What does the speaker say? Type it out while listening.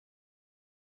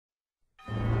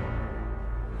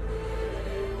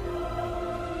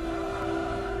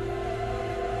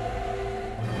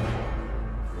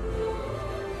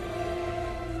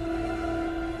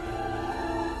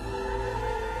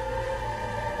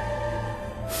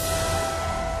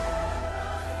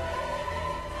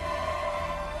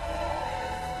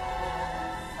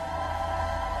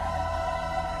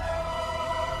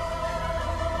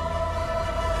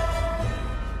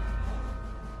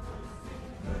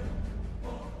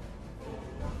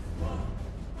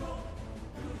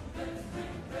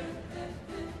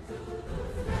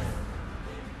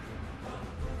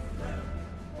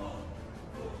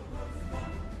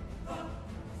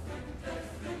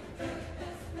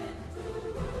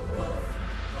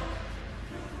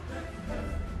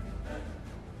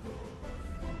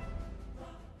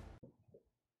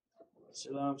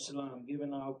Shalom, shalom.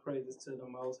 Giving all praises to the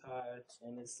Most High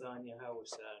and His Son,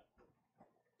 Yahawashi.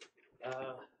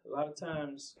 A lot of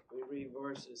times we read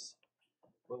verses,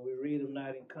 but we read them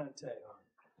not in context.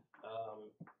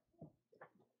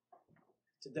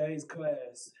 Today's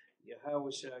class,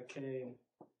 Yahawashi came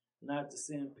not to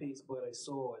send peace, but a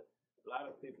sword. A lot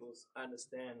of people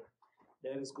understand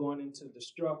that is going into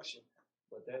destruction,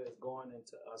 but that is going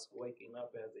into us waking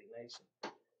up as a nation.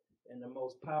 And the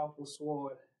most powerful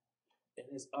sword and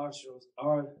its arsenals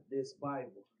are this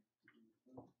Bible,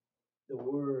 the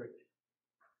Word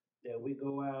that we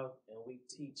go out and we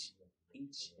teach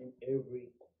each and every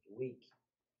week.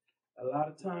 A lot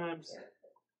of times,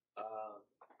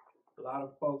 a lot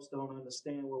of folks don't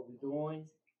understand what we're doing,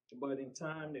 but in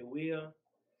time they will.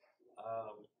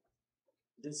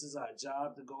 This is our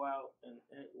job to go out, and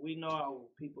we know our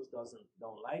people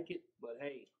don't like it, but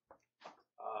hey,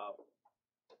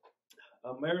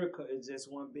 America is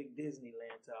just one big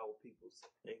Disneyland to our peoples.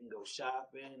 They can go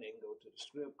shopping, they can go to the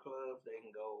strip clubs, they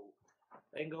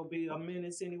can go be a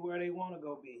menace anywhere they want to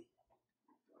go be,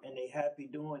 and they happy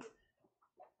doing it.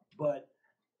 But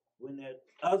when that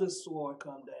other sword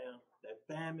come down, that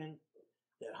famine,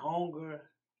 that hunger,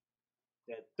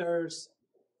 that thirst,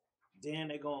 then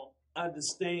they're gonna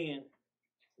understand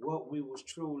what we was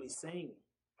truly saying.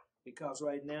 Because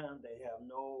right now they have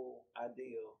no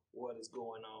idea what is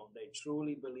going on. They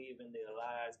truly believe in their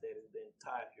lies that has been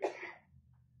taught here.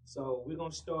 So we're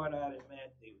gonna start out in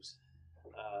Matthew's.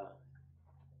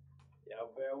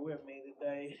 Y'all bear with me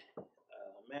today.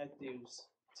 Matthew's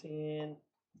 10.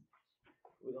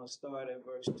 We're gonna start at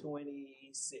verse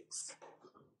 26.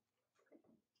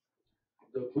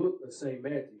 The book of St.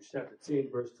 Matthew, chapter 10,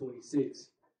 verse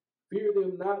 26. Fear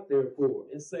them not, therefore.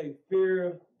 It say,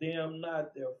 fear them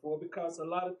not, therefore, because a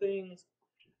lot of things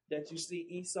that you see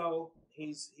Esau,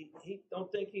 he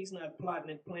don't think he's not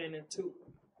plotting and planning too,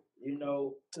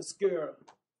 to scare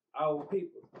our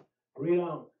people. Read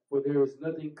on. For there is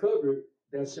nothing covered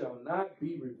that shall not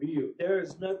be revealed. There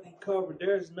is nothing covered.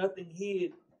 There is nothing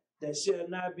hid that shall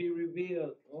not be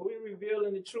revealed. When we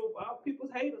revealing the truth, our people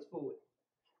hate us for it.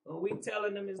 When we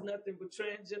telling them it's nothing but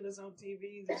transgenders on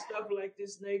TVs and stuff like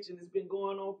this nature, and it's been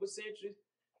going on for centuries.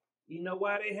 You know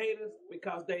why they hate us?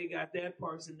 Because they got that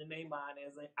person in their mind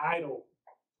as an idol.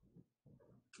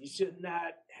 You should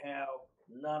not have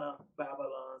none of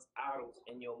Babylon's idols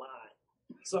in your mind.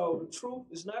 So the truth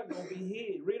is not going to be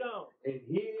hid. Read on. And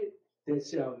hid that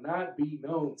shall not be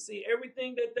known. See,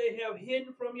 everything that they have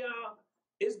hidden from y'all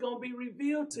is going to be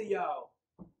revealed to y'all.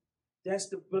 That's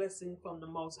the blessing from the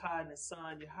Most High and His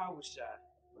Son, Yahawashi.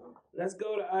 Let's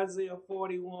go to Isaiah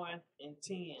 41 and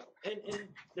 10. And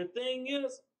the thing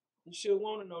is, you should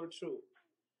want to know the truth.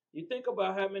 You think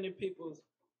about how many people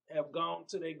have gone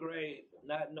to their grave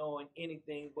not knowing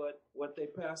anything but what their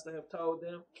pastor have told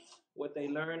them, what they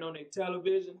learned on their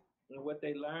television, and what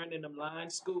they learned in them lying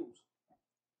schools.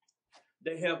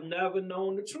 They have never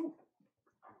known the truth.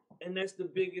 And that's the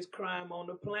biggest crime on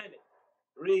the planet.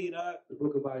 Read the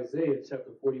book of Isaiah,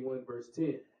 chapter 41, verse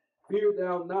 10. Fear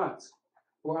thou not,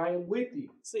 for I am with thee.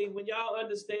 See, when y'all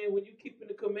understand, when you keeping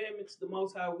the commandments, the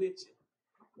Most High with you.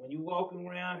 When you walking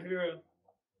around here,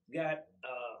 got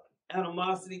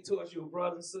animosity towards your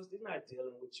brothers and sisters, he's not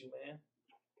dealing with you, man.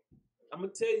 I'm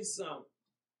going to tell you something.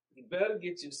 You better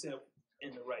get yourself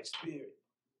in the right spirit,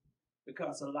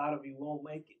 because a lot of you won't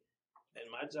make it. And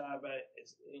my job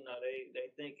is,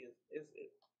 they think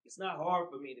it's not hard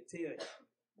for me to tell you.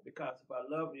 Because if I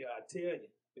love you, I tell you.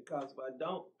 Because if I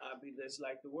don't, I'll be just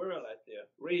like the world out there.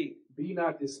 Read. Be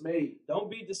not dismayed.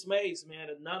 Don't be dismayed, man,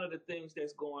 at none of the things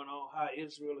that's going on, how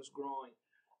Israel is growing,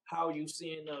 how you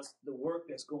seeing us, the work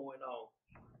that's going on.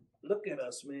 Look at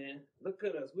us, man. Look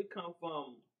at us. We come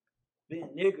from being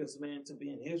niggers, man, to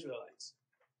being Israelites.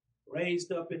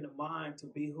 Raised up in the mind to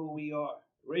be who we are.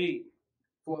 Read.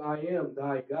 For I am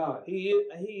thy God. He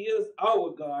is our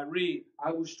God. Read.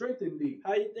 I will strengthen thee.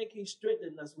 How you think He's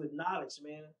strengthening us? With knowledge,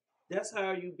 man. That's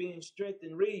how you being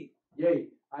strengthened. Read. Yea,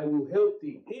 I will help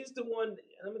thee. He's the one.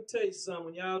 Let me tell you something.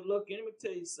 When y'all looking, let me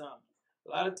tell you something. A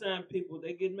lot of time people,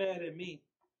 they get mad at me.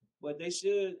 But they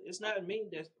should. It's not me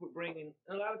that's bringing.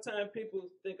 A lot of time people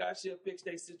think I should fix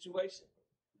their situation.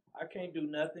 I can't do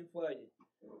nothing for you.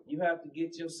 You have to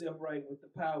get yourself right with the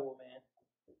power, man.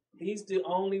 He's the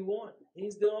only one.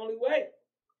 He's the only way.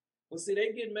 Well, see,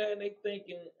 they get mad and they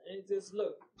thinking, and just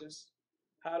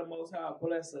how the Most High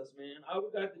bless us, man. All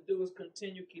we got to do is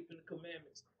continue keeping the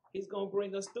commandments. He's going to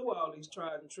bring us through all these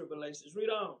trials and tribulations. Read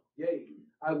on. Yea,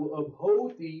 I will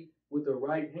uphold thee with the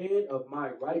right hand of my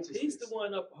righteousness. He's the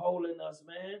one upholding us,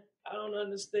 man. I don't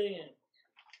understand.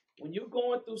 When you're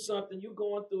going through something, you're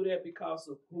going through that because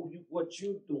of what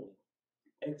you're doing.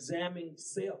 examine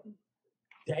self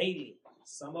daily.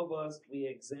 Some of us, we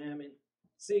examine.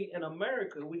 See, in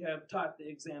America, we have taught to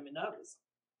examine others.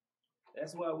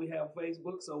 That's why we have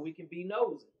Facebook, so we can be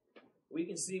nosy. We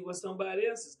can see what somebody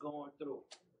else is going through.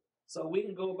 So we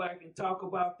can go back and talk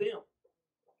about them.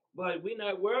 But we're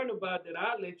not worried about that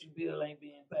our electric bill ain't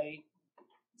being paid.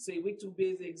 See, we too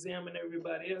busy examining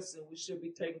everybody else, and we should be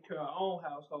taking care of our own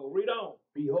household. Read on.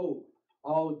 Behold,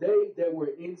 all they that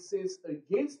were incensed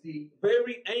against thee,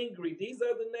 Very angry. These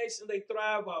other nations, they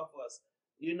thrive off us.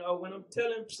 You know, when I'm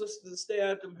telling sisters to stay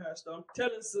out them hair store, I'm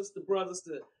telling sister brothers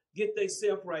to get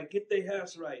themselves right, get their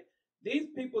house right. These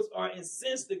peoples are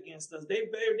incensed against us. They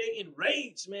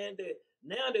enraged, man. That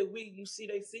now that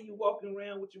they see you walking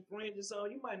around with your fringes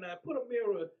on, you might not put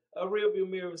a rearview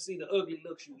mirror and see the ugly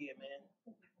looks you get,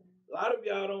 man. A lot of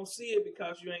y'all don't see it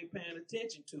because you ain't paying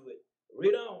attention to it.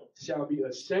 Read on. Shall be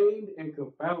ashamed and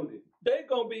confounded. They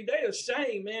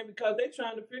ashamed, man, because they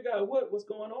trying to figure out what's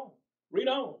going on. Read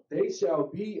on. They shall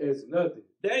be as nothing.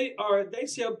 They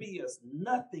shall be as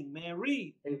nothing, man.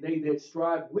 Read. And they that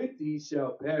strive with thee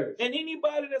shall perish. And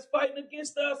anybody that's fighting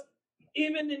against us,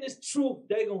 even in this truth,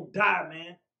 they gonna die,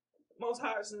 man. Most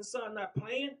High and the Son not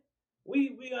playing.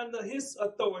 We under his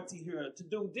authority here to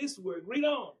do this work. Read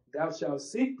on. Thou shalt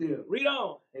seek them. Read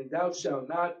on. And thou shalt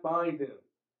not find them.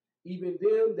 Even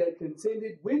them that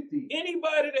contended with thee.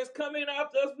 Anybody that's coming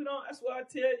after us, that's why I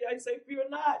tell you, I say fear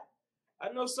not.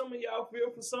 I know some of y'all fear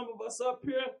for some of us up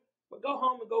here, but go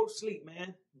home and go to sleep,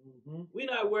 man. Mm-hmm. We're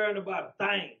not worrying about a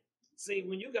thing. See,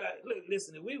 when you got,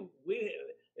 listen, if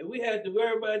we had to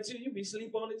worry about you, you'd be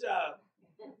asleep on the job.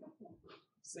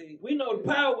 See, we know the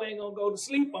power ain't going to go to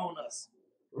sleep on us.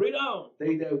 Read on.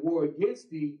 They that war against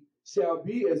thee shall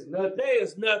be as nothing. They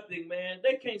is nothing, man.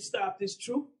 They can't stop this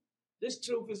truth. This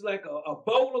truth is like a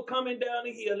boulder coming down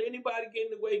the hill. Anybody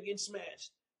getting in the way getting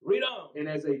smashed. Read on. And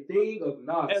as a thing of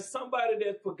naught. As somebody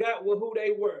that forgot who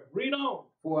they were. Read on.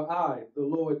 For I, the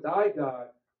Lord thy God,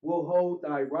 will hold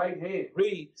thy right hand.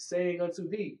 Read. Saying unto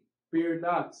thee, fear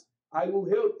not, I will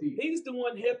help thee. He's the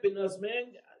one helping us,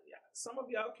 man. Some of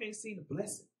y'all can't see the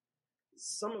blessing.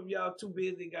 Some of y'all too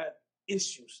busy got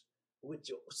issues with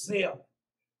yourself.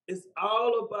 It's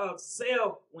all about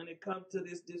self when it comes to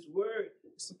this word.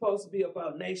 It's supposed to be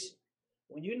about nation.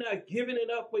 When you're not giving it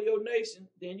up for your nation,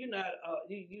 then you're not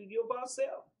you're about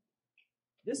self.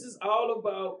 This is all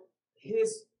about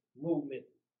his movement,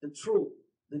 the truth.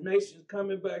 The nation's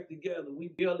coming back together. We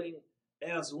building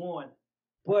as one.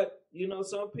 But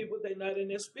some people they not in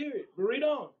their spirit. But read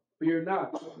on. Fear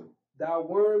not, thou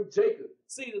worm Jacob.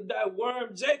 See that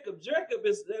worm Jacob. Jacob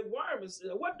is that worm.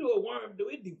 What do a worm do?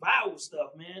 It devours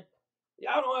stuff, man.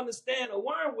 Y'all don't understand. A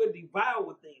worm will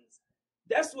devour things.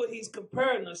 That's what he's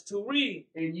comparing us to. Read.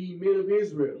 And ye men of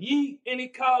Israel. Ye, and he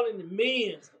calling the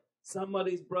men. Some of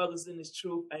these brothers in this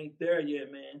truth ain't there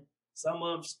yet, man. Some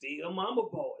of them still mama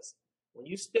boys. When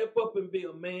you step up and be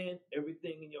a man,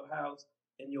 everything in your house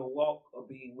and your walk will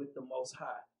be with the Most High.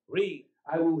 Read.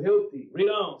 I will help thee. Read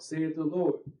on. Saith the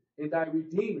Lord, and thy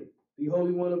Redeemer, the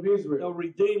Holy One of Israel. The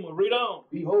Redeemer. Read on.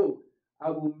 Behold, I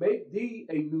will make thee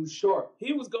a new sharp.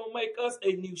 He was going to make us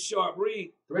a new sharp.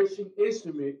 Read. Threshing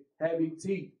instrument having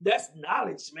teeth. That's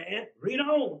knowledge, man. Read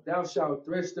on. Thou shalt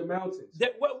thresh the mountains.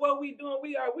 That what we doing?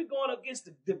 We going against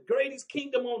the greatest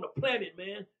kingdom on the planet,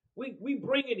 man. We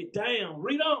bringing it down.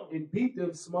 Read on. And beat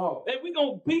them small. And we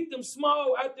going to beat them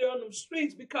small out there on them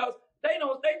streets because they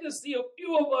just see a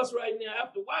few of us right now.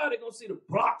 After a while, they're going to see the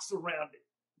blocks around it.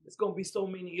 It's going to be so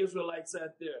many Israelites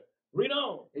out there. Read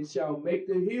on. And shall make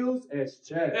the hills as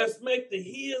chaff. As make the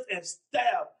hills as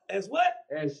staff. As what?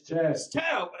 As chaff. As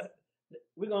chaff.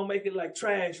 We're going to make it like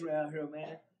trash around here,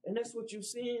 man. And that's what you're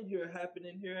seeing here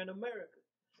happening here in America.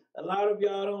 A lot of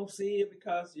y'all don't see it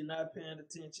because you're not paying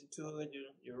attention to it.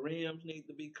 Your rims need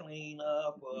to be cleaned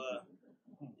up, or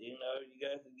you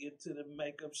got to get to the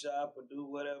makeup shop or do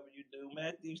whatever you do.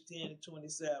 Matthew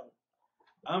 10:27.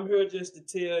 I'm here just to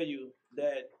tell you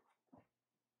that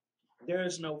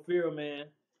there's no fear, man.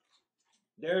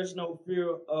 There's no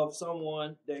fear of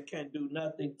someone that can do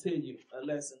nothing to you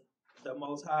unless the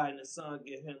Most High and the Son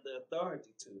give him the authority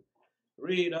to.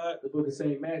 Read the book of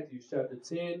St. Matthew, chapter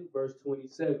 10, verse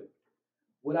 27.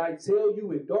 What I tell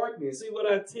you in darkness. See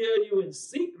what I tell you in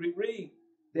secret. Read.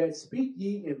 That speak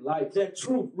ye in light. That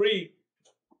truth. Read.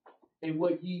 And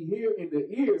what ye hear in the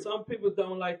ear. Some people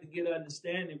don't like to get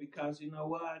understanding because you know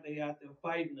why? They out there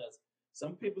fighting us.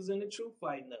 Some people's in the truth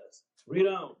fighting us. Read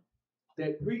on.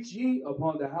 That preach ye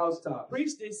upon the housetops.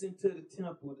 Preach this into the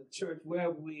temple, the church,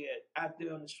 wherever we at, out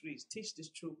there on the streets. Teach this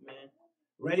truth, man.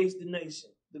 Raise the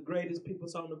nation. The greatest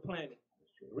peoples on the planet.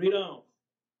 Read on.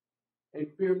 And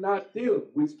fear not them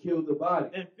which kill the body.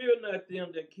 And fear not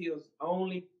them that kills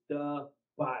only the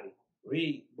body.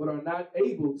 Read. But are not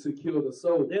able to kill the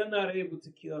soul. They're not able to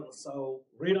kill the soul.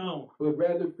 Read on. But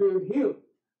rather fear him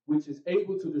which is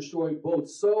able to destroy both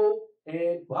soul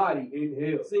and body in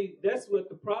hell. See, that's what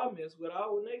the problem is with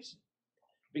our nation.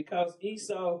 Because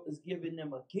Esau is giving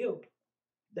them a gift.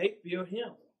 They fear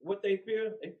him. What they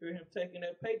fear? They fear him taking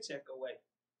that paycheck away.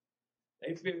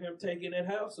 They fear him taking that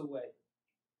house away.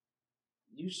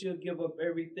 You should give up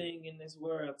everything in this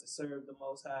world to serve the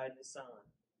Most High and His Son.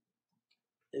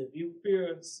 If you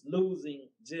fear losing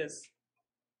just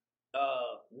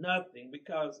nothing,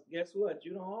 because guess what?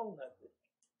 You don't own nothing.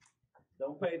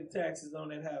 Don't pay the taxes on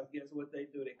that house. Guess what they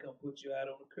do? They come put you out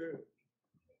on the curb.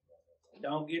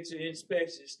 Don't get your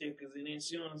inspection stickers and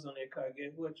insurance on that car.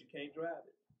 Guess what? You can't drive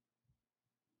it.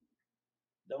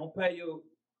 Don't pay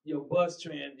your bus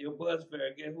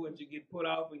fare. Guess what? You get put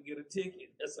off and get a ticket,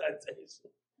 a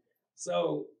citation.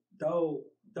 So don't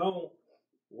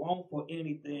want for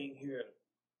anything here.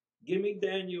 Give me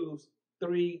Daniel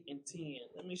 3 and 10.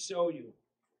 Let me show you.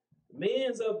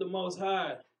 Men of the Most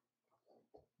High,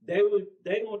 they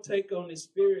gonna take on the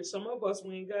spirit. Some of us,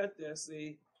 we ain't got that.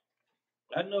 See,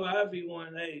 I know I'll be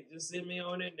one. Hey, just send me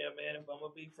on in there, man. If I'm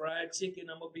gonna be fried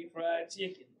chicken, I'm gonna be fried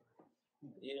chicken.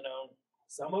 You know,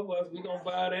 some of us, we gonna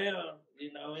bow down.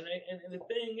 You know, and the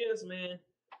thing is, man,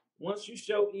 once you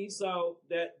show Esau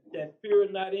that fear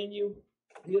is not in you,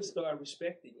 he'll start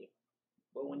respecting you.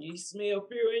 But when you smell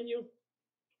fear in you,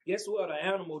 guess what an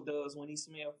animal does when he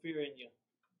smells fear in you?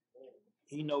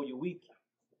 He know you're weak.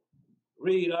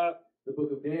 Read up. The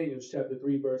book of Daniel, chapter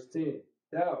 3, verse 10.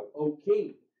 Thou, O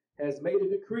king, has made a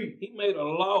decree. He made a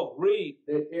law. Read.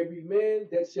 That every man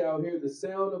that shall hear the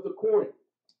sound of the cornet,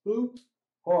 flute,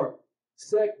 harp,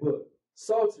 sackbut,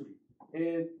 psaltery,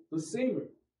 and lacymer,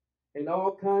 and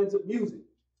all kinds of music,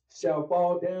 shall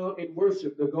fall down and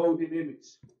worship the golden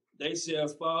image. They shall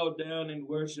fall down and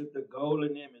worship the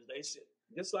golden image. They should,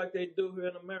 just like they do here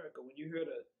in America. When you hear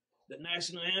the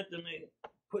national anthem, they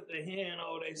put their hand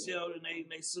on their shoulder and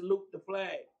they salute the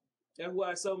flag. That's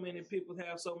why so many people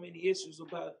have so many issues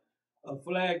about a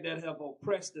flag that have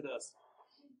oppressed us.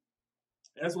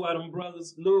 That's why them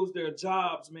brothers lose their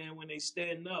jobs, man, when they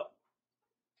stand up.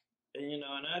 And, you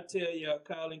know, and I tell you,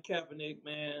 Colin Kaepernick,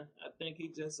 man, I think he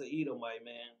just an Edomite,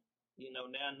 man. You know,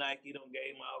 now Nike don't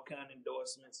gave him all kind of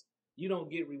endorsements. You don't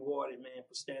get rewarded, man,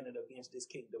 for standing against this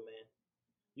kingdom, man.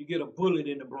 You get a bullet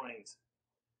in the brains.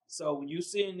 So when you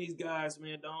seeing these guys,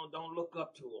 man, don't look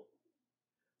up to them.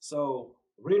 So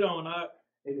read on up.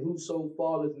 And whoso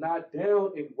falleth not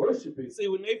down and worshipeth. See,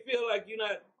 when they feel like you're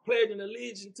not pledging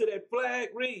allegiance to that flag,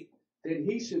 read. That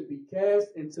he should be cast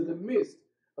into the midst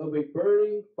of a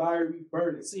burning fiery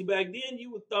furnace. See, back then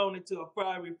you were thrown into a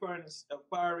fiery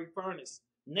furnace.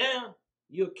 Now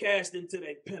you're cast into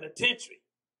that penitentiary.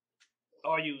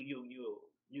 Or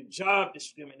you job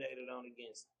discriminated on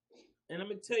against. And let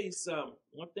me tell you something.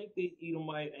 I think the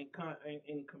Edomite ain't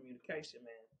in communication,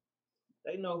 man.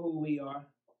 They know who we are.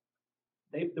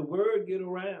 The word get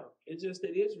around. It's just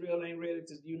that Israel ain't ready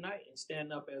to unite and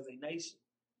stand up as a nation.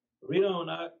 Read on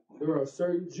out. There are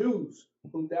certain Jews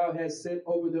whom thou hast set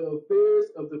over the affairs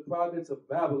of the province of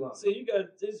Babylon. See, you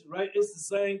got this right. It's the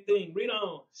same thing. Read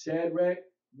on. Shadrach,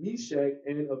 Meshach,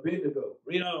 and Abednego.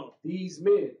 Read on. These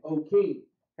men, O king,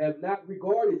 have not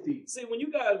regarded thee. See, when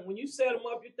you set them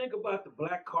up, you think about the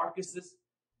black carcasses.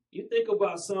 You think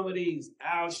about some of these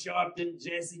Al Sharpton,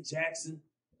 Jesse Jackson.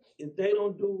 If they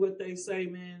don't do what they say,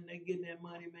 man, they getting that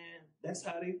money, man. That's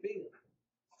how they feel.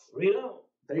 Read on.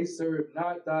 They serve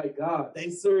not thy gods.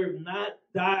 They serve not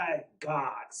thy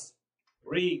gods.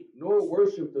 Read. Nor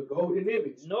worship the golden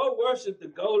image. Nor worship the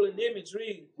golden image.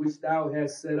 Read. Which thou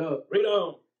hast set up. Read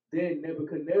on. Then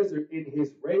Nebuchadnezzar, in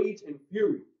his rage and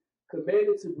fury,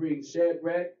 commanded to bring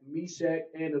Shadrach, Meshach,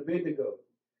 and Abednego.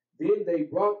 Then they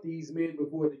brought these men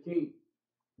before the king.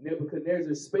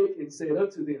 Nebuchadnezzar spake and said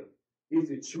unto them, Is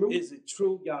it true? Is it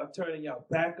true y'all turning your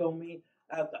back on me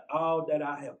after all that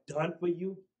I have done for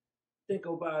you? Think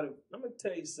about it. Let me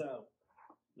tell you something.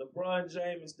 LeBron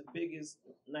James is the biggest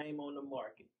name on the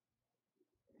market.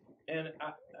 And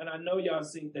I know y'all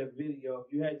seen that video.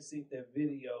 If you hadn't seen that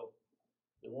video,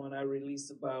 the one I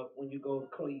released about when you go to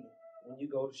Cleveland, when you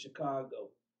go to Chicago,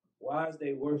 why is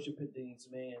they worshiping these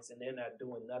men and they're not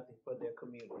doing nothing for their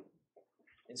community?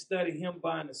 Instead of him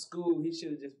buying a school, he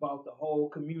should have just bought the whole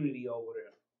community over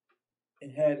there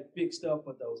and had it fixed up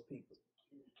for those people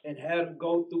and had them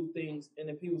go through things. And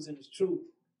if he was in his truth,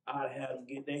 I'd have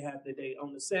them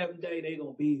on the 7th day, they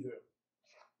going to be here.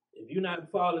 If you're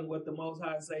not following what the Most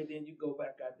High say, then you go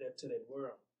back out there to that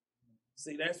world.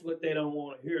 See, that's what they don't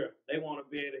want to hear. They want to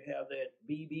be able to have that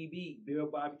BBB, beer,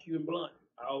 barbecue, and blunt,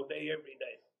 all day, every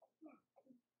day.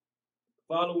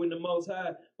 Following the Most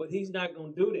High, but he's not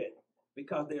going to do that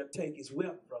because they'll take his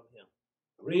wealth from him.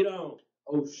 Read on.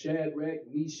 O Shadrach,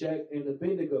 Meshach, and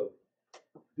Abednego,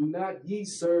 do not ye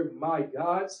serve my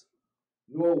gods,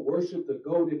 nor worship the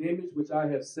golden image which I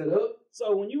have set up?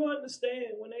 So when you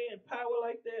understand, when they in power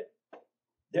like that,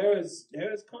 there's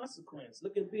consequence.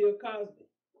 Look at Bill Cosby.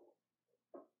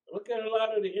 Look at a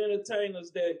lot of the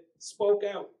entertainers that spoke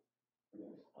out.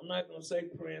 I'm not going to say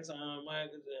Prince,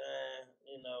 Michael,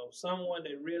 someone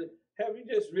that really, have you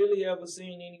just really ever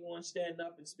seen anyone stand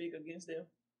up and speak against them?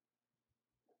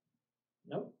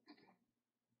 No.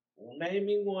 Well, name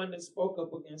me one that spoke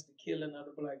up against the killing of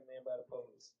the black man by the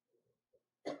police.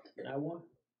 Not one.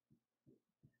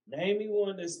 Name me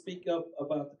one that speak up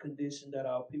about the condition that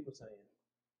our people are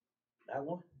in. Not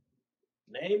one.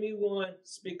 Name me one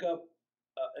speak up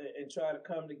and try to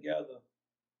come together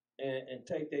and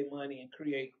take their money and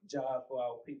create jobs for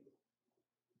our people.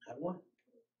 Not one.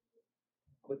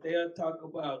 But they'll talk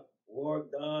about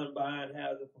work done, buying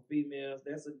houses for females.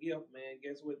 That's a gift, man.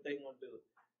 Guess what they gonna do?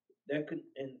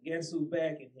 And guess who's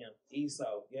backing him?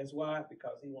 Esau. Guess why?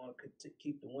 Because he want to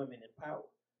keep the women in power,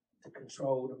 to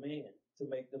control the man, to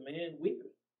make the man weaker.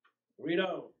 Read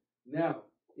on. Now,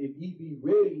 if ye be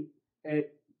ready that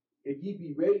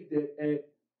at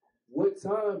what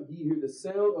time ye hear the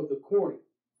sound of the cornet,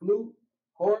 flute,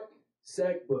 harp,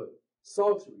 sackbut,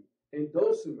 psaltery, and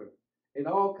dulcimer, and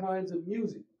all kinds of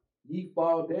music, ye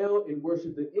fall down and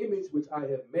worship the image which I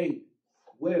have made.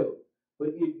 Well,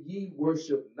 but if ye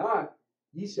worship not,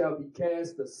 ye shall be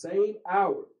cast the same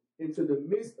hour into the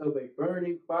midst of a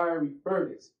burning fiery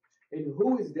furnace. And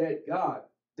who is that God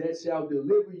that shall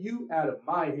deliver you out of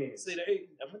my hands? See,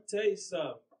 I'm going to tell you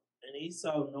something. And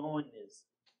Esau knowing this,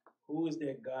 who is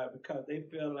that God? Because they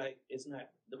feel like it's not,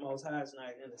 the Most High is not,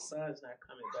 and the Son's not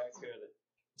coming back here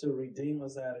to redeem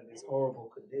us out of this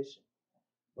horrible condition.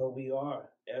 But we are,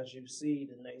 as you see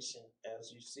the nation,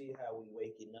 as you see how we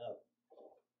waking up.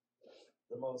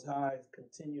 The Most High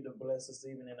continue to bless us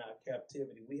even in our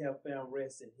captivity. We have found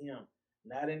rest in him,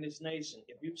 not in this nation.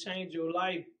 If you change your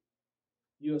life,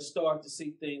 you'll start to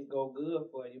see things go good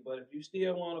for you. But if you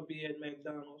still want to be at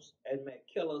McDonald's, at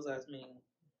McKillers,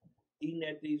 eating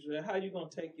at these, how you going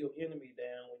to take your enemy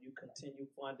down when you continue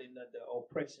funding the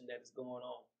oppression that is going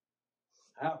on?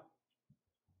 How?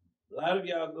 A lot of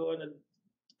y'all go in the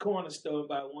corner store and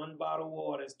buy one bottle of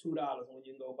water. It's $2 when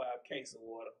you can go buy a case of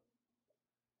water.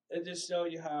 It just show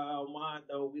you how our mind,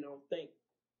 though, we don't think.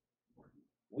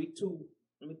 Let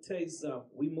me tell you something.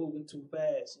 We moving too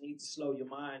fast. You need to slow your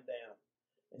mind down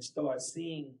and start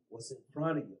seeing what's in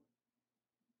front of you.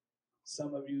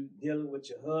 Some of you dealing with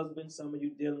your husband. Some of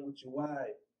you dealing with your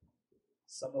wife.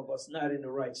 Some of us not in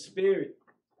the right spirit.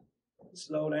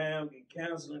 Slow down, get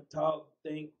counseling, talk,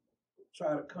 think,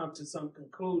 try to come to some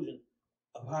conclusion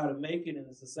of how to make it in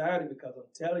the society, because I'm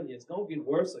telling you, it's going to get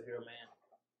worse here, man.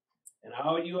 And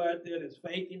all you out there that's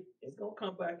faking, it's going to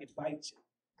come back and bite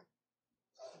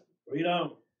you. Read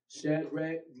on.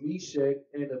 Shadrach, Meshach,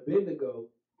 and Abednego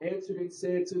answered and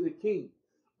said to the king,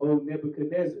 O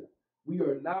Nebuchadnezzar, we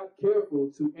are not careful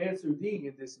to answer thee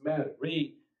in this matter.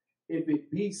 Read. If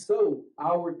it be so,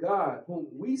 our God, whom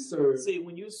we serve. See,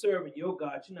 when you serving your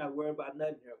God, you're not worried about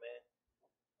nothing here,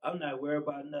 man. I'm not worried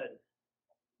about nothing.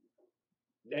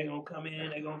 They're going to come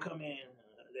in, they're going to come in.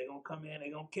 They're going to come in,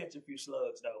 they're going to catch a few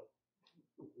slugs, though.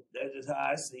 That's just how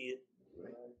I see it.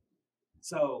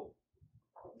 So,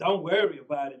 don't worry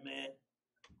about it, man.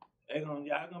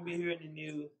 Y'all gonna be hearing the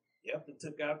news. You have to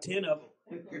took out 10 of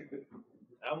them.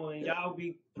 I want y'all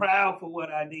be proud for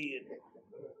what I did.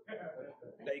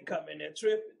 They come in there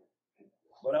tripping.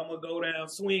 But I'm gonna go down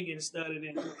swinging instead of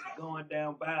them going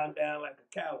down, bowing down like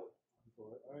a coward.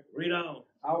 Read on.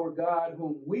 Our God,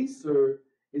 whom we serve,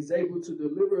 is able to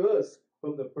deliver us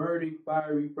from the burning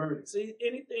fiery furnace. See,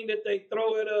 anything that they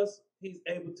throw at us, he's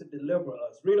able to deliver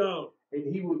us. Read on.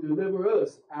 And he will deliver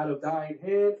us out of thine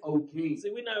hand, O king.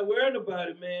 See, we're not worried about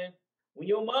it, man. When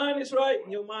your mind is right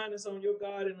and your mind is on your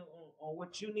God and on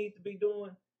what you need to be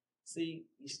doing, see,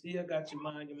 you still got your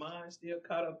mind. Your mind's still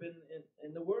caught up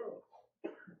in the world.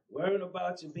 Worrying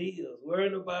about your bills,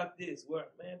 worrying about this.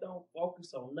 Man, don't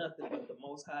focus on nothing but the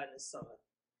Most High and His Son.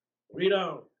 Read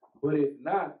on. But if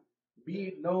not, be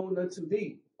it known unto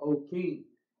thee, O king,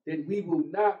 that we will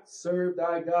not serve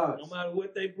thy gods. No matter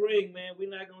what they bring, man, we're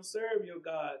not going to serve your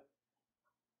God.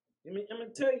 I'm going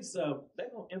to tell you something. They're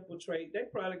going to infiltrate. They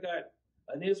probably got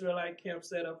an Israelite camp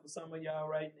set up for some of y'all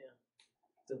right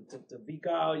now to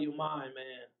beguile your mind,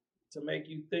 man, to make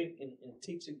you think and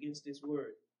teach against this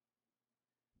word.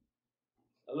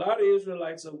 A lot of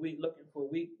Israelites are weak, looking for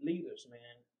weak leaders, man,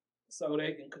 so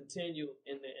they can continue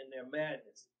in their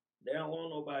madness. They don't want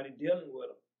nobody dealing with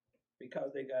them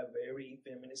because they got very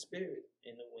effeminate spirit,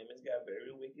 and the women's got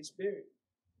very wicked spirit.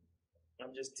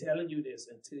 I'm just telling you this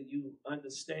until you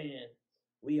understand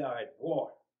we are at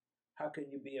war. How can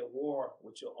you be at war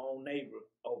with your own neighbor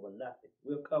over nothing?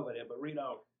 We'll cover that, but read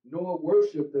on. Nor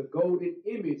worship the golden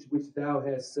image which thou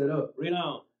hast set up. Read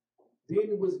on.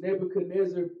 Then was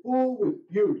Nebuchadnezzar full with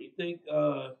fury. You think,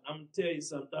 I'm going to tell you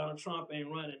something, Donald Trump ain't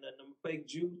running nothing. Them fake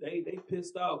Jews, they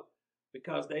pissed off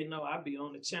because they know I be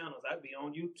on the channels. I be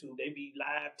on YouTube. They be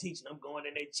live teaching. I'm going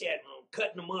in their chat room,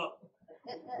 cutting them up.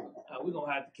 We're going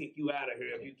to have to kick you out of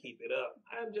here if you keep it up.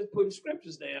 I'm just putting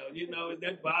scriptures down. You know, is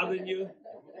that bothering you?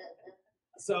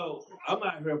 So I'm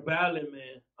out here battling,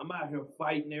 man. I'm out here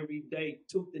fighting every day,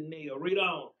 tooth and nail. Read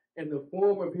on. And the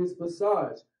form of his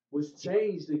visage was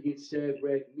changed against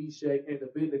Shadrach, Meshach, and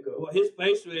Abednego. Well, his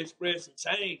facial expression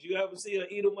changed. You ever see an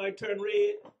Edomite turn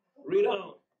red? Read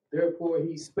on. Therefore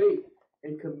he spake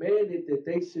and commanded that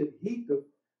they should heat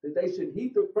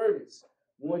the furnace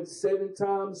 7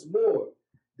 times more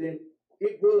than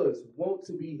it was wont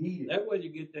to be heated. That's where you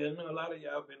get that. I know a lot of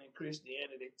y'all been in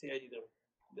Christianity. They tell you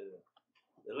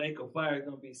the lake of fire is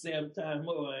gonna be 7 times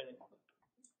more. And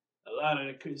a lot of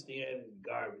the Christianity is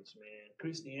garbage, man.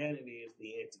 Christianity is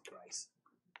the Antichrist.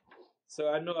 So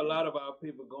I know a lot of our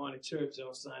people going to church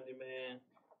on Sunday, man.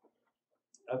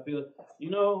 I feel,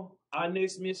 our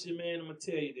next mission, man, I'm gonna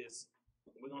tell you this.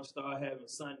 We're gonna start having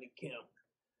Sunday camp.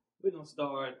 We're gonna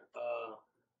start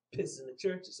pissing the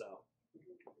churches off.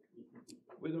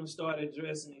 We're gonna start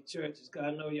addressing the churches, because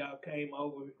I know y'all came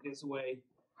over this way.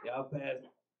 Y'all passed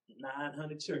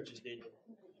 900 churches, didn't you?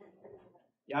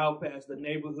 Y'all passed the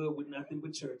neighborhood with nothing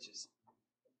but churches.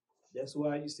 That's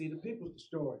why you see the people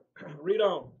destroyed. Read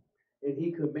on. And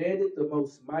he commanded the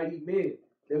most mighty men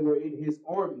that were in his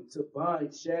army to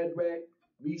bind Shadrach,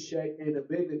 Meshach, and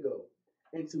Abednego,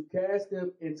 and to cast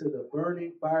them into the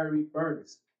burning fiery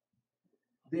furnace.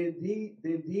 Then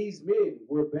these men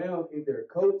were bound in their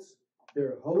coats,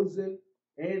 their hosen,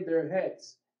 and their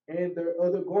hats, and their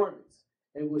other garments,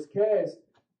 and was cast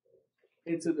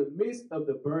into the midst of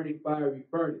the burning fiery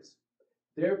furnace.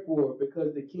 Therefore,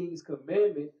 because the king's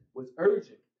commandment was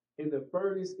urgent, and the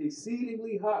furnace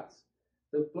exceedingly hot,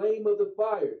 the flame of the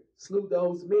fire slew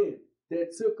those men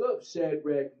that took up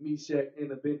Shadrach, Meshach,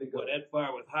 and Abednego. Well, that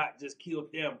fire was hot, just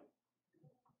killed them.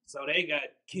 So they got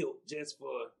killed just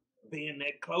for being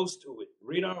that close to it.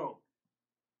 Read on.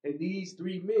 And these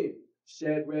 3 men,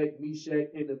 Shadrach, Meshach,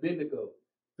 and Abednego,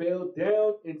 fell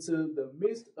down into the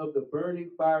midst of the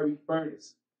burning fiery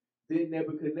furnace. Then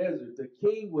Nebuchadnezzar, the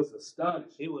king, was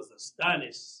astonished. He was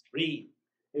astonished. Read.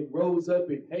 And rose up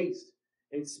in haste,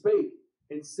 and spake,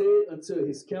 and said unto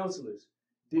his counselors,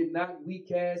 Did not we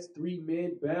cast 3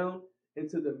 men bound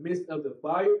into the midst of the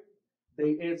fire?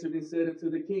 They answered and said unto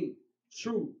the king,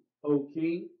 True, O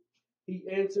king. He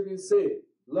answered and said,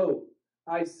 Lo,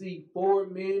 I see 4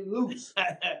 men loose.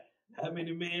 How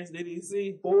many men did he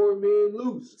see? 4 men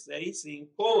loose. Say he seen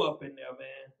 4 up in there,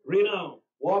 man. Read on.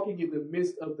 Walking in the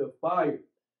midst of the fire.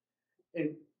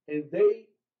 And they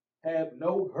have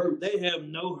no hurt. They have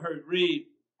no hurt. Read.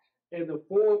 And the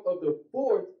form of the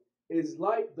 4th is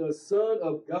like the Son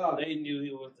of God. They knew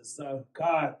he was the Son of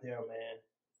God there, man.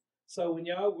 So when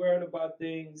y'all worried about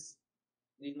things,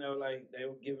 like they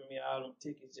were giving me all them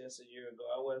tickets just a year ago,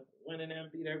 I went in there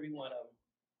and beat every one of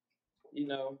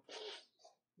them.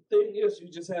 The thing is, you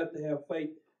just have to have faith.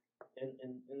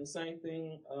 And the same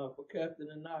thing for Captain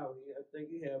and now. I think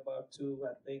he had about 2.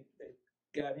 I think they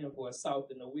got him for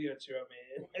assault in a wheelchair,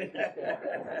 man.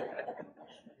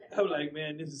 I'm like,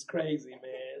 man, this is crazy,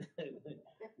 man.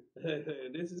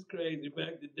 This is crazy.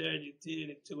 Back to Daniel 10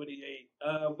 and 28.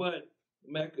 But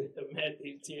Matthew 10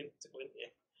 and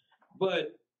 28.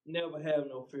 But never have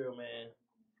no fear, man.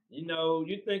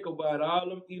 You think about all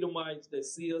them Edomites that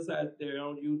see us out there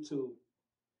on YouTube.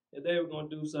 If they were going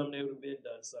to do something, they would have been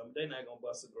done something. They're not going to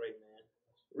bust a grape, man.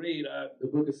 Read. The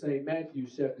book of St. Matthew,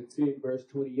 chapter 10, verse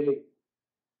 28.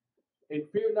 And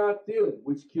fear not them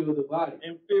which kill the body.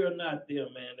 And fear not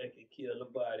them, man, that can kill the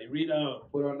body. Read on.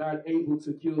 But are not able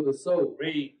to kill the soul.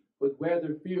 Read. But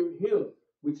rather fear him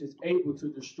which is able to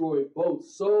destroy both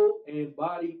soul and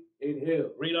body in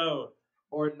hell. Read on.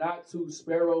 Or not 2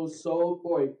 sparrows sold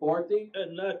for a farthing?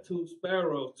 And not 2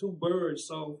 sparrows, 2 birds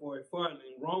sold for a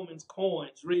farthing. Romans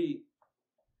coins. Read.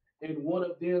 And one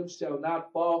of them shall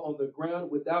not fall on the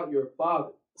ground without your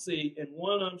Father. See, and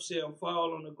one of them shall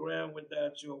fall on the ground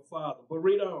without your Father. But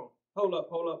read on. Hold up.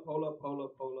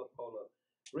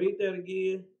 Read that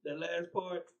again, that last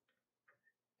part.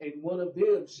 and one of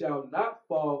them shall not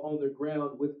fall on the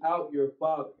ground without your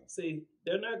father. See,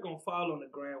 they're not going to fall on the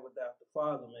ground without the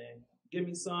Father, man. Give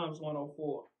me Psalms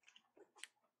 104.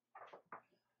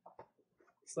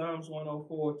 Psalms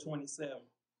 104, 27.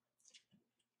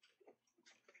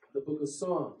 The book of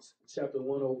Psalms, chapter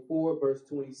 104, verse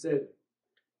 27.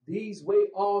 These wait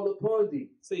all upon thee.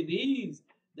 See,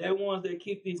 they're ones that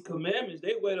keep these commandments.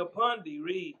 They wait upon thee.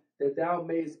 Read. That thou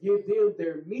mayest give them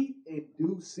their meat in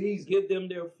due season. Give them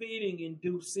their feeding in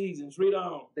due seasons. Read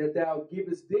on. That thou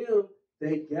givest them,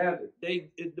 they gather.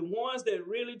 The ones that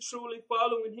really truly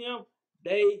following him,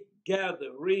 they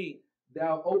gather. Read.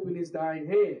 Thou openest thine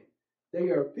hand. They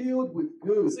are filled with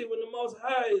good. See, when the Most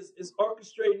High is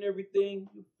orchestrating everything,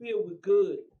 you filled with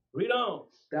good. Read on.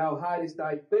 Thou hidest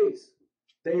thy face.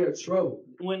 They are troubled.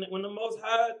 When the Most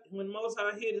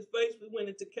High hid his face, we went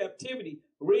into captivity.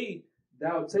 Read.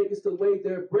 Thou takest away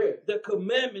their breath. The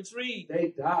commandments. Read.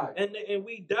 They died. And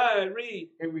we died. Read.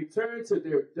 And return to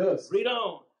their dust. Read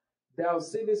on. Thou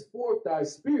sendest forth thy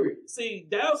spirit. See,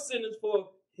 thou sendest forth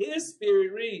his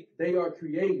spirit. Read. They are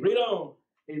created. Read on.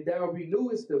 And thou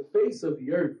renewest the face of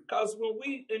the earth. Because when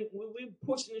we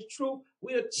pushing this truth,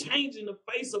 we are changing the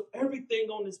face of everything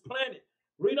on this planet.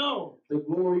 Read on. The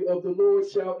glory of the Lord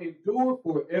shall endure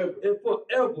forever. And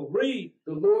forever. Read.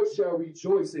 The Lord shall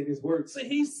rejoice in his works. See,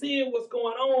 he's seeing what's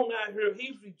going on out here.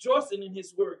 He's rejoicing in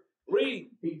his work. Read.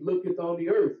 He looketh on the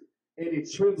earth, and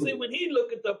it trembleth. See, when he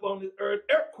looketh up on the earth,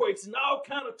 earthquakes and all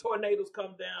kind of tornadoes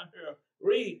come down here.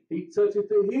 Read. He toucheth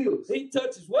the hills. He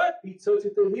touches what? He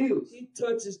toucheth the hills. He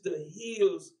touches the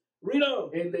hills. Read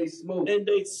on. And they smoke. And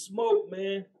they smoke,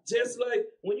 man. Just like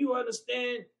when you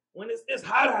understand, when it's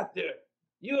hot out there,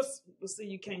 you'll see,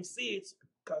 you can't see it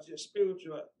because your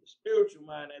spiritual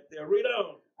mind out there. Read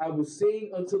on. I will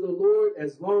sing unto the Lord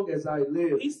as long as I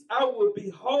live. I will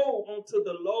behold unto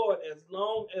the Lord as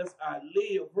long as I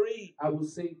live. Read. I will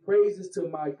sing praises to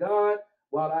my God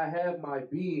while I have my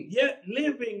being. Yet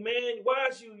living, man,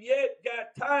 whilst you yet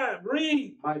got time.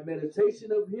 Read. My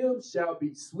meditation of him shall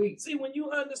be sweet. See, when you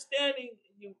understanding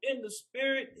you in the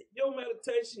spirit, your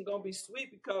meditation gonna be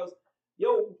sweet because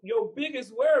your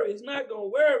biggest worry is not gonna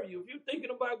worry you. If you're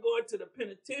thinking about going to the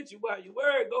penitentiary while you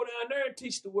worry, go down there and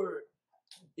teach the word.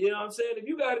 You know what I'm saying? If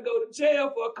you got to go to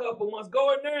jail for a couple months,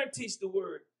 go in there and teach the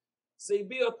word. See,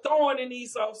 be a thorn in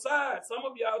Esau's side. Some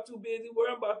of y'all too busy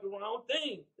worrying about the wrong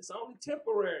thing. It's only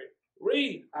temporary.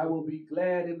 Read. I will be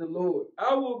glad in the Lord.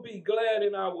 I will be glad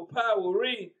in our power.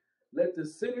 Read. Let the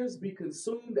sinners be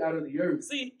consumed out of the earth.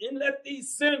 See, and let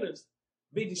these sinners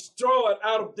be destroyed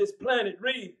out of this planet.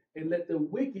 Read. And let the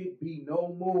wicked be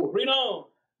no more. Read on.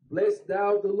 Bless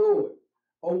thou the Lord,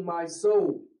 O my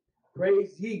soul.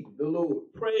 Praise ye the Lord.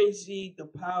 Praise ye the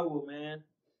power, man.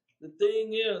 The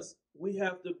thing is, we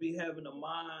have to be having a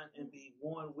mind and be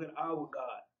one with our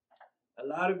God. A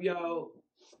lot of y'all,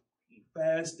 you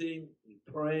fasting, you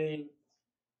praying,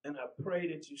 and I pray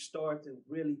that you start to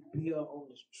really build on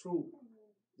this truth.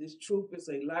 This truth is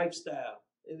a lifestyle.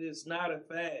 It is not a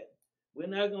fad. We're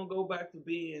not going to go back to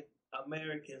being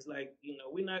Americans.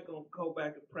 We're not going to go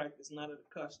back and practice none of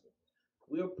the custom.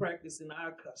 We're practicing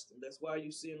our custom. That's why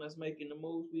you're seeing us making the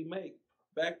moves we make.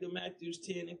 Back to Matthew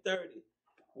 10 and 30.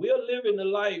 We're living the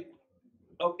life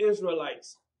of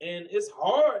Israelites. And it's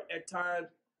hard at times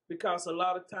because a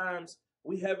lot of times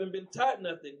we haven't been taught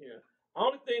nothing here.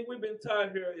 Only thing we've been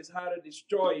taught here is how to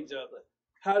destroy each other,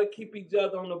 how to keep each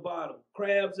other on the bottom,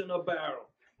 crabs in a barrel.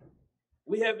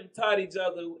 We haven't taught each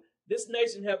other. This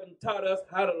nation haven't taught us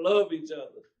how to love each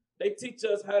other. They teach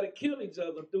us how to kill each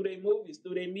other through their movies,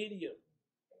 through their media.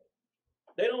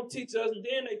 They don't teach us, and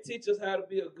then they teach us how to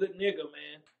be a good nigga,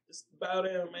 man. Just bow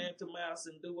down, man, to Master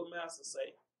and do what Master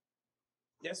say.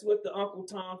 That's what the Uncle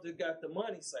Toms that got the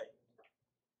money say.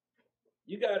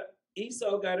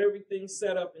 Esau got everything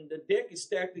set up, and the deck is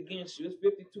stacked against you. It's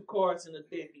 52 cards in the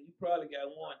deck, and you probably got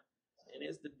one, and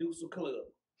it's the Deuce Club.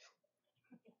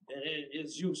 And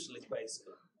it's useless,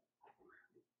 basically.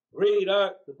 Read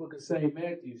out. The book of St.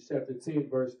 Matthew, chapter 10,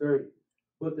 verse 30.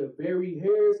 But the very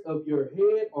hairs of your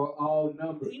head are all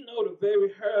numbered. You know the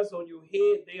very hairs on your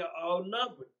head, they are all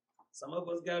numbered. Some of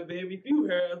us got very few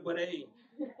hairs, but hey,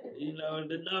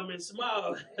 the number is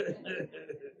small.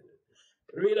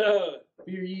 Read on.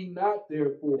 Fear ye not,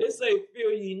 therefore. It say,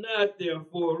 fear ye not,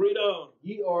 therefore. Read on.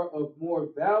 Ye are of more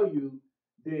value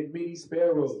than many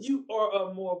sparrows. You are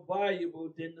of more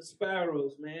valuable than the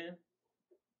sparrows, man.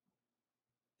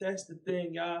 That's the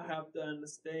thing y'all have to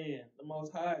understand. The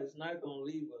Most High is not going to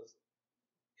leave us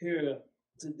here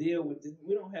to deal with this.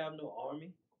 We don't have no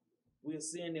army. We're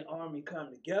seeing the army come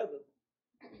together.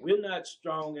 We're not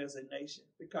strong as a nation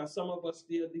because some of us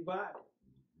still divided.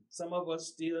 Some of us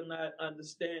still not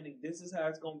understanding this is how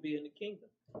it's going to be in the kingdom.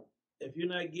 If you're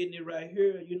not getting it right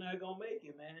here, you're not going to make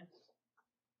it, man.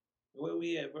 Where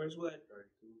we at? Verse what?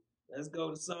 32. Let's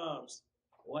go to Psalms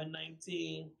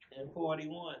 119 and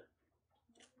 41.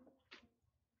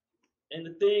 And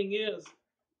the thing is,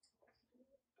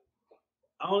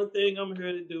 the only thing I'm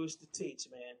here to do is to teach,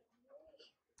 man.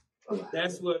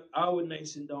 That's what our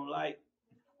nation don't like.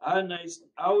 Our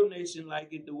nation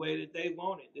like it the way that they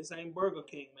want it. This ain't Burger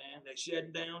King, man. They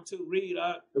shutting down too. Read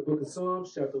out. The book of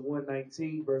Psalms, chapter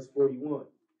 119, verse 41.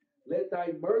 Let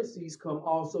thy mercies come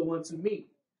also unto me,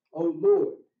 O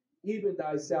Lord, even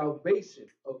thy salvation,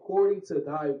 according to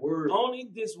thy word. Only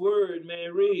this word,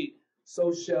 man, read.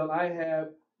 So shall I have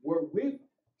wherewith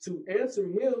to answer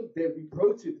him that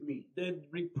reproacheth me. That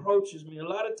reproaches me. A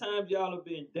lot of times y'all have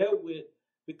been dealt with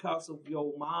because of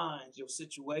your mind, your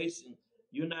situation.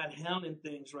 You're not handling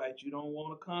things right. You don't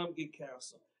want to come get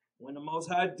counsel. When the Most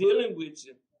High dealing with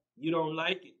you, you don't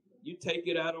like it. You take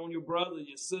it out on your brothers,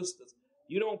 your sisters.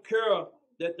 You don't care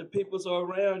that the peoples are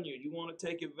around you. You want to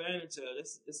take advantage of it.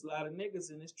 It's a lot of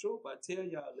niggas in this truth. I tell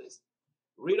y'all this.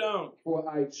 Read on. For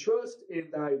I trust in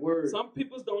thy word. Some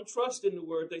peoples don't trust in the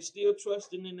word. They still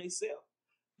trusting in themselves.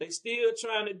 They still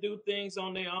trying to do things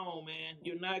on their own, man.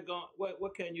 You're not going,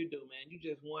 what can you do, man? You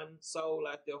just one soul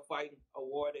out there fighting a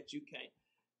war that you can't.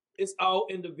 It's all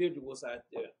individuals out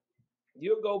there.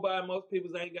 You'll go by, most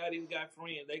people ain't even got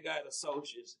friends. They got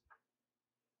associates.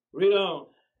 Read on.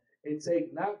 And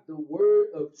take not the word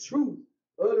of truth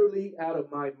utterly out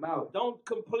of my mouth. Don't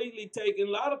completely take it.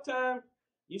 A lot of times,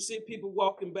 you see people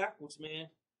walking backwards, man,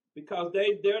 because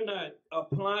they're not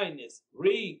applying this.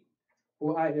 Read.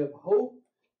 For I have hope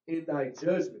in thy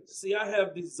judgments. See, I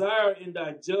have desire in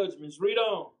thy judgments. Read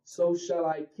on. So shall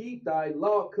I keep thy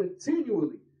law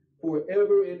continually,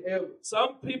 forever and ever.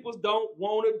 Some people don't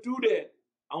want to do that.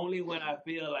 Only when I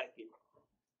feel like it.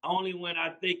 Only when I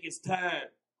think it's time.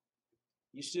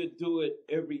 You should do it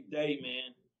every day,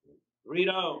 man. Read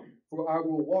on. For I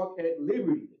will walk at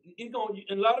liberty.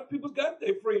 And a lot of people got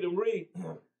their freedom. Read.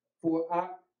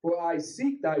 For I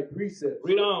seek thy precepts.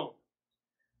 Read on.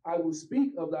 I will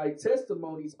speak of thy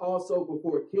testimonies also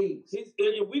before kings.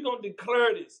 And we're going to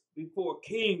declare this before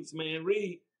kings, man.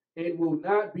 Read. And will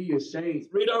not be ashamed.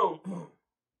 Read on.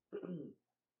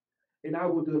 And I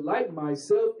will delight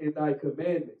myself in thy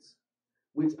commandments,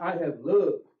 which I have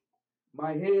loved.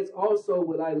 My hands also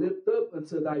will I lift up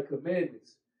unto thy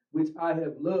commandments, which I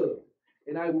have loved.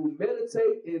 And I will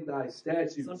meditate in thy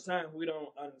statutes. Sometimes we don't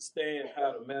understand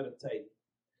how to meditate.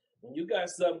 When you got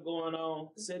something going on,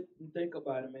 sit and think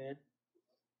about it, man.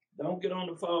 Don't get on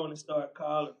the phone and start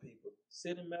calling people.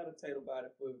 Sit and meditate about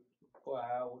it for an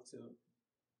hour or two.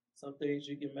 Some things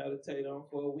you can meditate on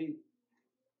for a week.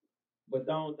 But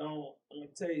don't, let me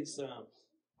tell you something.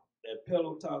 That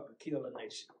pillow talk will kill a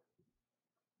nation.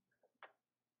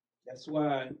 That's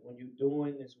why when you're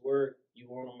doing this work, you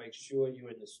want to make sure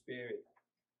you're in the spirit.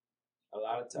 A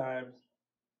lot of times,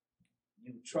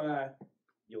 you try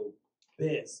your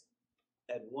best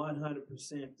at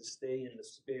 100% to stay in the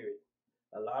spirit.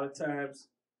 A lot of times,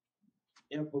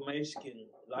 a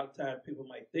lot of times people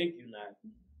might think you're not,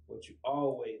 but you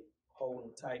always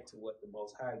holding tight to what the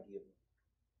Most High gives you.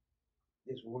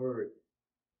 This word,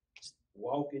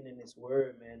 walking in this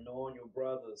word, man, knowing your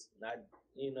brothers, not,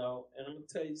 and I'm going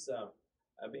to tell you something.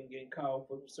 I've been getting called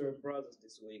for certain brothers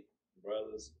this week.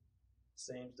 Brothers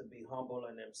seems to be humble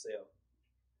in themselves.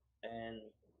 And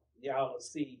y'all will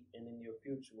see in the near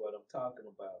future what I'm talking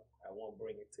about. I won't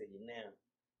bring it to you now.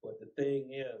 But the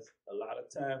thing is, a lot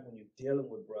of times when you're dealing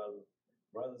with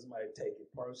brothers might take it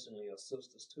personally, or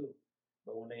sisters too.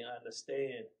 But when they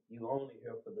understand, you only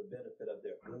here for the benefit of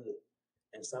their good.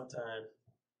 And sometimes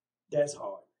that's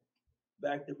hard.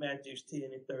 Back to Matthew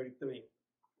 10 and 33.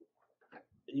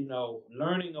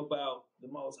 Learning about the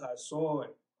Most High sword,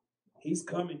 he's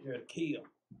coming here to kill.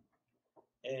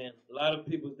 And a lot of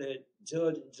people that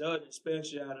judge,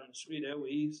 especially out on the street, that what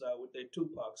Esau with their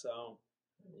Tupacs on.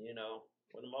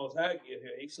 When the Most High get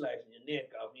here, he slicing your neck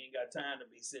off. He ain't got time to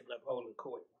be sitting up holding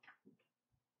court.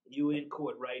 You in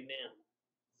court right now.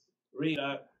 Read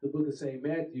out. The book of St.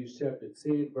 Matthew, chapter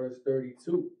 10, verse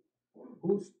 32.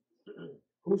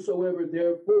 Whosoever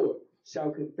therefore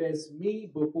shall confess me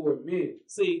before men.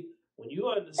 See, when you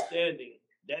understanding,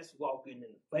 that's walking in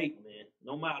the faith, man.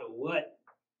 No matter what,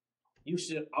 you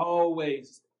should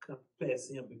always confess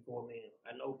him before men.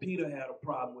 I know Peter had a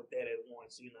problem with that at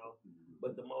once,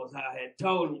 but the Most High had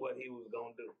told him what he was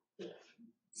going to do.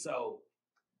 So,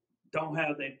 don't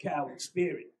have that coward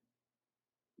spirit.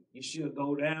 You should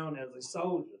go down as a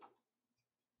soldier.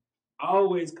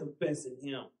 Always confessing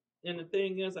him. And the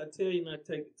thing is, I tell you not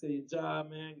to take it to your job,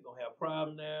 man. You're going to have a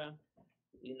problem there.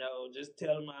 You know, just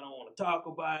tell them I don't want to talk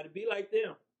about it. Be like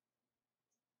them.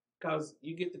 Because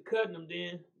you get to cutting them,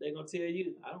 then they're going to tell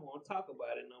you, I don't want to talk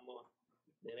about it no more.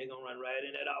 Then they're going to run right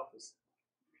in that office.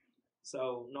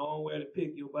 So knowing where to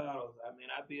pick your battles. I mean,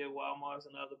 I be at Walmart's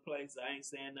and other places. I ain't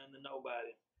saying nothing to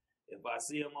nobody. If I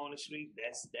see them on the street,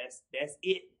 that's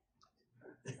it.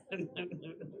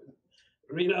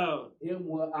 Read on. Him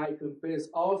will I confess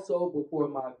also before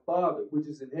my Father, which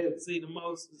is in heaven. See,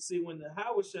 when the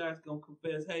Yahawashi is going to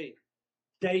confess, hey,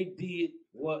 they did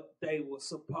what they were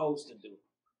supposed to do.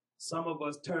 Some of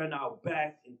us turn our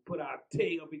back and put our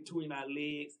tail between our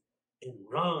legs and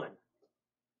run.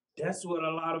 That's what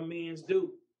a lot of men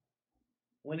do.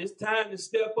 When it's time to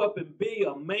step up and be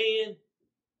a man,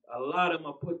 a lot of them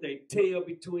will put their tail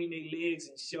between their legs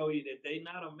and show you that they're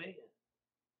not a man.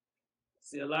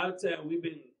 See, a lot of times we've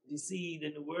been deceived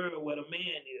in the world what a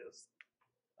man is.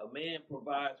 A man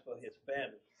provides for his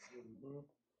family. Mm-hmm.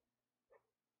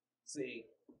 See,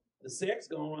 the sex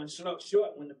gonna run short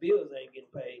when the bills ain't getting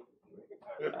paid.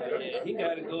 Yeah, he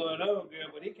got it going on,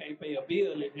 girl, but he can't pay a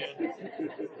bill in here.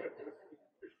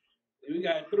 We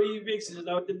got 3 evictions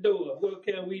out the door. What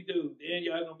can we do? Then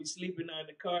y'all gonna be sleeping out in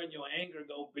the car, and your anger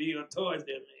gonna build towards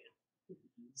that man.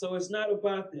 So it's not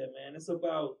about that, man. It's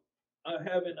about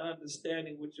having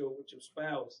understanding with your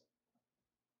spouse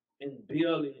and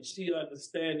building, and she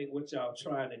understanding what y'all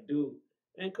trying to do.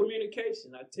 And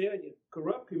communication, I tell you,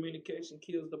 corrupt communication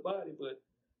kills the body, but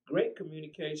great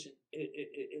communication,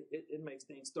 it makes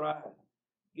things thrive.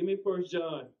 Give me 1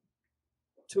 John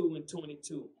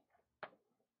 2:22.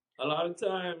 A lot of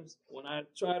times when I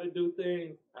try to do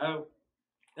things,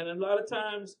 and a lot of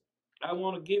times I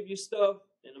want to give you stuff,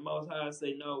 and the Most High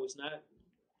say, no, it's not.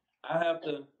 I have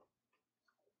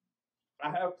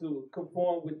to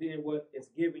conform within what is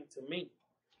given to me.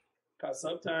 Because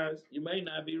sometimes you may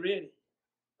not be ready.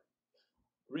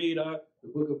 Read the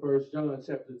book of 1 John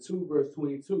chapter 2, verse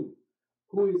 22.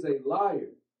 Who is a liar,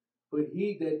 but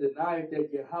he that denieth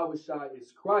that Yahawashi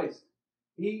is Christ,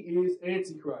 he is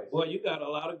Antichrist. Boy, you got a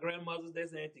lot of grandmothers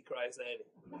that's Antichrist, ain't it?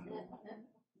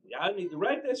 Y'all need to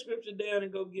write that scripture down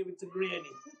and go give it to Granny.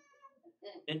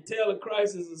 And tell her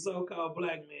Christ is a so-called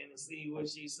black man and see what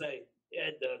she say.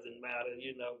 It doesn't matter,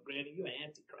 you know, Granny, you're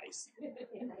Antichrist.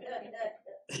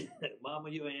 Mama,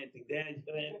 you're Dad,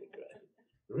 you're Antichrist.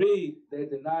 Read. That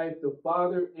denieth the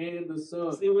Father and the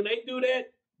Son. See, when they do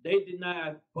that, they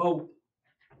deny both.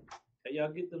 And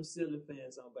y'all get them ceiling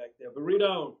fans on back there. But read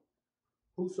on.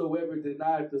 Whosoever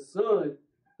denieth the Son,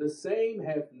 the same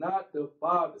hath not the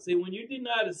Father. See, when you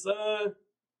deny the Son,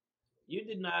 you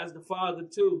deny the Father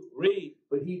too. Read.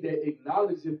 But he that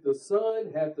acknowledgeth the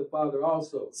Son hath the Father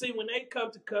also. See, when they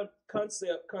come to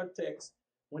context,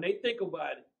 when they think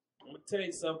about it, I'm going to tell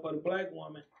you something. For the black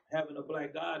woman, having a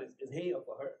black God is hell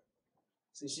for her.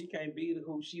 See, she can't be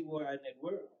who she was in that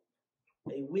world.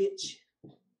 A witch.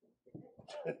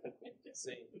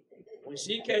 See, when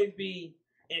she can't be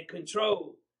in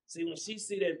control, see, when she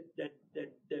see that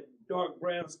dark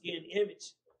brown skin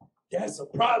image, that's a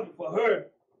problem for her.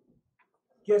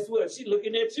 Guess what? She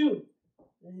looking at you.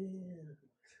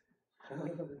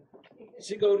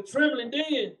 She go to trembling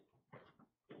then.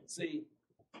 See,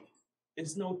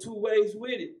 it's no 2 ways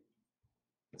with it.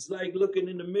 It's like looking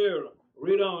in the mirror.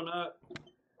 Read on.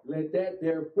 Let that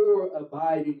therefore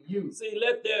abide in you. See,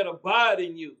 let that abide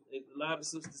in you. A lot of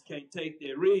sisters can't take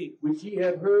that. Read. Which ye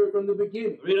have heard from the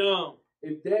beginning. Read on.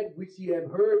 If that which ye have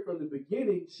heard from the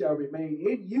beginning shall remain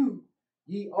in you,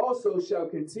 ye also shall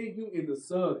continue in the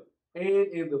Son and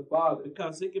in the Father.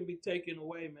 Because it can be taken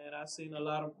away, man. I've seen a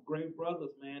lot of great brothers,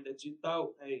 man, that you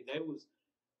thought, hey, they was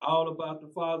all about the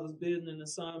Father's business and the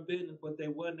Son's business, but they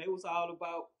wasn't. They was all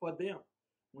about for them.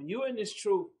 When you're in this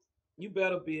truth, you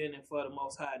better be in it for the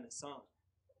Most High and the Son.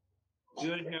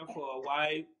 You're in here for a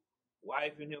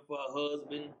wife in here for a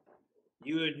husband.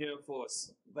 You're in here for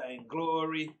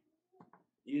vainglory.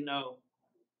 You know,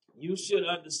 you should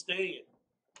understand.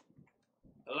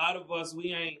 A lot of us,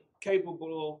 we ain't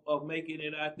capable of making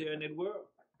it out there in that world.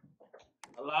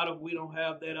 A lot of we don't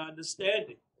have that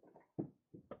understanding.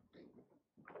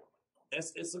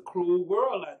 It's a cruel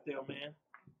world out there, man.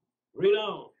 Read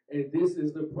on. And this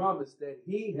is the promise that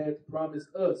he hath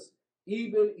promised us,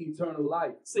 even eternal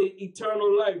life. See,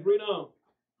 eternal life. Read on.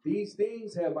 These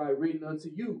things have I written unto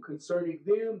you concerning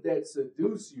them that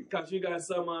seduce you. Because you got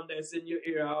some of them that's in your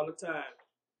ear all the time.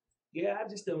 Yeah, I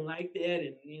just don't like that.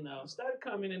 And, you know, start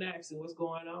coming and asking what's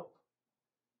going on.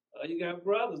 You got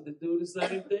brothers that do the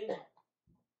same thing.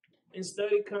 And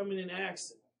study coming and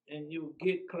asking, and you'll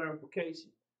get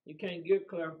clarification. You can't get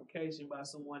clarification by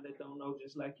someone that don't know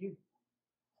just like you.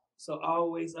 So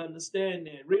always understand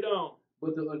that. Read on.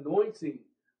 But the anointing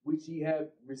which ye have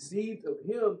received of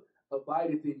him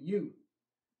abideth in you.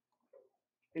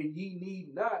 And ye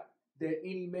need not that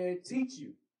any man teach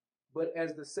you, but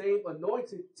as the same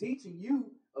anointed teaching you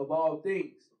of all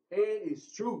things, and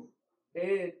is truth,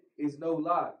 and is no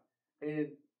lie. And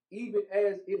even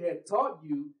as it hath taught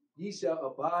you, ye shall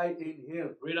abide in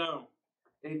him. Read on.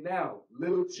 And now,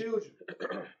 little children,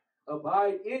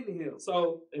 abide in him.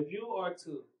 So if you are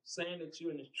to saying that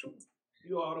you're in the truth,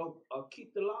 you ought to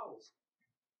keep the laws.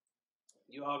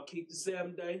 You ought to keep the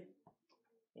 7th day.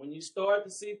 When you start to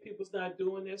see people's not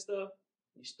doing their stuff,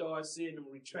 you start seeing them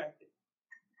retracted.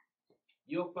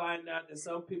 You'll find out that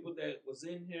some people that was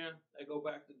in here, they go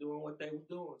back to doing what they was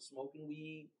doing, smoking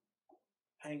weed,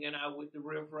 hanging out with the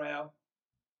riffraff,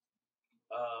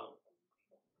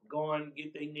 going to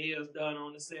get their nails done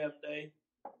on the 7th day.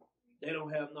 They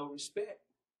don't have no respect.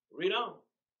 Read on.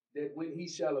 That when he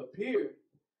shall appear,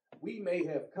 we may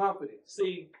have confidence.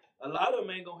 See, a lot of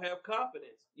them ain't going to have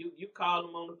confidence. You call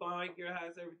them on the phone, hey, girl,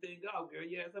 how's everything go? Girl,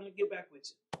 yes, I'm going to get back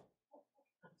with you.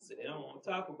 So they don't want to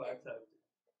talk about it.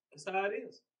 That's how it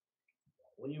is.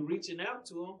 When you're reaching out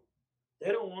to them,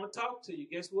 they don't want to talk to you.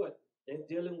 Guess what? They're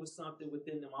dealing with something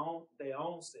within their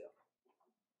own self.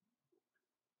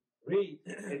 Read.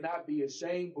 And not be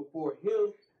ashamed before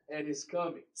him at his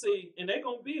coming. See, and they're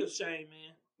going to be ashamed,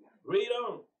 man. Read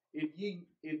on. If ye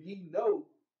know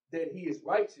that he is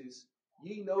righteous,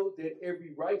 ye know that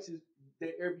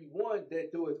everyone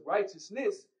that doeth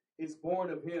righteousness is born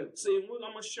of him. See, I'm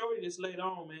going to show you this later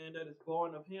on, man, that it's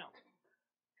born of him.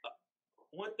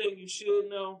 One thing you should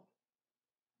know,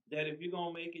 that if you're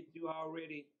going to make it, you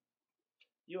already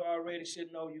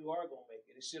should know you are going to make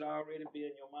it. It should already be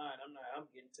in your mind. I'm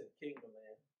getting to the kingdom,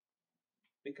 man.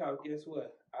 Because guess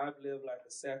what? I've lived like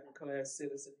a second-class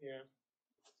citizen here.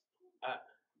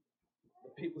 The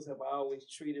peoples have always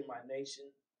treated my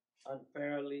nation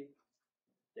unfairly.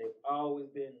 They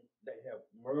have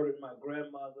murdered my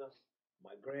grandmother,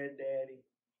 my granddaddy,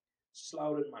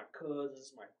 slaughtered my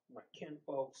cousins, my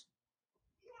kinfolks.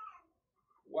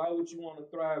 Why would you want to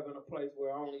thrive in a place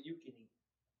where only you can eat?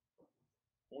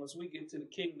 Once we get to the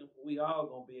kingdom, we all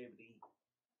going to be able to eat.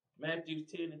 Matthew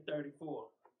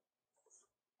 10:34.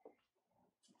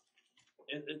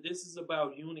 And this is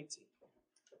about unity.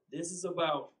 This is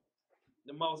about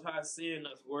the Most High seeing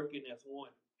us working as one.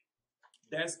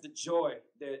 That's the joy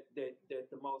that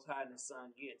the Most High and the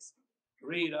Son gets.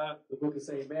 Read the book of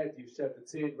St. Matthew, chapter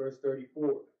 10, verse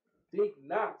 34. Think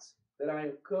not that I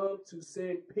am come to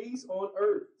send peace on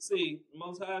earth. See, the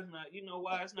Most High is not, you know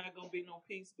why it's not going to be no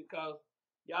peace? Because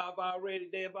they have already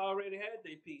had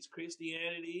their peace.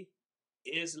 Christianity,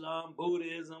 Islam,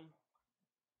 Buddhism,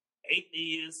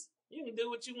 atheists. You can do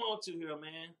what you want to here,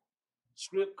 man.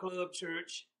 Script club,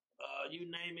 church, you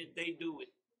name it, they do it.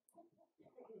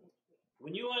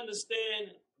 When you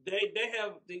understand, they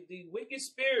have the wicked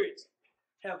spirits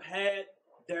have had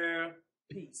their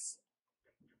peace.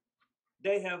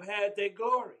 They have had their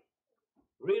glory.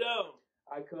 Read on.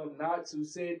 I come not to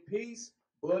send peace,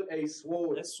 but a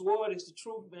sword. That sword is the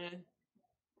truth, man.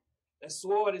 That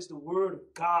sword is the word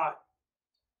of God.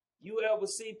 You ever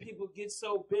see people get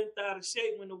so bent out of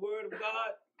shape when the word of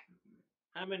God?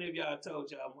 How many of y'all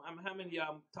told y'all? How many of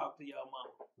y'all talked to y'all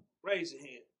mama? Raise your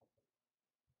hand.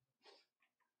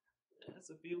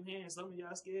 That's a few hands. Some of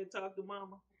y'all scared to talk to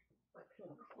mama.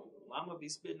 Mama be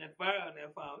spitting that fire on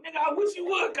that phone. Nigga, I wish you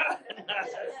would, God.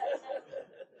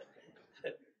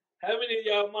 How many of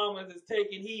y'all mamas is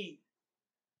taking heed?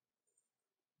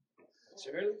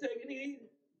 Shirley taking heed?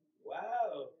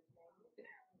 Wow.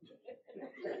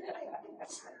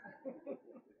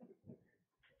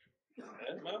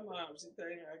 That's my mom. She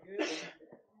taking, I guess.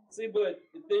 See, but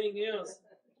the thing is,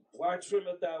 why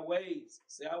trimmeth thy ways?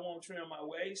 See, I won't trim my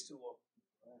ways to her.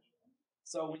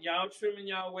 So when y'all trimming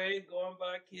y'all ways, going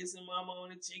by kissing mama on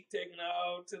the cheek, taking her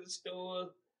out to the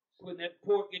store, putting that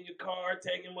pork in your car,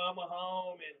 taking mama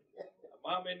home, and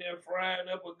mama in there frying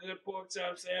up a good pork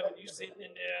chop sandwich, you sitting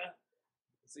in there.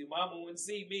 See, mama wouldn't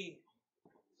see me.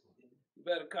 You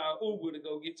better call Uber to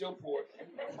go get your pork.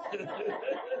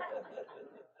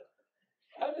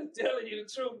 I'm just telling you the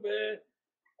truth, man.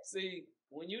 See,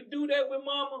 when you do that with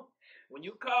mama, when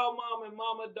you call mama and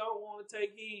mama don't want to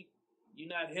take heed, you're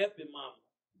not helping mama.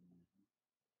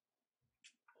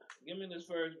 Give me this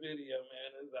first video,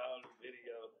 man. This is all the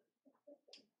video.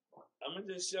 I'm going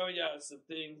to just show y'all some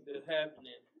things that's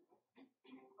happening.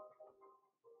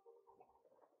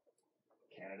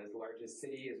 Canada's largest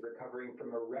city is recovering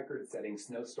from a record-setting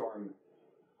snowstorm.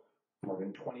 More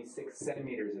than 26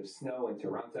 centimeters of snow in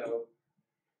Toronto,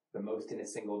 the most in a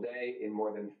single day in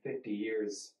more than 50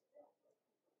 years.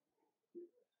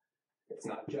 It's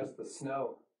not just the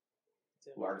snow.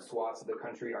 Large swaths of the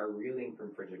country are reeling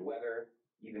from frigid weather,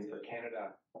 even for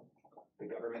Canada. The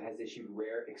government has issued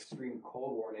rare extreme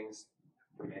cold warnings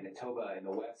from Manitoba in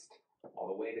the west all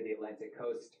the way to the Atlantic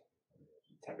coast.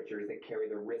 Temperatures that carry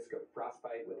the risk of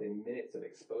frostbite within minutes of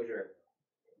exposure.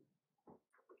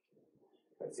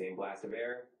 That same blast of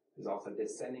air is also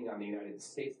descending on the United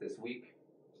States this week.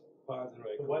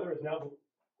 The weather is now...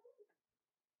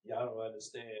 Y'all don't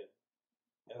understand.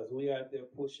 As we out there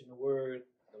pushing the word,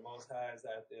 the Most High is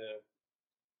out there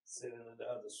sitting on the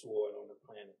other sword on the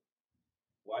planet.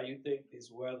 Why you think this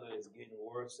weather is getting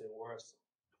worse and worse?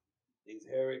 These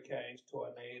hurricanes,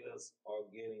 tornadoes are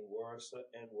getting worse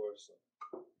and worse.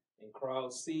 In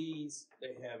cross seas,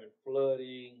 they having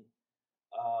flooding.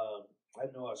 I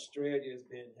know Australia's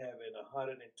been having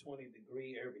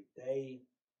 120-degree every day.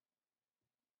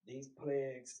 These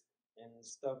plagues and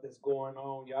stuff that's going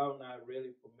on, y'all not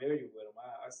really familiar with them.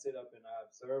 I sit up and I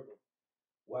observe them.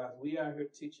 While we out here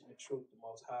teaching the truth the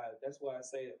Most High, that's why I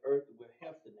say the earth will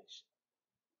help the nation.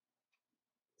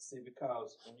 See,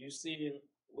 because when you see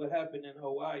what happened in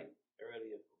Hawaii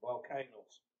earlier,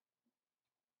 volcanoes,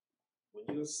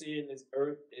 when you're seeing this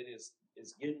earth, it's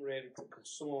getting ready to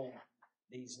consume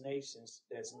these nations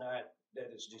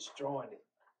that is destroying it,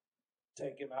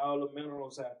 taking all the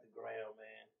minerals out the ground, man.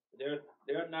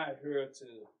 They're not here to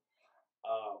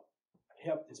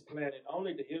help this planet.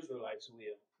 Only the Israelites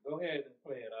will. Go ahead and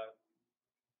play it out.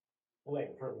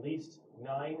 Blamed for at least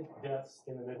 9 deaths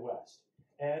in the Midwest.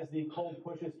 As the cold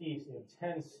pushes east,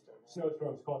 intense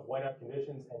snowstorms cause whiteout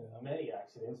conditions and many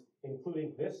accidents,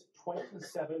 including this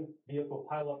 27-vehicle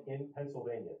pileup in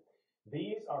Pennsylvania.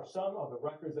 These are some of the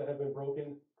records that have been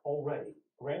broken already.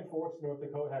 Grand Forks, North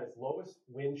Dakota had its lowest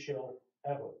wind chill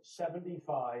ever,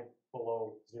 75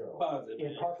 below zero. Positive,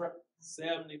 In Park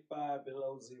 75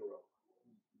 below zero.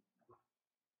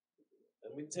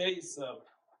 Let me tell you something.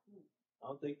 I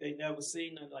don't think they never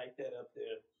seen nothing like that up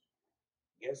there.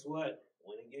 Guess what?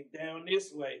 When it get down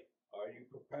this way, are you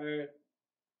prepared?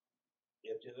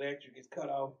 If your electric is cut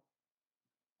off,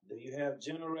 do you have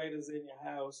generators in your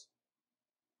house?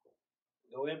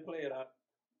 Go ahead and play it out.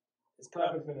 It's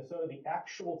Rapids, Minnesota, the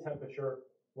actual temperature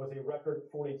was a record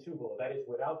 42 below. That is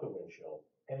without the wind chill.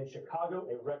 And in Chicago,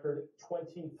 a record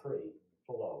 23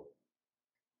 below.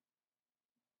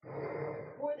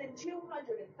 More than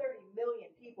 230 million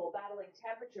people battling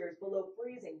temperatures below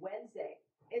freezing Wednesday.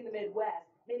 In the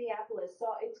Midwest, Minneapolis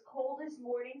saw its coldest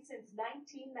morning since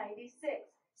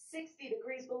 1996, 60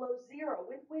 degrees below zero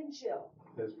with wind chill.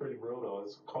 It's pretty brutal.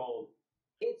 It's cold.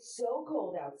 It's so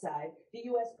cold outside, the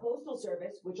U.S. Postal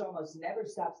Service, which almost never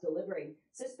stops delivering,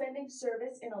 suspending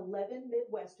service in 11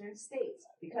 Midwestern states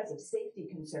because of safety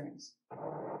concerns.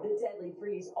 The deadly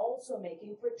freeze also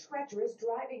making for treacherous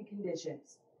driving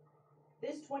conditions.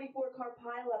 This 24-car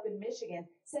pileup in Michigan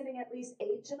sending at least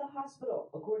 8 to the hospital,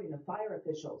 according to fire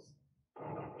officials.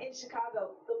 In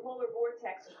Chicago, the polar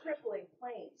vortex crippling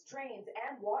planes, trains,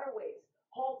 and waterways,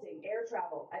 halting air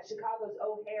travel at Chicago's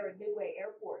O'Hare and Midway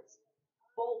airports.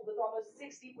 Both with almost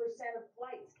 60% of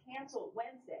flights canceled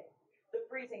Wednesday. The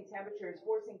freezing temperatures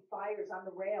forcing fires on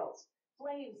the rails.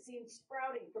 Flames seen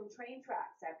sprouting from train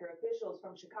tracks after officials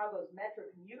from Chicago's Metro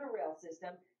commuter rail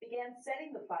system began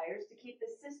setting the fires to keep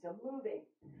the system moving.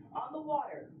 On the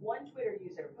water, one Twitter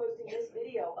user posting this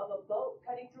video of a boat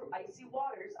cutting through icy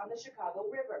waters on the Chicago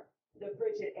River. The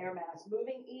frigid air mass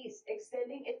moving east,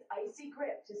 extending its icy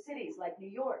grip to cities like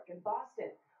New York and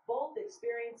Boston, both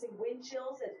experiencing wind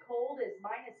chills as cold as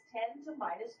 -10 to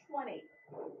 -20.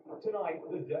 Tonight,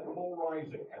 the death toll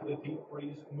rising as the deep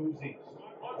freeze moves east.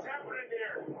 What's happening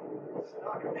here?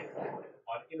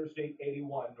 On Interstate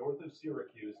 81 north of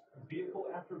Syracuse,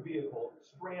 vehicle after vehicle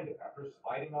stranded after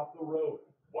sliding off the road.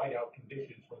 Whiteout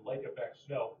conditions from lake effect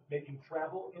snow making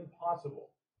travel impossible.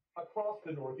 Across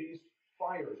the Northeast,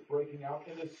 fires breaking out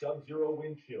in the sub-zero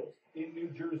wind chills in New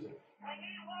Jersey. I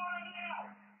need water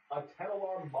now! A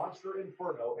 10-alarm monster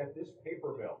inferno at this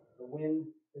paper mill. The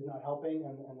wind is not helping,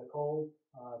 and the cold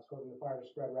is causing the fire to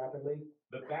spread rapidly.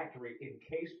 The factory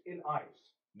encased in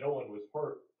ice. No one was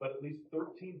hurt, but at least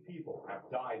 13 people have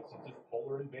died since this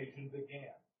polar invasion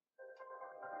began.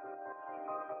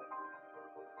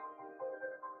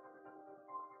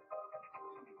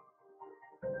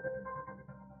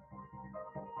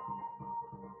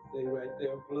 Stay right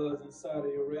there, floods in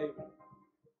Saudi Arabia.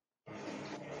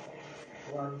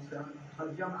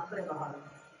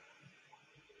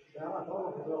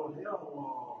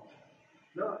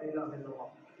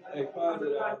 Hey, Father,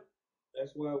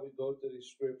 that's why we go through these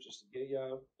scriptures to get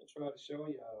y'all and try to show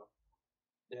y'all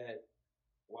that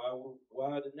while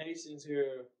the nations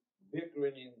here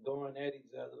bickering and going at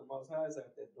each other. The Most High is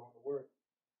out there doing the work.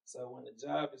 So when the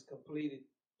job is completed,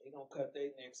 they're going to cut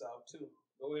their necks off too.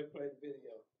 Go ahead and play the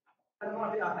video.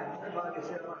 ما في أحد باقي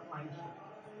يصير ما يمشي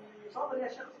صبر يا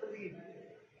شخص طويل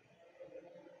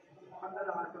الحمد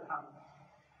لله على كل حال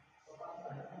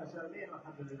مساء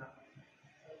والحمد لله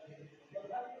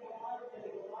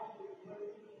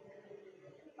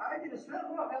عادي نسمع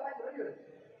روح يا رجل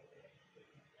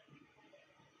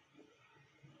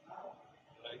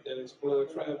Like that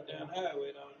explode traffic down the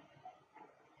highway, don't it?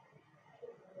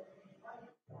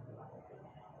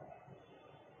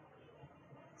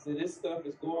 See, this stuff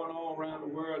is going on around the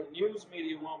world. The news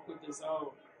media won't put this on.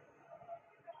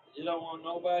 You don't want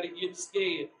nobody getting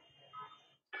scared.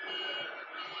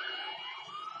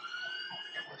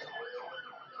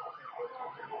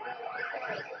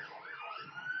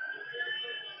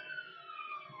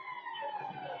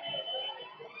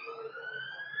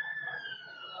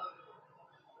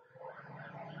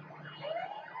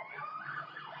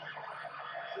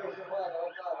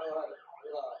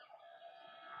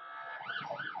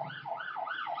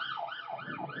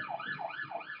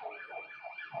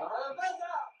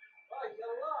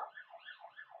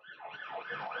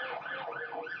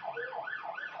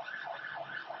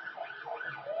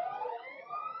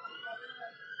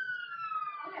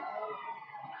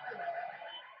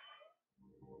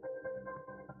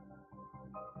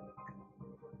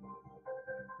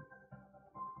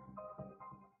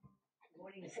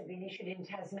 Warnings have been issued in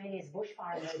Tasmania's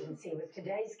bushfire emergency, with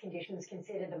today's conditions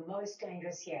considered the most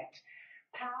dangerous yet.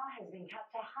 Power has been cut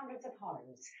to hundreds of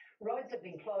homes, roads have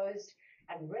been closed,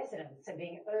 and residents are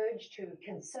being urged to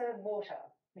conserve water.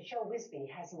 Michelle Wisby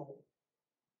has more.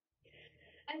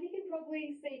 As you can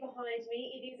probably see behind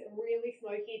me, it is really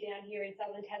smoky down here in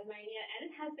southern Tasmania,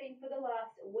 and it has been for the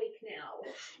last week now.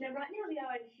 Now, right now we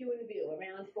are in Huonville,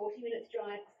 around 40 minutes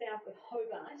drive south of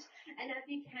Hobart, and as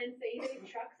you can see,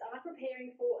 these trucks are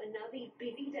preparing for another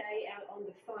busy day out on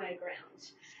the fire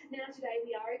ground. Now, today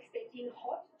we are expecting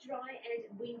hot, dry and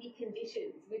windy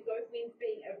conditions, with both winds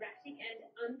being erratic and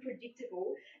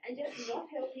unpredictable, and just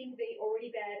not helping the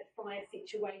already bad fire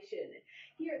situation.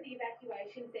 Here at the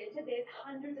evacuation centre, there's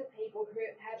hundreds of people who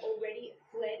have already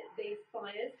fled these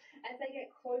fires as they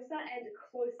get closer and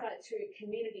closer to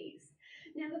communities.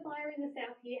 Now, the fire in the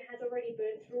south here has already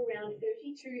burnt through around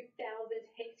 32,000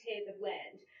 hectares of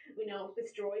land. We know it's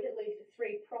destroyed at least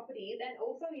 3 properties and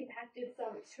also impacted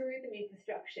some tourism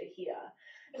infrastructure here.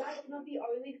 But it's not the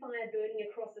only fire burning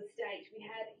across the state. We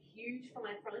have huge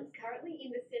fire fronts currently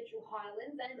in the Central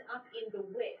Highlands and up in the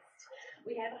west.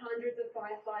 We have hundreds of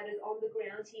firefighters on the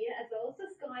ground here, as well as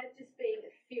the skies just being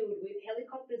filled with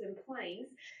helicopters and planes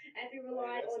as we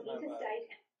rely on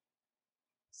interstate.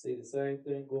 See the same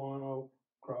thing going on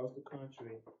across the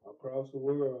country, across the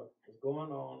world. It's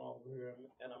going on over here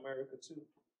in America too.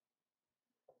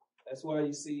 That's why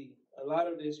you see a lot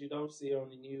of this you don't see on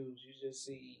the news. You just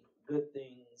see good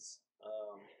things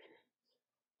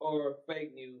or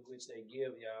fake news, which they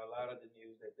give y'all. A lot of the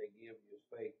news that they give you is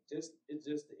fake. It's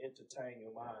just to entertain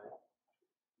your mind.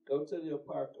 Go to the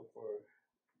Apocrypha for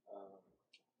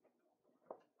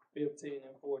 15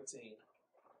 and 14.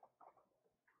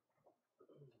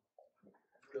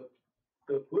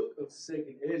 The book of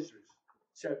 2nd Esdras,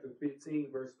 chapter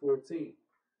 15, verse 14.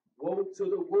 Woe to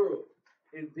the world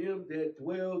and them that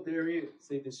dwell therein.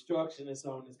 See, destruction is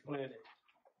on this planet.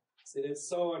 See, that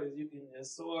sword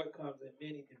comes in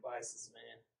many devices,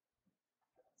 man.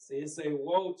 See, it say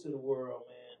woe to the world,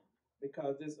 man.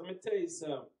 Because let me tell you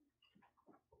something.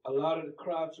 A lot of the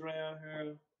crops around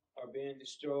here are being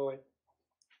destroyed.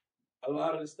 A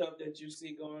lot of the stuff that you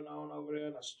see going on over there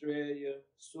in Australia,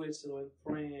 Switzerland,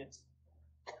 France,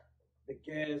 the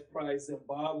gas price,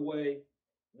 Zimbabwe,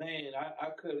 man, I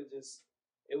could have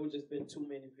it would just been too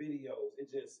many videos.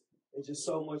 It's just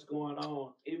so much going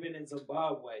on. Even in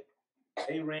Zimbabwe,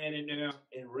 they ran in there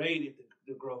and raided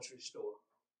the grocery store.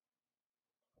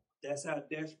 That's how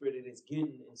desperate it is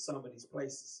getting in some of these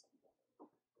places.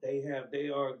 They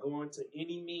are going to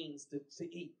any means to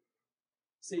eat.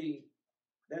 See,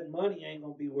 that money ain't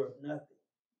gonna be worth nothing.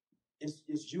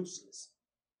 It's useless.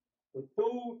 With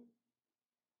food,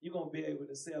 you're gonna be able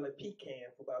to sell a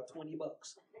pecan for about $20.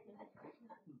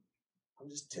 I'm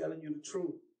just telling you the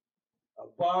truth. A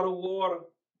bottle of water,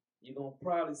 you're gonna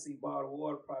probably see bottled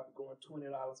water probably going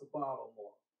 $20 a bottle or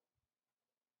more.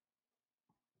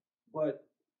 But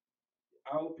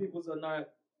our peoples are not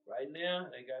right now.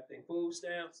 They got their food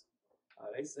stamps.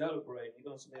 They celebrate. You're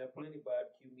gonna smell plenty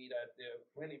barbecue meat out there,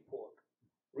 plenty pork.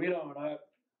 Read on,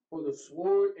 For the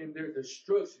sword and their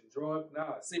destruction draweth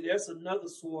nigh. See, that's another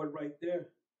sword right there.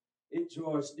 It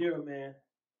draws near, man.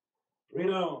 Read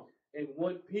on. and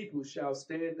one people shall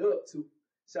stand up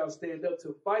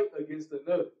to fight against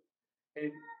another,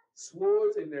 and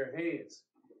swords in their hands.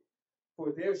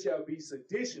 For there shall be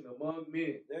sedition among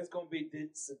men. There's going to be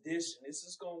sedition. This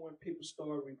is going when people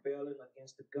start rebelling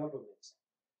against the governments,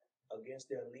 against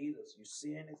their leaders. You're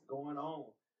seeing it going on.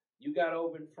 You got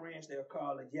over in France, they're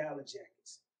called the Yellow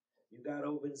Jackets. You got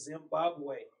over in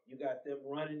Zimbabwe, you got them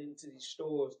running into these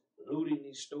stores, looting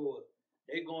these stores.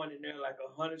 They going in there like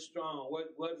 100 strong.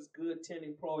 What is good 10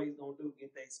 employees going to do?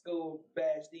 Get their skull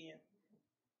bashed in?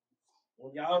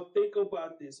 When y'all think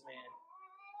about this, man,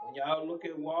 when y'all look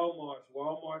at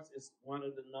Walmart is one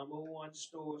of the #1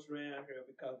 stores around here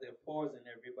because they're poisoning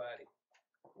everybody.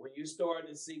 When you're starting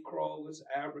to see Kroger's,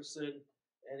 Albertson,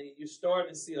 and you're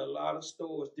starting to see a lot of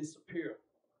stores disappear,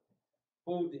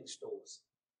 fooding stores.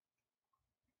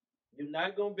 You're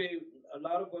not going to be, a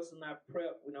lot of us are not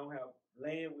prepped. We don't have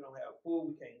land, we don't have food,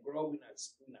 we can't grow,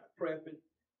 we're not prepping,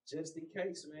 just in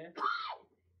case, man.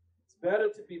 It's better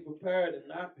to be prepared than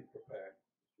not be prepared.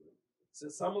 So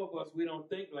some of us, we don't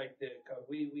think like that because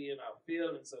we in our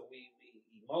feelings, so we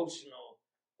emotional,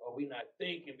 or we not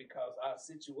thinking because our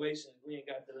situation, we ain't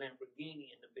got the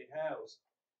Lamborghini in the big house.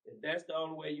 If that's the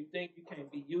only way you think, you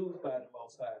can't be used by the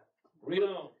Most High. Read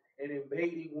on. And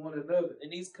invading one another. In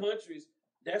these countries,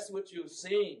 that's what you're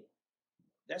seeing.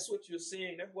 That's what you're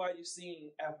seeing. That's why you're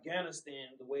seeing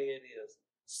Afghanistan the way it is,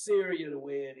 Syria the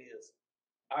way it is,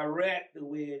 Iraq the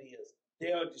way it is.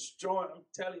 They are destroying. I'm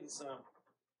telling you something.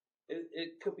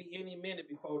 It could be any minute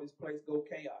before this place go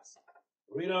chaos.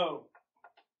 Read on.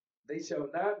 They shall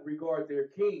not regard their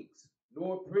kings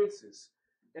nor princes,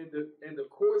 and the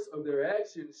course of their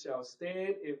actions shall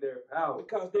stand in their power.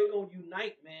 Because they're going to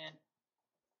unite, man.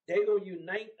 They're going to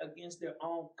unite against their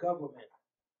own government.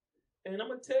 And I'm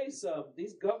going to tell you something.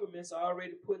 These governments are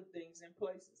already putting things in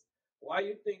places. Why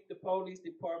you think the police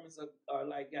departments are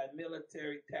like got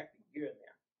military tactic gear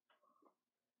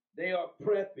now? They are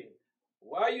prepping.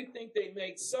 Why you think they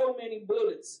make so many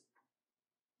bullets?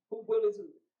 Who bullets?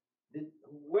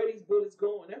 Where these bullets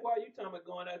going? That's why you talking about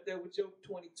going out there with your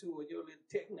 22 or your little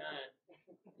Tech 9.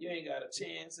 You ain't got a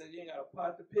chance. You ain't got a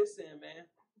pot to piss in, man.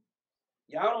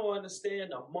 Y'all don't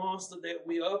understand the monster that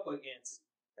we're up against.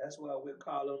 That's why we're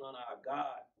calling on our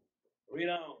God. Read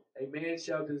on. A man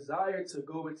shall desire to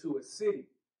go into a city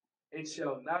and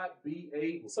shall not be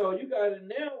able. So you got it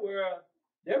now where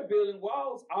they're building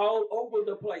walls all over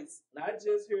the place, not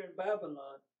just here in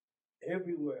Babylon,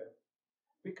 everywhere,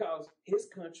 because his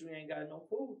country ain't got no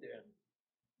food there.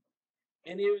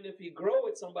 And even if he grow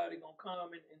it, somebody gonna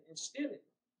come and steal it.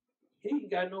 He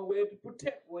ain't got nowhere to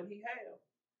protect what he have.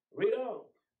 Read on.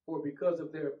 For because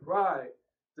of their pride,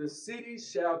 the city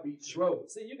shall be troubled.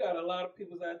 See, you got a lot of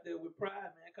people out there with pride,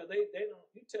 man, because they don't.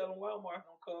 You tell them Walmart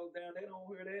gonna close down, they don't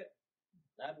hear that.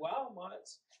 Not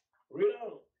Walmart's. Read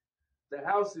on. The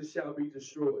houses shall be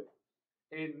destroyed,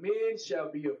 and men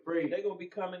shall be afraid. They're going to be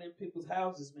coming in people's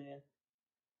houses, man.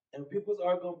 And people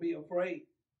are going to be afraid.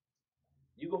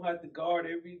 You're going to have to guard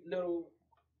every little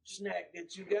snack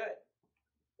that you got.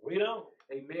 Read on.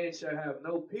 A man shall have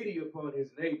no pity upon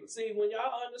his neighbor. See, when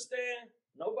y'all understand,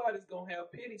 nobody's going to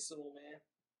have pity soon, man.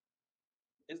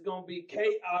 It's going to be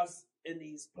chaos in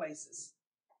these places.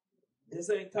 This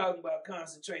ain't talking about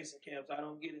concentration camps. I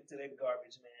don't get into that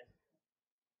garbage, man.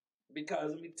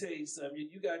 Because let me tell you something,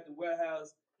 you got the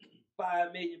warehouse,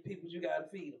 5 million people, you got to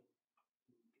feed them.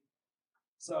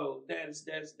 So that's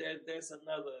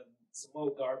another some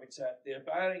more garbage out there. If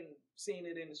I ain't seen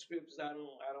it in the scriptures, I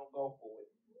don't go for it.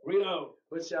 Read on.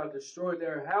 But shall destroy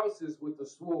their houses with the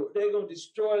sword. They're gonna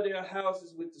destroy their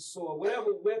houses with the sword.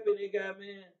 Whatever weapon they got,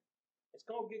 man, it's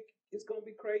gonna be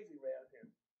crazy around here.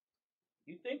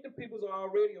 You think the peoples are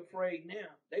already afraid now?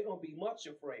 They're gonna be much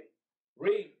afraid.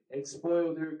 Read. And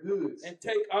spoil their goods. And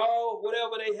take all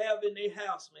whatever they have in their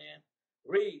house, man.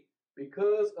 Read.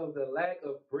 Because of the lack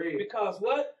of bread. Because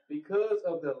what? Because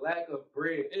of the lack of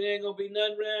bread. It ain't going to be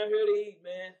nothing around here to eat,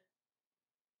 man.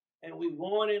 And we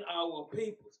warning our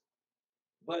peoples.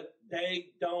 But they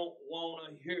don't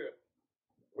want to hear.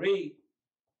 Read.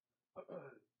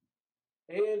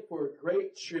 And for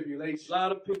great tribulation. A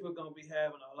lot of people are going to be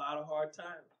having a lot of hard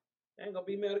times. There ain't going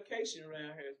to be medication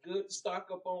around here. It's good to stock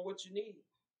up on what you need.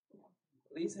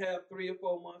 At least have 3 or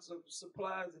 4 months of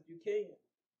supplies if you can.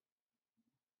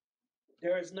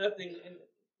 There is nothing.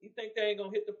 You think they ain't going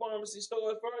to hit the pharmacy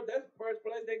stores first? That's the first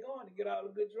place they're going to get all the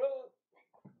good drugs.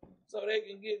 So they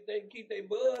can keep their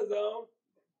buzz on.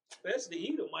 Especially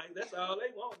Edomites. That's all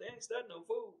they want. They ain't studying no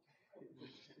food.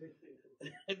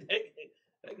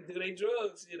 they can do their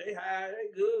drugs. Yeah, they high. They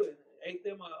good. Ate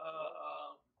them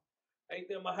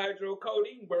a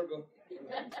hydrocodone burger.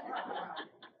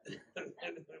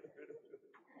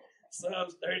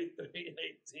 Psalms 33 and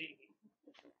 18.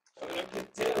 But I'm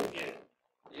just telling you,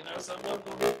 you know, some of them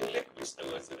gonna hit the liquor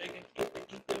store so they can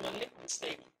keep them a liquid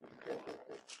state.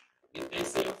 Get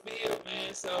themselves filled,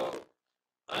 man. So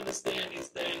understand these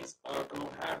things are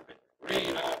gonna happen.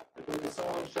 Read out The book of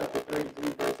Psalms, chapter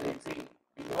 33, verse 18.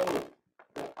 Behold,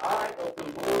 the eye of the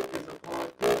Lord is upon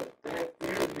them that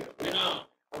fear him, Read on.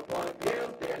 upon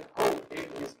them that hope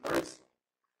in his mercy,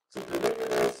 to deliver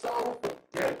their soul from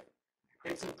death,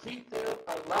 and to keep them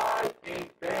alive in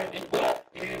famine. And what?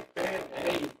 In famine.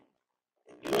 Hey,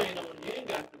 you ain't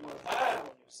got the most high on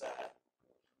your side.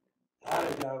 How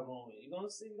did y'all going? You gonna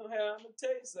see? I'm gonna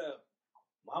tell you something.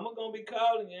 Mama gonna be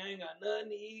calling you. I ain't got nothing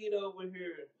to eat over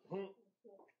here.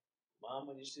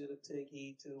 Mama, you should have taken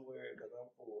heed to the word because I'm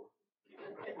full.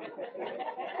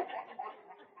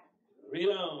 Read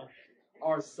on.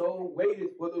 Our soul waited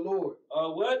for the Lord.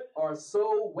 What? Our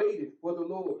soul waited for the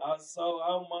Lord. Our soul,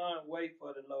 our mind wait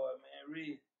for the Lord, man.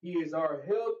 Read. He is our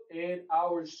help and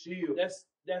our shield.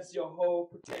 That's your whole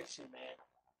protection, man.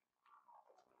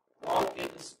 Walk in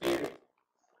the spirit.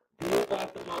 Be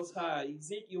about the Most High.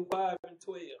 Ezekiel 5 and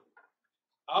 12.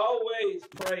 Always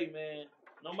pray, man.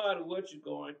 No matter what you're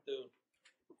going through.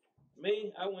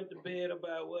 Me, I went to bed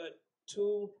about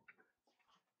 2,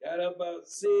 got up about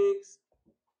 6.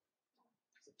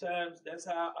 Sometimes that's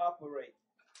how I operate.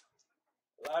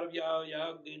 A lot of y'all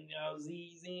getting y'all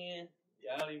Z's in.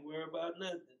 Y'all ain't worry about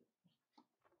nothing.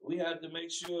 We have to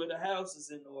make sure the house is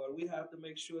in order. We have to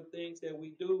make sure things that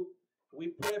we do, we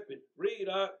prep it. Read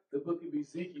out the book of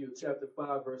Ezekiel, chapter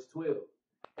 5, verse 12.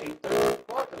 A third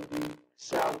part of thee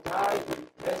shall die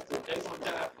with pestilence. They're going to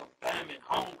die from famine,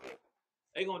 hunger.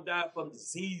 They're going to die from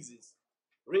diseases.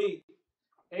 Read.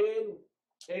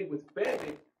 And with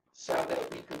famine shall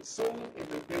they be consumed in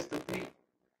the midst of thee.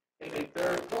 And a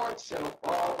third part shall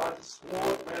fall by the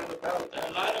sword round about.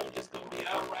 A lot of them just going to be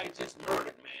outright just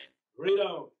murdered, man. Read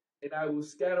on. And I will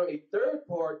scatter a third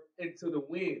part into the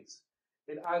winds,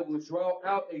 and I will draw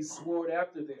out a sword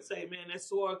after them. Say, man, that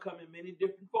sword come in many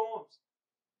different forms.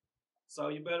 So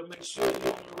you better make sure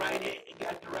you're on the right edge, you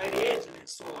got the right edge of that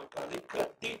sword, because it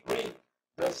cut deep. Read.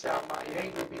 Thus shall my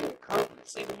anger be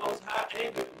accomplished. See, the Most High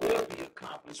anger will be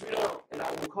accomplished. Read on. And I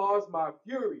will cause my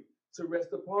fury to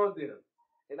rest upon them,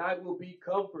 and I will be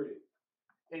comforted.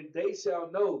 And they shall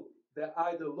know that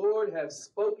I, the Lord, have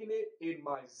spoken it in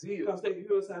my zeal. Because they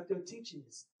hear us out there teaching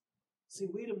us. See,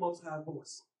 we the Most High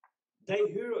voice. They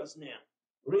hear us now.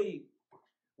 Read.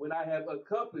 When I have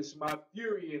accomplished my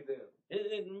fury in them.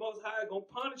 And the Most High going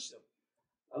to punish them.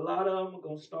 A lot of them are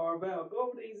going to starve out. Go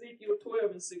over to Ezekiel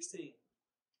 12 and 16.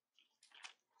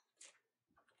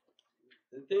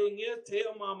 The thing is,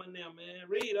 tell mama now, man.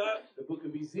 Read up. The book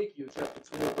of Ezekiel,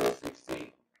 chapter 12, verse 16.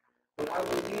 But I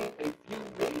will leave a few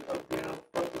men of them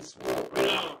from the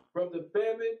sword, from the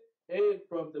famine, and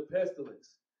from the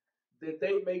pestilence, that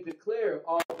they may declare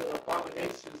all the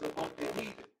abominations among the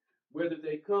heathen, whether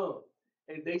they come,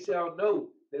 and they shall know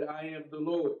that I am the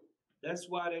Lord. That's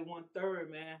why they 1/3,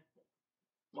 man.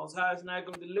 Most High is not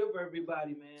going to deliver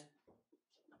everybody, man.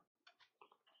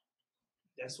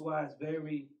 That's why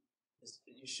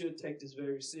you should take this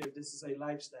very serious. This is a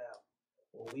lifestyle.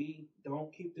 When we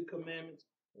don't keep the commandments,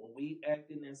 when we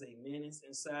acting as a menace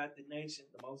inside the nation,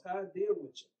 the Most High deal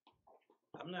with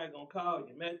you. I'm not going to call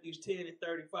you. Matthew 10 and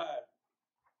 35.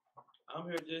 I'm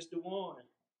here just to warn.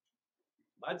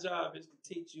 My job is to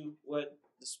teach you what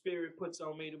the Spirit puts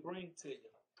on me to bring to you.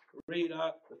 Read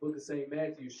out the book of St.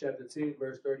 Matthew, chapter 10,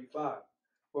 verse 35.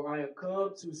 For I am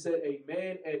come to set a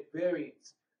man at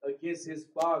variance against his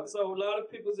father. So a lot of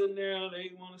people's in there,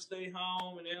 they want to stay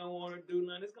home and they don't want to do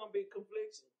nothing. It's going to be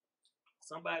confliction.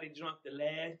 Somebody drunk the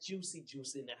last juicy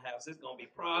juice in the house. There's going to be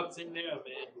problems in there,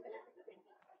 man.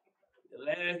 The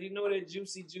last, you know that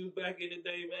juicy juice back in the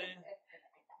day, man?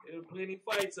 There were plenty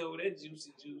fights over that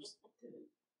juicy juice.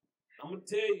 I'm going to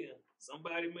tell you,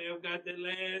 somebody may have got that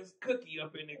last cookie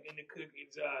up in the cookie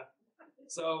jar.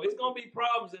 So it's going to be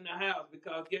problems in the house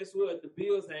because guess what? The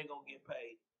bills ain't going to get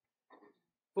paid.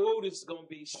 Food is going to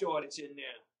be shortage in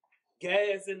there.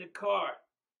 Gas in the car.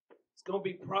 It's going to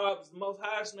be problems. The Most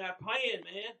High's not playing,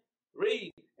 man.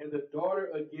 Read. And the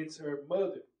daughter against her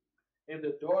mother. And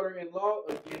the daughter-in-law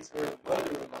against her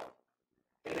mother-in-law.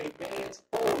 And a man's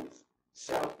foes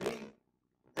shall be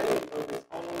they of his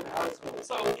own household.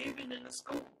 So even in the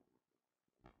school,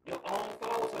 your own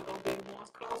foes are going to be the ones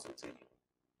closer to you.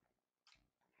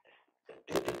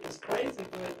 It's crazy,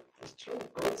 but it's true.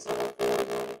 Go to Psalm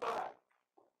 41 and 5.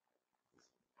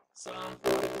 Psalm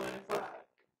 41 and 5.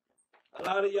 A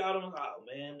lot of y'all don't, oh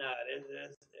man, nah,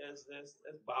 that's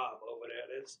Bob over there.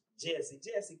 That's Jesse.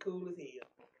 Jesse cool as hell.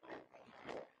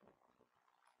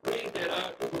 Read that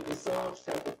out. The book book of Psalms,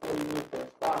 chapter 41,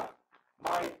 verse 5.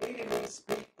 My enemies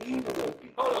speak evil of me.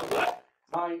 Hold on, what?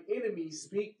 My enemies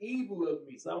speak evil of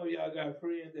me. Some of y'all got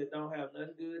friends that don't have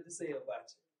nothing good to say about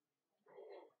you.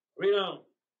 Read on.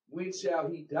 When shall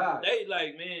he die? They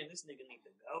like, man, this nigga need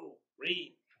to go.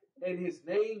 Read. And his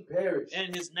name perish.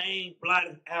 And his name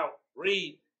blotted out.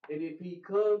 Read. And if he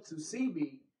come to see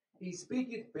me, he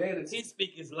speaketh vanity. He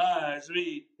speaketh lies.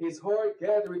 Read. His heart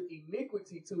gathereth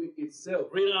iniquity to itself.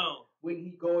 Read on. When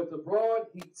he goeth abroad,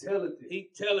 he telleth it. He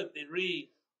telleth it. Read.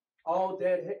 All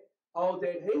that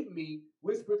hate me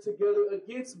whisper together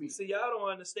against me. See, y'all don't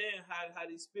understand how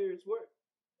these spirits work.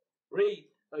 Read.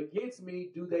 Against me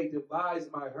do they devise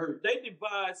my hurt. They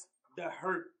devise the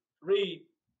hurt. Read.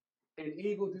 And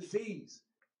evil disease,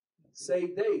 say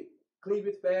they, cleave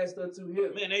it fast unto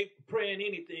him. Man, they praying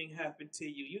anything happen to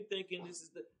you. You thinking this is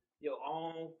your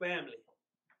own family.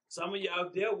 Some of y'all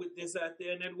dealt with this out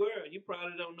there in that world. You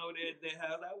probably don't know their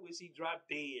house. I wish he dropped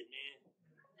dead,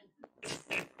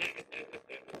 man.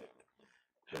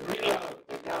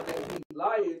 Now that he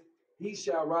lieth, he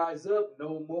shall rise up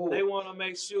no more. They want to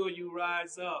make sure you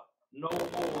rise up no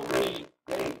more. Read.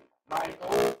 They, my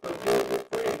own familiar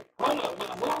friend. Hold up,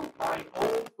 now who? My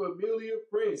own familiar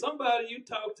friend. Somebody you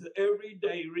talk to every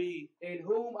day. Read. In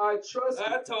whom I trusted.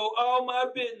 I told all my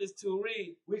business to.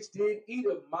 Read. Which did eat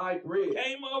of my bread.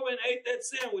 Came over and ate that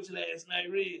sandwich last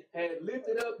night. Read. Had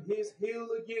lifted up his heel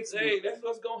against me. Hey, that's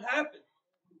what's gonna happen.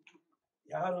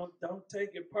 Y'all don't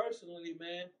take it personally,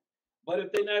 man. But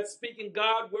if they're not speaking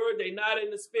God's word, they're not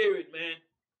in the spirit, man.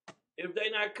 If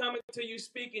they're not coming to you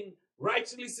speaking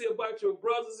righteously about your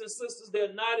brothers and sisters,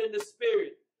 they're not in the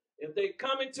spirit. If they're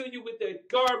coming to you with that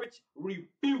garbage,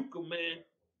 rebuke them, man.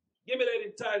 Give me that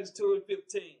in Titus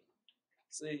 2:15.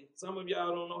 See, some of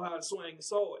y'all don't know how to swing a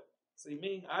sword. See,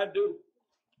 me, I do.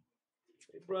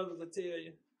 Hey, brothers, I tell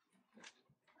you.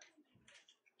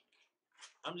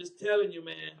 I'm just telling you,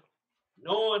 man.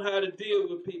 Knowing how to deal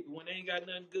with people when they ain't got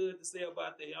nothing good to say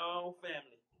about their own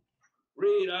family.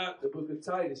 Read out. The book of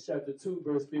Titus, chapter 2,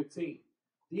 verse 15.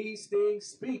 These things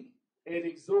speak and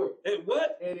exhort. And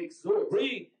what? And exhort.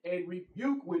 Read. And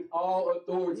rebuke with all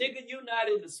authority. Nigga, you not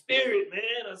in the spirit,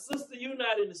 man. Or sister, you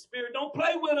not in the spirit. Don't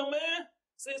play with them, man.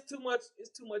 See, it's too much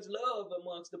love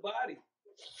amongst the body.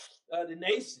 The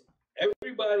nation.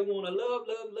 Everybody want to love.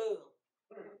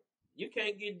 You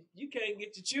can't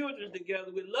get your children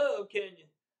together with love, can you?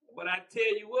 But I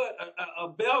tell you what, a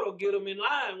belt will get them in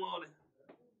line, won't it?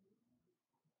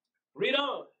 Read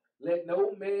on. Let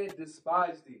no man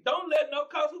despise thee. Don't let no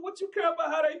cause. What you care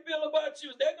about how they feel about you?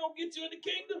 Is that gonna get you in the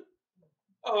kingdom?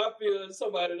 Oh, I feel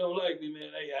somebody don't like me,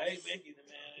 man. Hey, I ain't making it,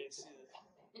 man. Hey,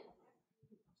 shit.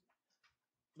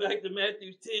 Back to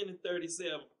Matthew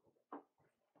 10:37.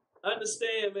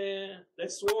 Understand, man,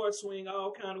 that sword swing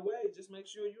all kind of ways. Just make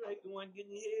sure you ain't the one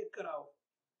getting your head cut off.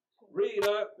 Read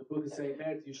up. The book of St.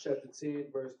 Matthew, chapter 10,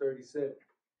 verse 37.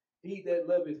 He that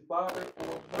loveth father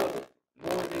or mother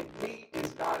more than me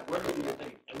is not worthy of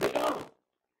me. And read on.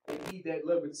 And he that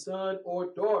loveth son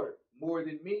or daughter more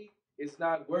than me is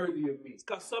not worthy of me.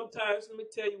 Because sometimes, let me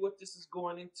tell you what this is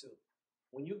going into.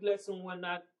 When you let someone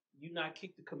not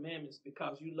keep the commandments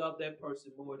because you love that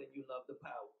person more than you love the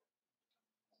power.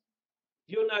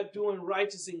 You're not doing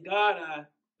righteous in God's eye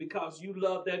because you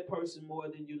love that person more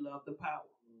than you love the power.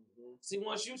 Mm-hmm. See,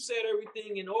 once you set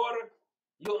everything in order,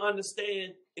 you'll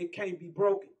understand it can't be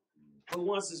broken. But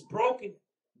once it's broken,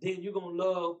 then you're going to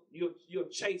love, you'll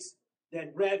chase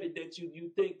that rabbit that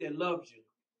you think that loves you.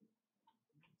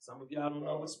 Some of y'all don't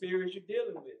know what spirits you're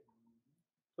dealing with.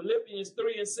 Philippians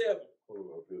 3:7.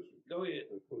 Hold up, Bishop. Go ahead.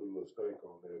 Let's put a little stank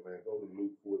on there, man. Go to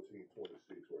Luke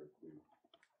 14:26 right quick.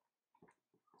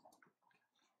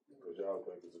 Because y'all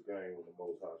think it's a game when the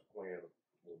Most High's playing,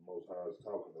 when the Most High's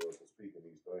talking to us and speaking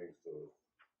these things to us.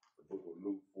 The book of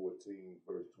Luke 14,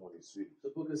 verse 26. The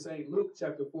book of St. Luke,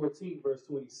 chapter 14, verse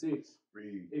 26.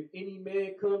 Read. If any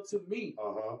man come to me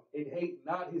and hate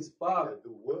not his father, and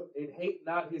do what? And hate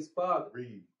not his father,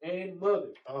 read, and mother,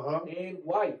 and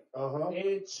wife,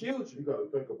 and children. You got to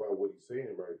think about what he's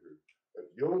saying right here. If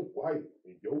your wife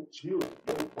and your children,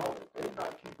 your woman, they're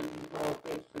not keeping these laws,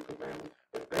 statutes, and commandments,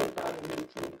 if they're not in the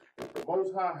truth, if the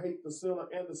Most High hate the sinner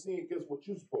and the sin, guess what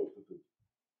you're supposed to do?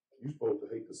 You're supposed to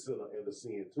hate the sinner and the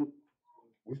sin too.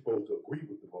 We're supposed to agree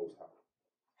with the Most High.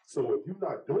 So if you're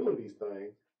not doing these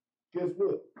things, guess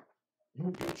what?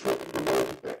 You get tricked away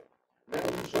with that. Now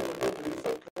you showing them that it's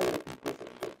okay to be with them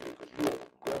a little bit because you're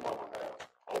at grandmama's house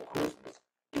on Christmas,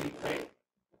 eating ham.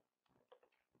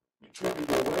 You tricked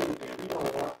away with them, you know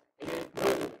what? And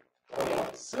brethren,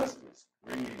 and sisters,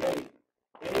 read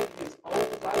and his own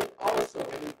life also.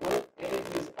 And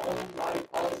his own life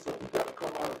also. We got to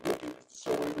come out of wickedness to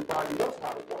show everybody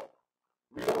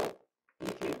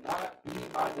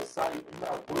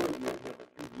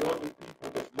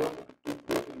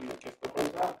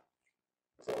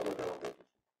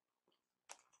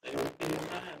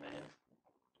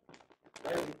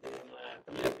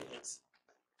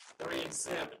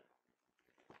 7.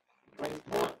 Great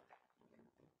point.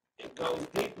 It goes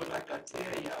deeper, like I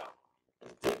tell y'all.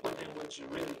 It's deeper than what you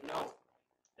really know.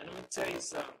 And let me tell you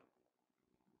something.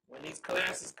 When these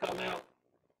classes come out,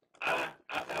 I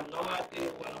have no idea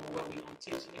what we're going to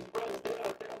teach these brothers. They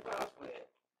don't vouch for that.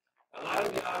 A lot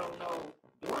of y'all don't know.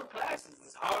 Doing classes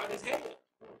is hard as hell.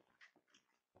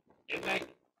 It may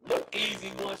look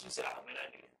easy once you say, oh man,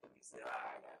 I need it. You say,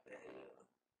 I got that.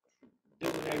 Do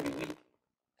it every week.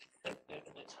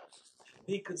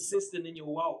 Be consistent in your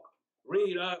walk.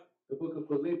 Read up. The book of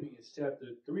Philippians,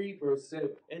 chapter 3, verse 7.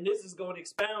 And this is going to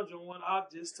expound on what I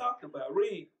just talked about.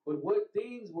 Read. But what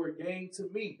things were gained to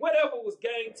me? Whatever was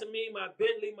gained to me, my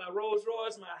Bentley, my Rolls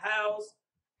Royce, my house,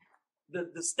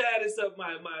 the status of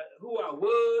my who I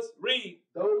was. Read.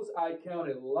 Those I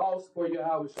counted loss for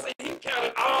Yahawashi. See, he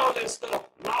counted all that stuff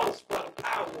lost for the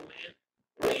power, man.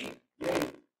 Read.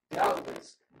 Yea,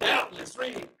 doubtless. Doubtless,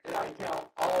 read. And I count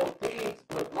all things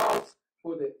but loss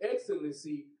for the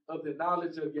excellency of the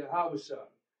knowledge of Yahawashi,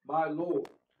 my Lord,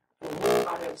 for whom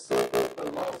I have suffered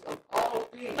the loss of all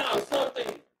things. Now,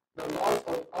 something. The loss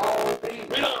of all things.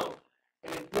 Read on.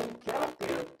 And do count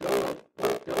them dumb,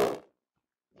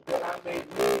 that I may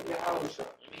live Yahawashi.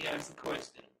 Let me ask a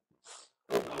question.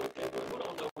 Who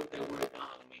don't know what that word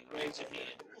means? Raise your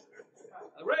hand.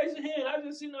 Raise your hand. I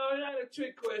just, it's not a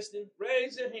trick question.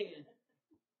 Raise your hand.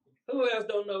 Who else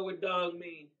don't know what dog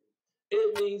means?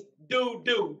 It means do.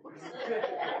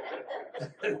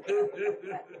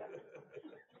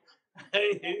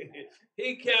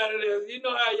 He counted as, you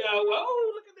know how y'all,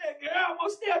 oh, look at that girl, I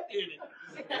almost stepped in it.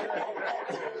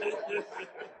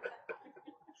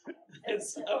 And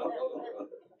so,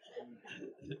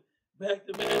 back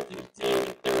to Matthew 10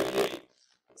 and 38.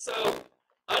 So,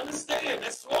 understand,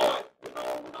 that's smart. We're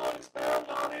going to expound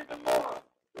on it even more.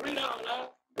 Read on now.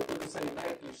 The book of St.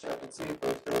 Matthew, chapter 10,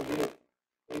 verse 38.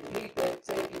 And he that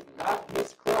taketh not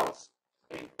his cross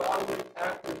and followeth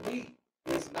after me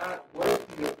is not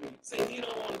worthy of me. See, he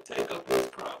don't want to take up his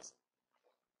cross.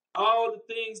 All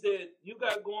the things that you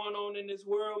got going on in this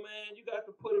world, man, you got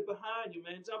to put it behind you,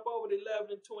 man. Jump over to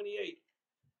 11 and 28.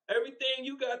 Everything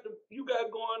you got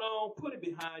going on, put it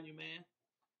behind you, man.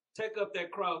 Take up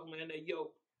that cross, man, that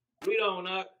yoke. Read on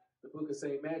up. The book of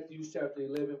St. Matthew, chapter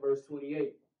 11, verse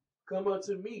 28. Come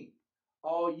unto me,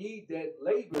 all ye that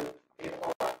labor and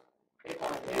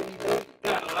are heavy laden.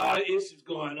 Got a lot of issues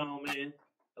going on, man.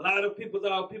 A lot of people's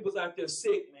out there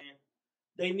sick, man.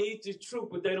 They need the truth,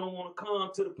 but they don't want to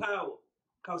come to the power.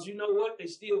 Because you know what? They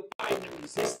still fighting and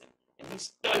resisting. And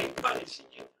he's studying punishing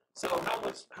you. So how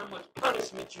much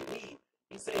punishment you need?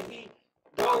 He said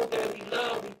those that he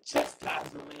loved, he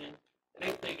chastised them, man. And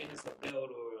they thinking it's a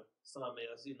belt or something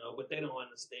else, but they don't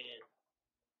understand.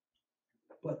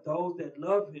 But those that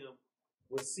love him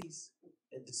will cease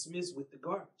and dismiss with the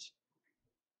garbage.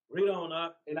 Read on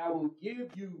up. And I will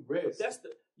give you rest.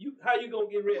 How you gonna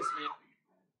get rest, man?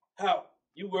 How?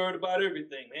 You worried about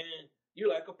everything, man. You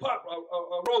like a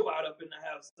robot up in the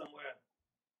house somewhere.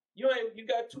 You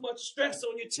got too much stress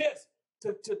on your chest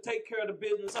to take care of the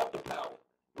business of the power.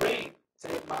 Read.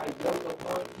 Take my yoke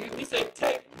upon you. He said,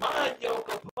 take my yoke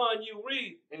upon you.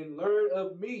 Read. And learn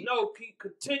of me. No,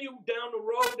 continue down the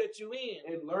road that you in.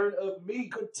 And learn of me.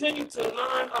 Continue to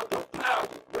learn of the power.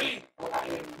 Read. For I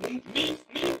am meek.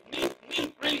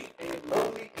 Read. And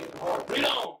lowly in heart. Read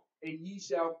on. And ye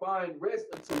shall find rest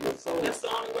unto your soul. That's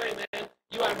the only way, man.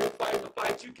 You out here fighting a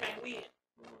fight you can't win.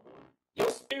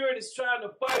 Your spirit is trying to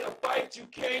fight a fight you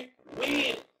can't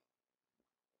win.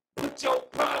 Put your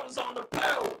problems on the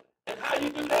power. And how you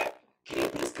do that?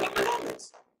 Keep his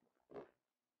commandments.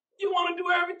 You want to do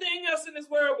everything else in this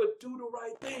world, but do the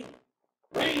right thing.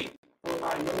 Read. For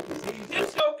my yoke is easy.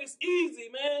 His yoke is easy,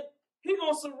 man. He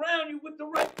gonna surround you with the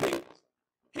right people.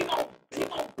 He gonna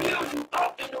build you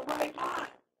up in the right mind.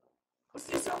 But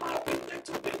see, some of people, they're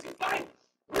too busy fighting.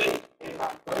 Read. And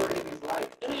my burden is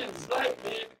light. It is light,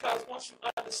 man, because once you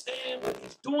understand what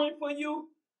he's doing for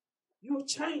you, you'll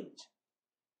change.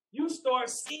 You start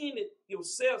seeing it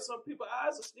yourself. Some people's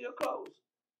eyes are still closed.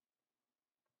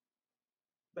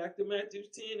 Back to Matthew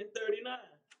 10 and 39.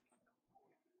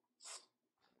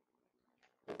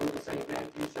 The book of St.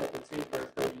 Matthew, chapter 10,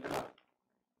 verse 39.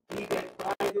 He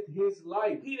that findeth his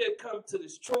life, he that come to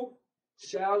this truth,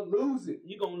 shall lose it.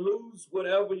 You're going to lose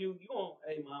whatever you want.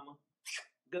 Hey, mama.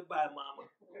 Goodbye, mama.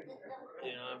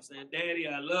 You know what I'm saying? Daddy,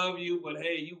 I love you, but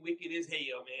hey, you wicked as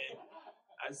hell, man.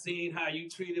 I seen how you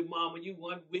treated mama. You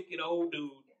one wicked old dude.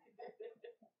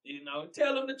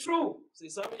 Tell him the truth. See,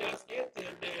 some of y'all scared to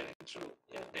tell daddy the truth.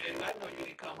 Yeah, daddy, I know you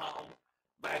didn't come home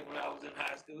back when I was in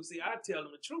high school. See, I tell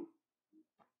them the truth.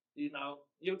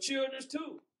 Your children's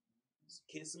too. Just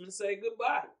kiss them and say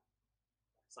goodbye.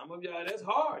 Some of y'all, that's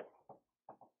hard.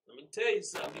 Let me tell you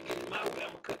something. You get in my way, I'm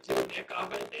going to cut your neck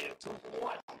off and damn 2 for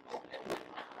 1.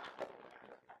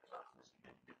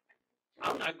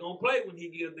 I'm not going to play when he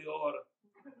gives the order.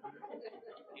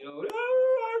 Yo, oh,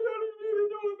 I got to really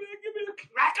know it, man. Give me a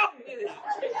crack up.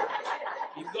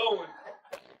 Keep going.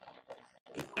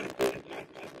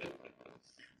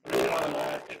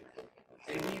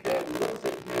 And he that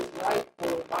loseth his life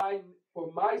for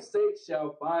my sake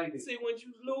shall find it. See, once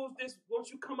you lose this,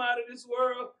 once you come out of this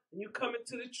world and you come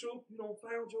into the truth, you don't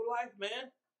find your life,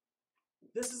 man.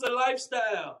 This is a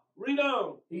lifestyle. Read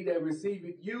on. He that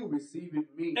receiveth you receiveth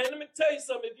me. And let me tell you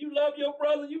something. If you love your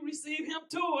brother, you receive him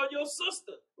too, or your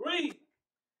sister. Read.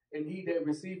 And he that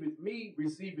receiveth me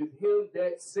receiveth him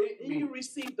that sent and me. You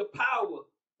receive the power,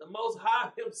 the Most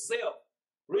High himself.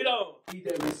 Read on. He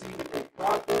that receiveth a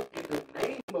prophet in the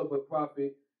name of a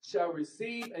prophet shall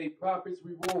receive a prophet's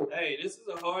reward. Hey, this is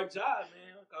a hard job,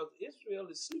 man, because Israel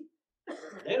is asleep.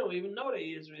 They don't even know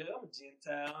they Israel. I'm a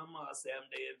Gentile. I'm a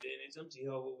Seventh-day Adventist. I'm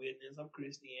Jehovah's Witness. I'm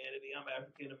Christianity. I'm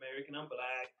African American. I'm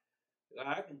black.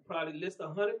 I can probably list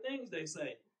 100 things they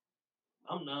say.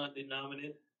 I'm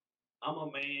non-denominated. I'm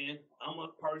a man. I'm a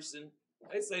person.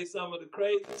 They say some of the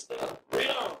crazy stuff. Read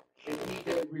on. And he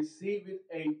that receiveth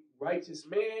a righteous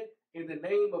man in the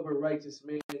name of a righteous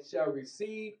man shall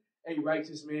receive a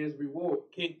righteous man's reward.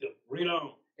 Kingdom. Read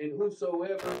on. And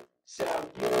whosoever shall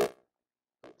give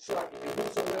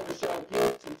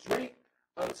to drink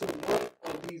unto one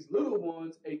of these little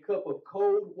ones a cup of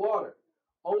cold water,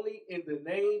 only in the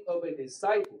name of a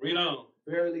disciple. Read on.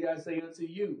 Verily I say unto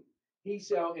you, he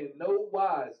shall in no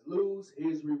wise lose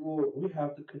his reward. We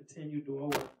have to continue doing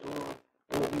what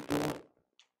we're doing.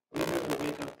 We're here to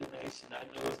wake up the nation. I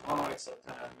know it's hard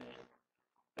sometimes, man.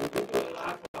 And we do a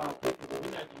lot for our people, but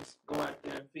we're not going to go out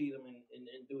there and feed them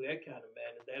and do that kind of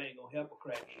madness. That ain't going to help a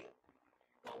crackhead.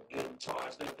 Gonna get them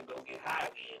charged up to go get high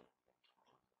again.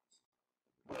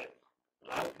 But a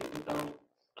lot of people don't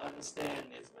understand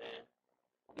this, man.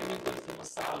 Give me Wisdom of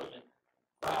Solomon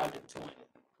 5:20.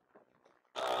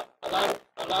 A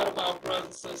lot of our brothers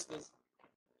and sisters,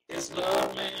 it's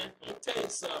love, man. Let me tell you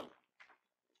something.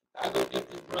 I go get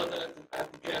this brother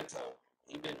at the ghetto.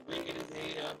 He been wicked as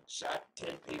hell, shot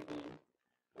 10 people,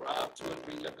 robbed 2 or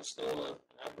 3 liquor stores.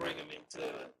 I bring him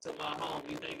to my home.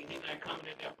 He thinking he not coming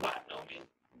in there plotting on me.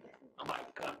 I'm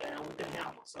about to come down with the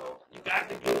hammer. So you got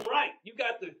to get him right. You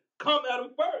got to come at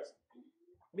him first.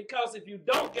 Because if you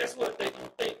don't, guess what they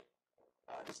gonna think?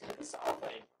 This nigga's all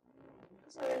thing.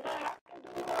 So nah, I can do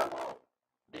what I want.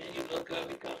 Then you look up,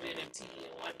 he come in at 10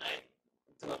 one night.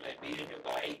 Until I may be in here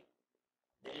by 8.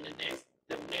 Then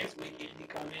the next weekend he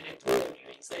come in at 12. You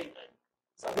ain't say nothing.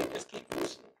 So he just keep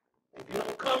pushing. If you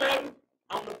don't come at him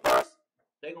on the first,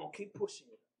 they gonna keep pushing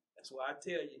you. That's why I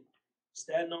tell you,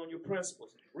 stand on your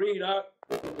principles. Read up.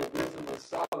 The Wisdom of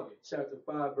Solomon, chapter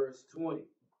 5, verse 20.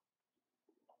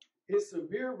 His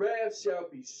severe wrath shall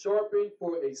be sharpened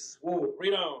for a sword.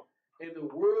 Read on. And the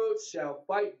world shall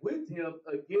fight with him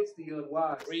against the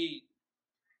unwise. Read.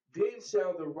 Then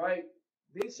shall the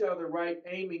right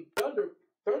aiming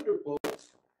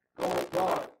thunderbolts go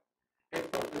abroad, and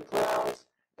from the clouds,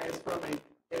 as from a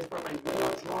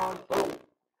well-drawn bow,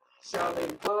 shall they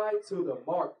fly to the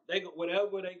mark.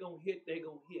 Whatever they gonna hit, they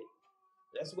gonna hit.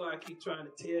 That's why I keep trying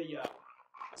to tell y'all.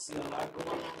 I see a lot going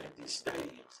on at these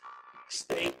stadiums.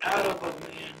 Stay out of them,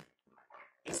 man.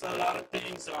 It's a lot of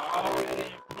things are already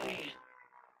in plan.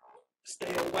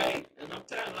 Stay away. And I'm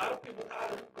telling a lot of people out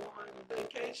here going on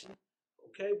vacation.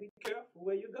 Okay, be careful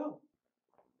where you go.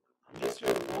 I'm just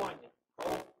here to warn you.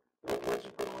 Oh, what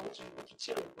you going, what you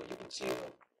chilling for? You can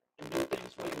chill and do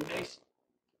things for your nation.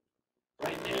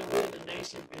 Right now, we're in the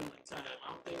nation building time.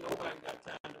 I don't think nobody got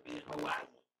time to be in Hawaii.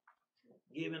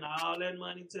 Giving all that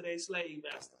money to their slave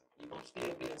master. You're going to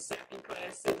still be a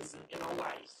second-class citizen in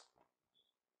Hawaii.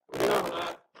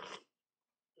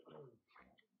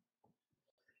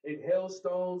 And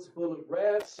hailstones full of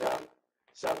wrath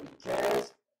shall be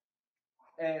cast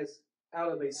as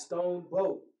out of a stone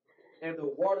boat, and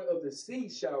the water of the sea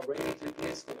shall rage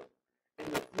against them,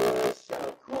 and the flood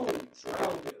shall cruelly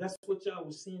drown them. That's what y'all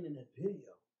was seeing in that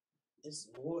video. It's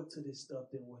more to this stuff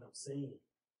than what I'm saying.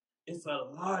 It's a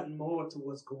lot more to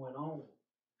what's going on.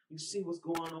 You see what's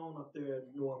going on up there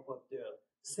north, up there.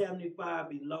 75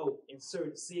 below in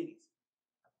certain cities.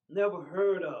 Never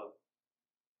heard of.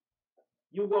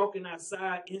 You walking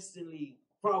outside, instantly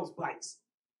frostbites.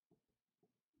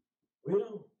 Read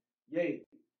on. Yea,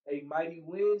 a mighty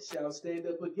wind shall stand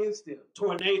up against them.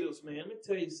 Tornadoes, man. Let me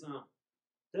tell you something.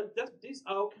 These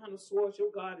all kind of swords.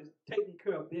 Your God is taking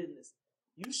care of business.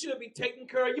 You should be taking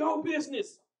care of your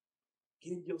business.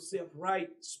 Get yourself right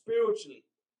spiritually.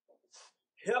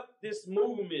 help this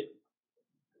movement,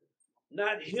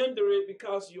 not hinder it,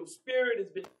 because your spirit has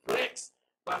been flexed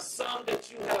by some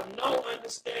that you have no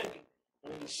understanding.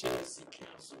 When you should seek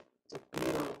counsel to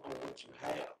build on what you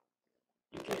have.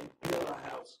 You can't build a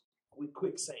house with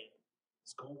quicksand.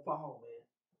 It's going to fall,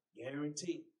 man.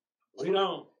 Guaranteed. Read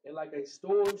on. And like a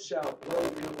storm shall blow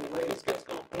them away. It's just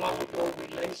going to blow your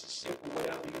relationship or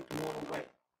whatever you're doing away.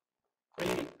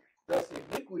 Read. Thus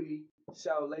iniquity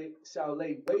shall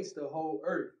lay waste the whole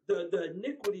earth. The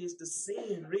iniquity is the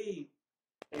sin. Read.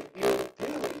 And ill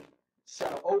dealing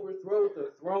shall overthrow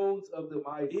the thrones of the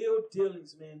mighty. Ill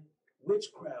dealings, man.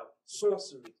 Witchcraft,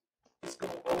 sorcery. It's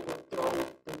going to overthrow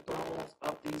the thrones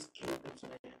of these kingdoms,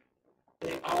 man.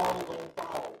 They all going to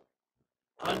fall.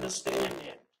 Understand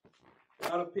that. A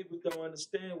lot of people don't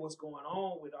understand what's going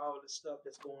on with all this stuff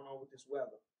that's going on with this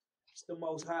weather. It's the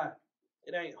Most High.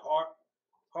 It ain't HAARP.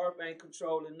 HAARP ain't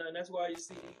controlling nothing. That's why you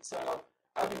see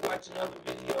I be watching other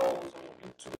videos on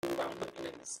YouTube. I'm looking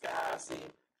at the sky. See,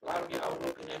 a lot of y'all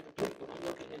looking at the people. I'm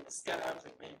looking at the sky. I'm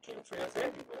like, man, chemtrails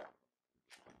everywhere.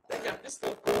 They got this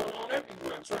stuff going on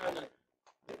everywhere. I'm trying to.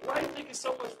 Why do you think it's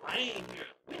so much rain here?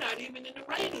 We're not even in the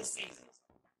rainy seasons.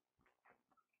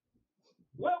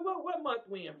 What month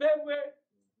we in? February?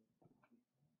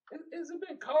 Has it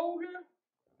been cold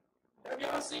here? Have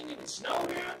y'all seen any snow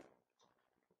here?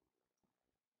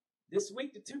 This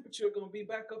week the temperature going to be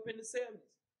back up in the 70s.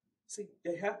 See,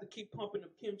 they have to keep pumping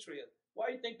them chemtrails. Why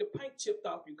do you think the paint chipped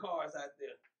off your cars out there?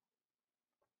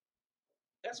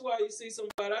 That's why you see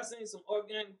somebody. I seen some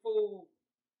organic food.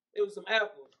 It was some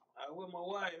apples. I was with my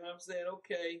wife. I said,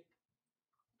 okay.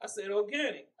 I said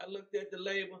organic. I looked at the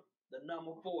label, the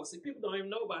number 4. See, people don't even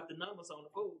know about the numbers on the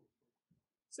food.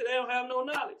 See, they don't have no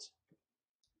knowledge.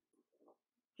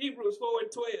 Hebrews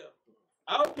 4:12.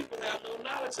 Our people have no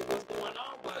knowledge of what's going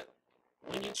on, but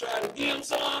when you try to give them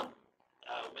some,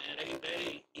 oh man,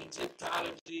 they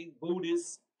Egyptology,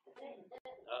 Buddhists,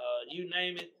 you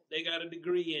name it, they got a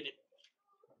degree in it.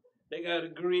 They got a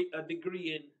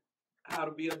degree in how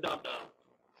to be a dum-dum.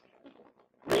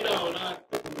 Read on, huh?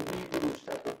 Hebrews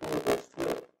chapter 4, verse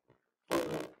 12.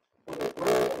 For the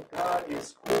word of God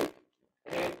is quick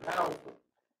and powerful,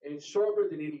 and sharper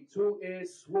than any two-edged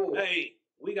sword. Hey,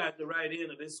 we got the right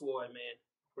end of this sword, man.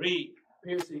 Read.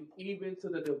 Piercing even to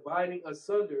the dividing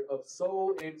asunder of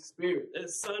soul and spirit.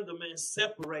 Asunder, man,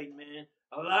 separate, man.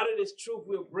 A lot of this truth,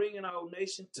 we're bringing our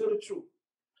nation to the truth.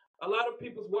 A lot of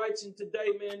people's watching today,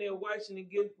 man, they're watching and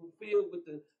getting fulfilled with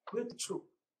the truth.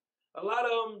 A lot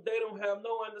of them, they don't have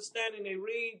no understanding. They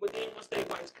read, but then once they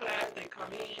watch class, they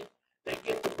come in, they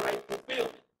get the right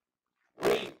fulfillment.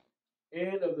 Read.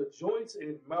 And of the joints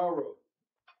and marrow,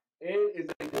 and is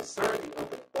a discerning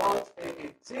of the thoughts and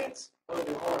intents of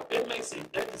the heart.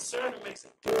 That discerning makes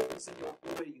a difference in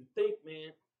the way you think,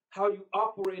 man. How you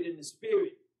operate in the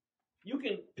spirit.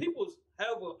 People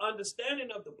have an understanding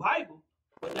of the Bible,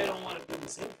 but they don't want to do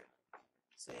this either.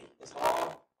 See, it's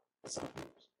hard for some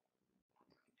people.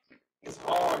 It's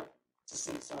hard to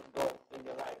see something go in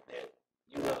your life that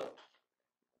you love.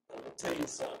 I'm going to tell you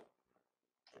something.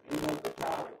 If you want the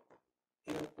power,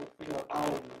 he'll fulfill all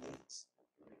your needs.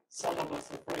 Some of us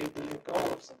are afraid to let go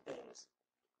of some things.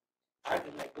 I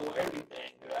can let go of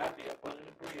everything. Girl, I'll be up under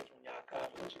the bridge when y'all come.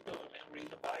 What you doing, man? Reading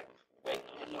the Bible. Waiting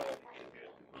on the Lord to get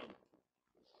here.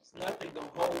 There's nothing going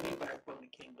to hold me back from the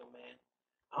kingdom, man.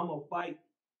 I'm going to fight.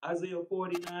 Isaiah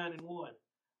 49:1.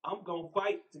 I'm going to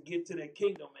fight to get to that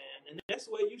kingdom, man. And that's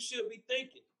where you should be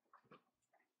thinking.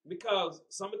 Because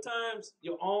sometimes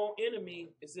your own enemy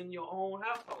is in your own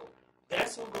household.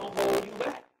 That's who's going to hold you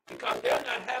back. Because they're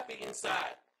not happy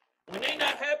inside. When they're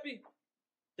not happy,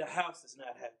 the house is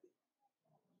not happy.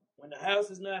 When the house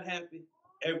is not happy,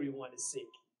 everyone is sick.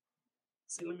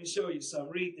 See, let me show you something.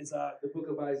 Read this out. The book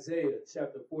of Isaiah,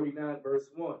 chapter 49, verse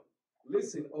 1.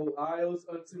 Listen, O isles,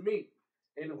 unto me,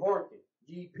 and hearken,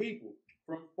 ye people,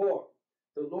 from far.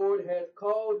 The Lord hath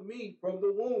called me from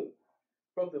the womb.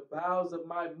 From the bowels of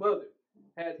my mother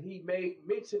hath he made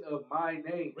mention of my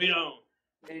name. Read on.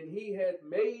 And he hath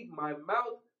made my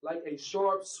mouth like a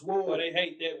sharp sword. Boy, they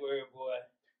hate that word, boy.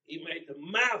 He made the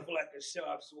mouth like a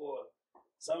sharp sword.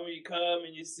 Some of you come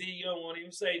and you see, you don't want to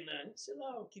even say nothing. Say,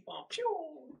 no, keep on.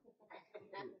 Pew!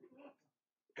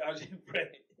 Because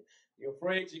you're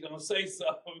afraid you're going to say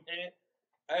something, man.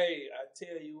 Hey, I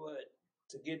tell you what,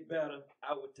 to get better,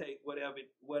 I would take whatever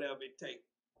it takes.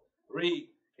 Read.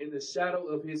 In the shadow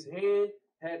of his hand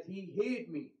hath he hid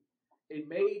me, and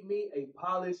made me a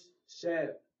polished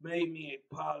shaft. Made me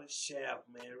a polished shaft,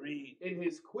 man. Read. In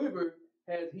his quiver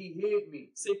hath he hid me.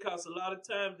 See, because a lot of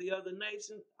times the other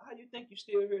nation, how you think you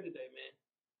still here today, man?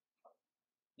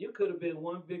 You could have been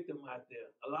one victim out there.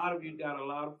 A lot of you got a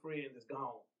lot of friends that's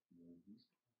gone.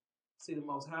 See, the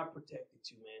Most High protected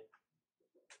you, man.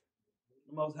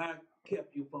 The Most High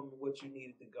kept you from what you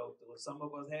needed to go through. Some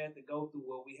of us had to go through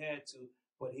what we had to,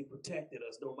 but He protected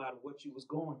us no matter what you was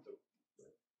going through.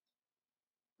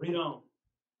 Read on.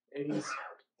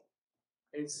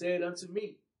 And said unto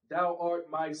me, Thou art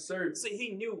my servant. See,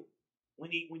 He knew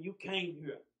when you came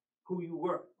here who you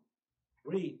were.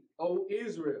 Read. O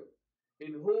Israel,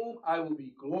 in whom I will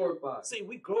be glorified. See,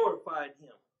 we glorified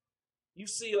Him. You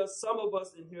see us, some of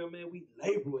us in here, man, we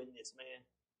labor in this, man.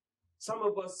 Some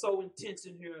of us so intense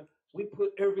in here, we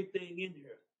put everything in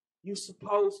here. You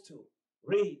supposed to.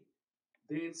 Read.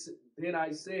 Then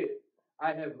I said,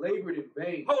 I have labored in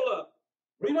vain. Hold up.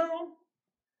 Read on.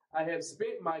 I have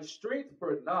spent my strength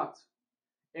for naught,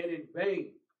 and in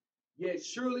vain. Yet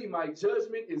surely my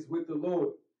judgment is with the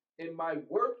Lord, and my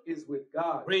work is with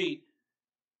God. Read.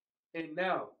 And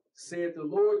now, said the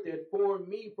Lord that formed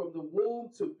me from the womb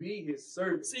to be His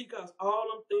servant. See, because all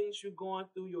them things you're going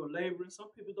through, your laboring, some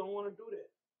people don't want to do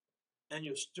that. And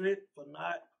your strength for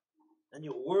naught, and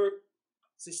your work.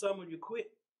 See, some of you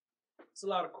quit. It's a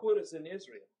lot of quitters in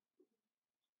Israel.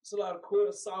 It's a lot of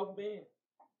quitters, soft men.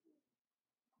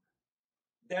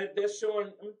 They're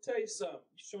showing, let me tell you something,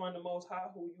 showing the Most High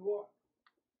who you are.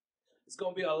 It's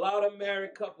going to be a lot of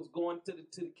married couples going to the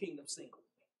kingdom single.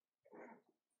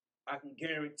 I can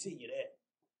guarantee you that.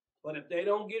 But if they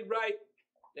don't get right,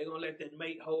 they're going to let that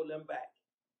mate hold them back.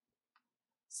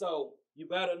 So you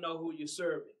better know who you're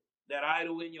serving. That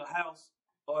idol in your house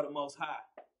or the Most High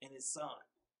and His Son.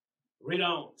 Read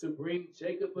on. To bring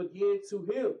Jacob again to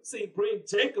Him. See, bring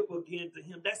Jacob again to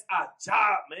Him. That's our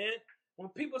job, man. When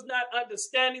people's not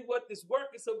understanding what this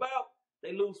work is about,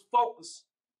 they lose focus.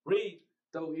 Read.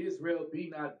 Though Israel be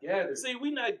not gathered. See,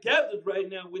 we're not gathered right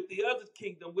now with the other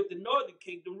kingdom, with the northern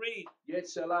kingdom. Read. Yet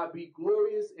shall I be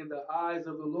glorious in the eyes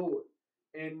of the Lord,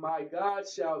 and my God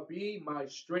shall be my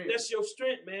strength. That's your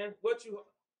strength, man.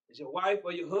 Is your wife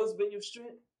or your husband your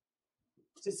strength?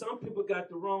 See, some people got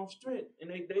the wrong strength,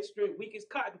 and they strength weak as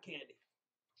cotton candy.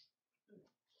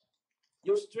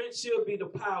 Your strength should be the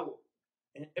power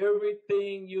in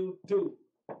everything you do.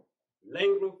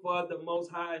 Labor for the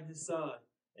Most High and His Son,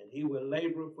 and He will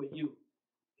labor for you.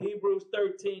 Hebrews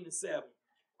 13:7.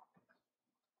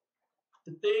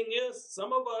 The thing is,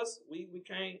 some of us, we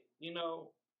can't,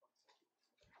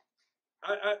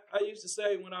 I used to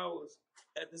say when I was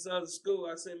at this other school,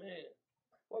 I said, man,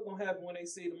 what's going to happen when they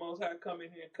see the Most High come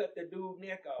in here and cut that dude's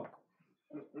neck off?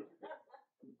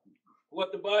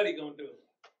 What the body going to do?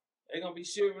 They're going to be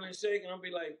shivering and shaking. I'm going to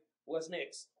be like, what's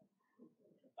next?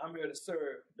 I'm here to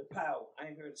serve the power. I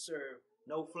ain't here to serve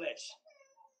no flesh.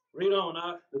 Read on,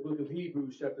 huh? The book of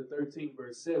Hebrews, chapter 13,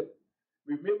 verse 7.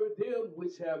 Remember them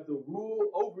which have the rule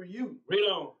over you. Read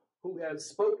on. Who have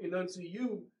spoken unto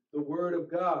you the word of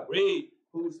God. Read.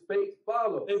 Whose faith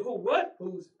follow. And who what?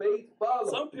 Whose faith follow.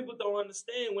 Some people don't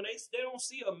understand when they don't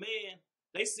see a man,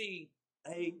 they see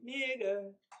a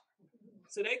nigga.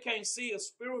 So they can't see a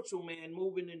spiritual man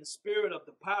moving in the spirit of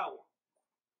the power.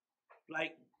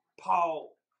 Like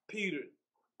Paul, Peter,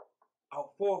 our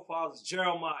forefathers,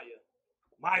 Jeremiah,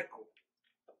 Michael,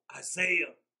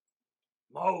 Isaiah,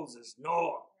 Moses,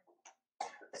 Noah.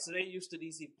 So they used to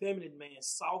these effeminate men,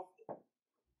 soft.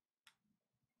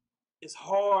 It's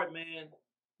hard, man.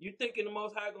 You thinking the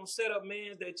Most High gonna set up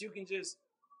men that you can just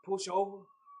push over,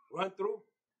 run through?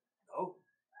 No.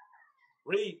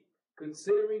 Read.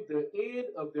 Considering the end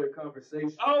of their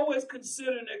conversation. Always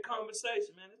considering that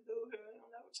conversation, man. This dude here ain't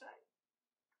never change.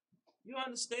 You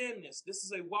understand this. This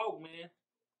is a walk, man.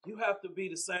 You have to be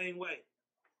the same way.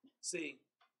 See,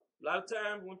 a lot of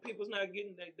times when people's not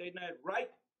getting, they not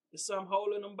right, there's something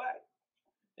holding them back.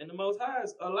 And the Most High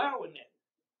is allowing that.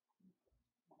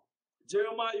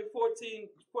 Jeremiah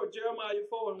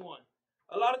 4:1.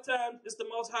 A lot of times it's the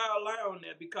Most High allowing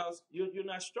that because you're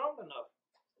not strong enough.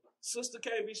 Sister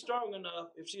can't be strong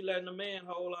enough if she letting a man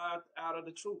hold out of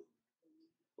the truth.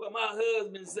 Well, my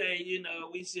husband say,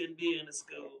 we shouldn't be in the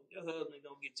school. Your husband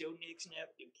gonna get your neck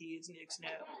snapped, your kids' neck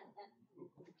snapped.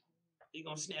 He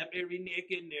gonna snap every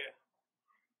neck in there.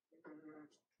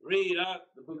 Read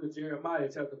up. The book of Jeremiah,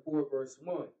 chapter 4, verse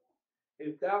 1.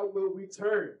 If thou wilt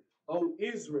return, O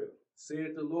Israel,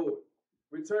 saith the Lord,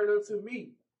 return unto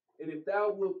me. And if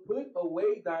thou wilt put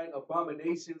away thine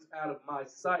abominations out of my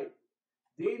sight,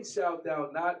 then shalt thou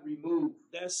not remove.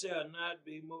 That shall not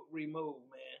be removed,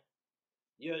 man.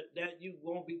 You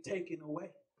won't be taken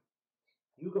away.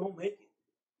 You gonna make it.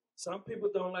 Some people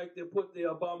don't like to put the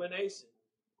abomination.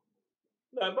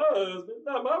 Not my husband,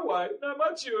 not my wife, not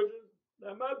my children,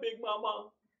 not my big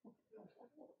mama.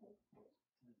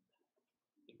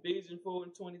 Ephesians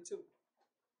 4:22.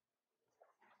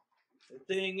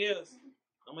 The thing is,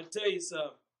 I'm gonna tell you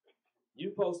something.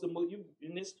 You're supposed to move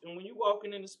and when you're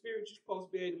walking in the spirit, you're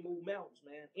supposed to be able to move mountains,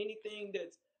 man. Anything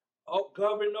that's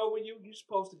governed over you, you're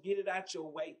supposed to get it out your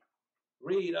way.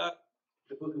 Read up.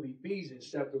 The book of Ephesians,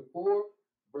 chapter 4,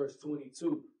 verse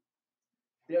 22.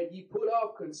 That ye put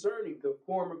off concerning the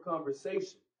former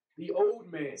conversation, the old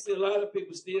man. See, a lot of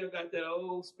people still got that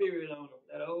old spirit on them,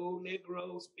 that old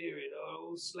Negro spirit,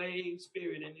 old slave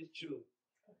spirit in this truth.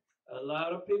 A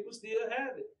lot of people still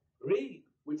have it. Read.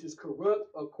 Which is corrupt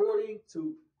according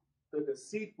to the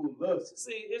deceitful lust.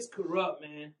 See, it's corrupt,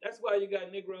 man. That's why you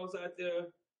got Negroes out there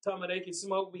talking about they can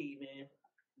smoke weed, man.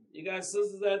 You got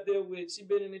sisters out there she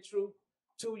been in the truth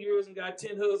 2 years and got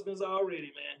 10 husbands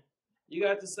already, man. You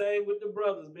got the same with the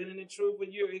brothers, been in the truth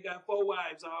a year, he got 4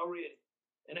 wives already,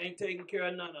 and ain't taking care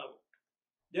of none of them.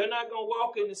 They're not going to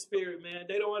walk in the spirit, man.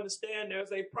 They don't understand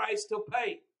there's a price to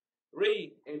pay.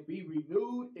 Read. And be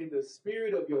renewed in the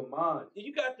spirit of your mind.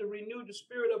 You got to renew the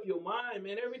spirit of your mind,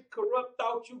 man. Every corrupt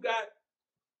thought you got,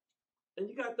 and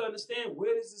you got to understand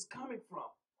where this is coming from.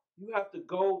 You have to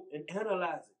go and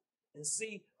analyze it and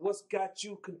see what's got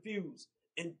you confused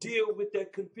and deal with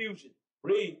that confusion.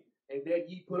 Read. And that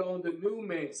ye put on the new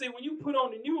man. See, when you put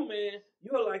on the new man,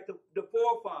 you're like the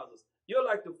forefathers. You're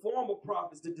like the former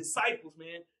prophets, the disciples,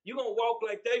 man. You're going to walk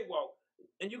like they walk,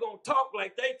 and you're going to talk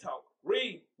like they talk.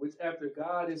 Read. Which after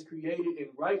God is created in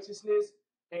righteousness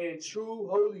and true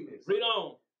holiness. Read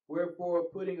on. Wherefore,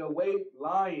 putting away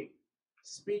lying,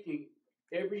 speaking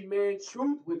every man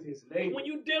truth with his neighbor. When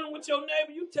you dealing with your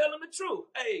neighbor, you tell him the truth.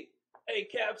 Hey,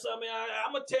 Caps, I mean,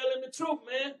 I'm going to tell him the truth,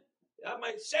 man. I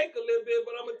might shake a little bit,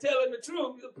 but I'm going to tell him the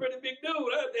truth. He's a pretty big dude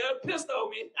out there, pissed on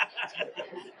me.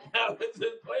 I was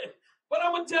just playing. But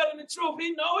I'm going to tell him the truth.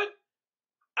 He know it.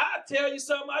 I'll tell you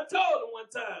something I told him one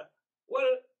time.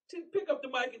 Pick up the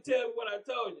mic and tell me what I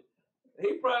told you.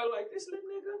 He probably like, this little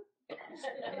nigga.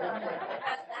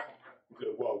 He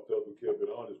just walked up and kept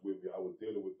it honest with me. I was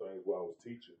dealing with things while I was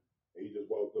teaching. And he just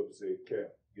walked up and said,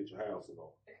 Cap, get your housing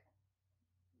on.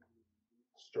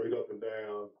 Straight up and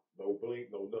down, no blink,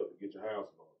 no nothing, get your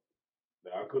housing on.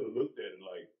 Now, I could have looked at it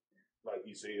like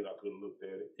he said I could have looked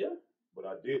at it. Yeah. But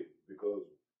I didn't, because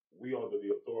we under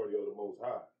the authority of the Most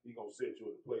High. He going to set you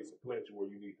in a place and plant you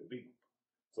where you need to be.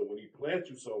 So when he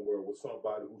plants you somewhere with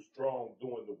somebody who's strong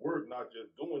doing the work, not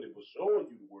just doing it, but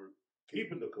showing you the work,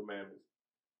 keeping the commandments,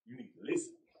 you need to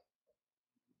listen.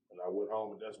 And I went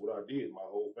home and that's what I did. My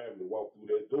whole family walked through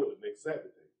that door the next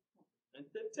Saturday. And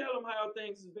tell them how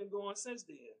things have been going since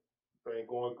then.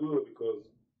 Things going good because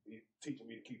he's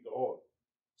teaching me to keep the order.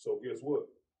 So guess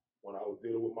what? When I was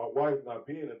dealing with my wife not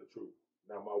being in the truth,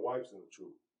 now my wife's in the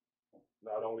truth.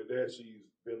 Not only that, she's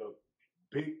been a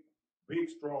big,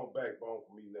 strong backbone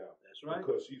for me now. That's right.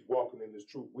 Because she's walking in this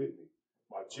truth with me.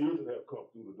 My children have come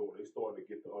through the door. They started to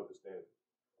get the understanding.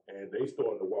 And they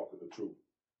started to walk in the truth.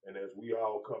 And as we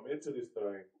all come into this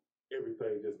thing,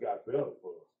 everything just got better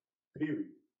for us.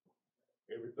 Period.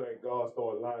 Everything, God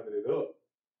started lining it up.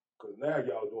 Because now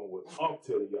y'all doing what I'm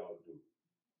telling y'all to do.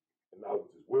 And not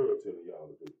what this world telling y'all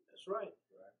to do. That's right.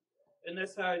 And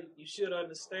that's how you should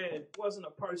understand. It wasn't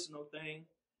a personal thing.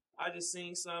 I just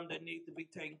seen something that needs to be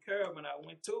taken care of, and I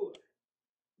went to it.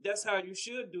 That's how you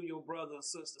should do your brother or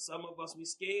sister. Some of us, we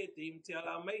scared to even tell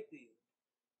our mate this.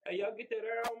 Hey, y'all get that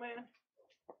air on, man?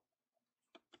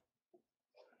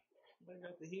 They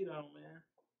got the heat on, man.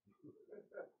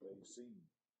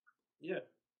 Yeah.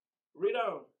 Read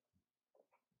on.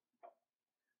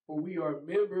 For we are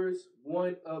members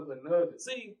one of another.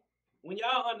 See, when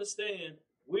y'all understand,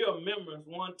 we are members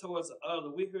one towards the other.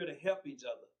 We're here to help each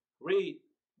other. Read.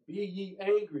 Be ye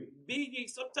angry. Be ye.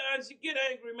 Sometimes you get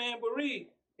angry, man, but read.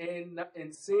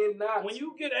 And sin not. When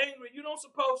you get angry, you don't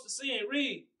supposed to sin.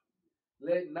 Read.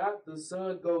 Let not the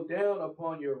sun go down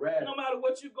upon your wrath. No matter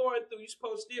what you're going through, you're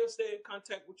supposed to still stay in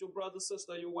contact with your brother,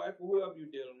 sister, your wife, or whoever you're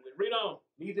dealing with. Read on.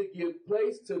 Neither give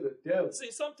place to the devil.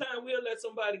 See, sometimes we'll let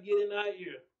somebody get in our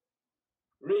ear.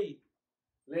 Read.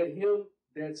 Let him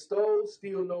that stole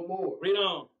steal no more. Read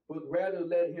on. But rather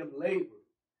let him labor,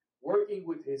 working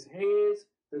with his hands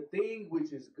the thing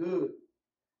which is good,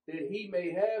 that he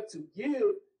may have to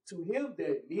give to him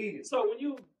that needeth. So when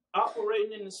you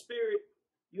operating in the spirit,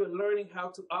 you're learning how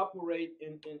to operate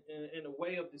in a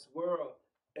way of this world,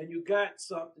 and you got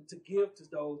something to give to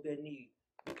those that need,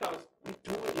 because we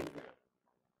do it in here.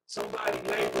 Somebody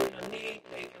laboring a need,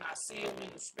 and I see them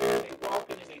in the spirit, they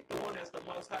walking and they doing as the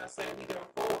Most High say we there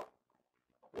for.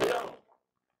 We don't.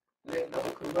 Let no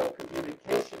corrupt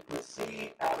communication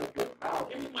proceed out of your mouth.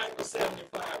 Give me Michael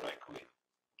 75 right quick.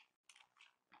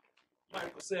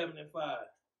 Michael 75.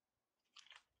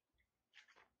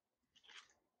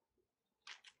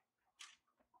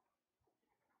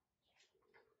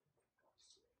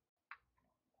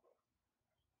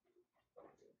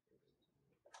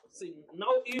 See,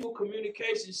 no evil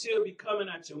communication shall be coming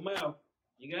out your mouth.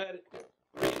 You got it?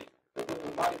 Read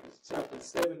it. Micah chapter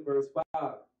 7, verse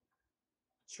 5.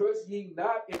 Trust ye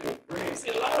not in a friend. See,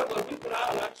 a lot of us, we put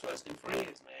all our trust in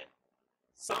friends, man.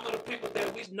 Some of the people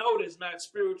that we know that's not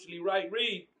spiritually right,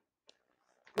 read.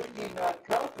 Put ye not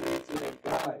confidence in a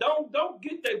God. Don't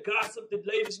get that gossip, the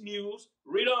latest news.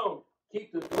 Read on.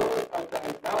 Keep the doors of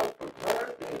thy mouth from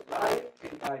her and lying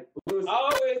in thy bosom.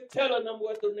 Always telling them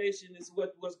what the nation is,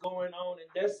 what's going on, and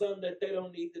that's something that they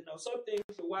don't need to know. Some things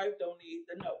the wife don't need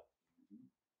to know.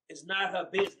 It's not her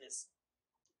business.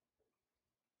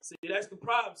 See, that's the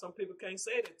problem. Some people can't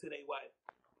say that to their wife.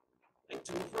 They're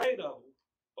too afraid of them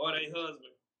or their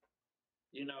husband.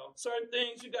 You know, certain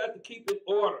things you got to keep in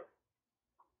order.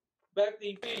 Back to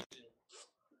Ephesians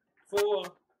 4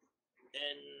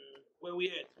 and where we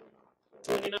at?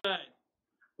 29.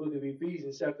 Book of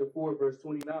Ephesians chapter 4, verse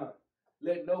 29.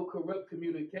 Let no corrupt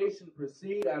communication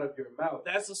proceed out of your mouth.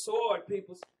 That's a sword,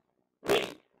 people.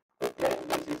 Read. That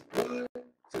which is good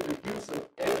to the use of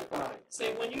edifying. See,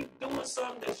 when you're doing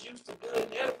something that's used to good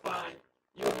and edifying,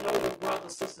 you know your brothers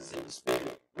and sisters in the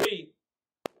spirit. Read.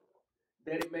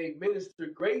 That it may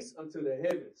minister grace unto the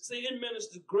heavens. See, it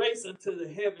ministers grace unto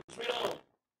the heavens. Read on.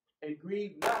 And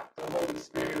grieve not the Holy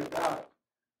Spirit of God,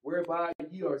 whereby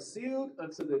ye are sealed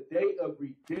unto the day of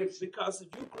redemption. Because if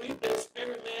you grieve that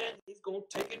spirit, man, he's going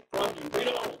to take it from you.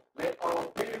 Read on. Let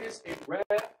all bitterness and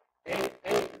wrath and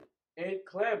anger and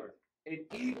clamor and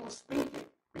evil speaking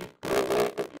be put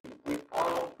away from you with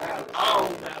all malice. All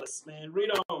malice, man.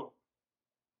 Read on.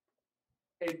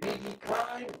 And be ye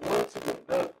kind one to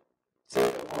another,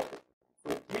 tenderhearted,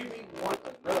 forgiving one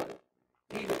another,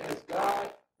 even as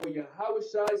God, for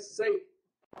Yahawashi's sake,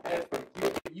 hath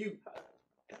forgiven you.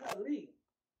 Golly.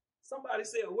 Somebody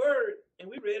say a word and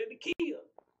we ready to kill.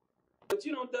 But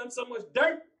you don't done so much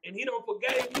dirt and he don't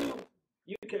forgave you.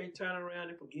 You can't turn around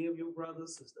and forgive your brother or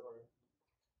sister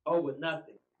over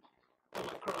nothing. I'm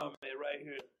a crime man right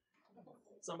here.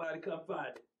 Somebody come find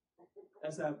it.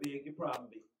 That's how big your problem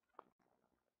be.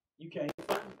 You can't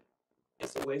find it.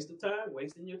 It's a waste of time,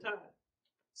 wasting your time.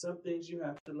 Some things you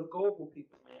have to look over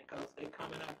people, man, because they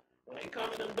coming out. When they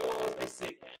come in them doors, they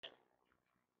sick,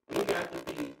 man. We got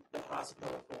to be the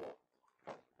hospital for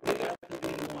them. We got to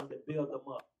be the one that build them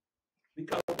up.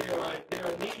 Because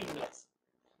they're needing us.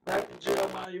 Back to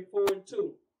Jeremiah 4 and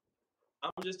 2.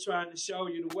 I'm just trying to show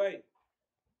you the way.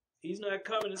 He's not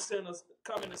coming to send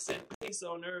peace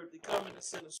on earth. He's coming to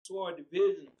send a sword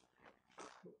division.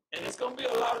 And it's going to be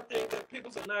a lot of things that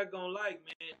people are not going to like,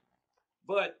 man.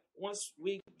 But once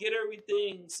we get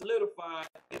everything solidified,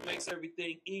 it makes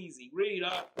everything easy. Read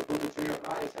up. The book of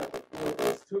Jeremiah chapter 4,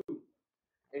 verse 2.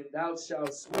 And thou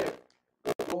shalt swear,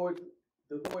 the Lord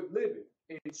liveth,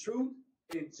 in truth,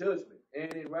 in judgment,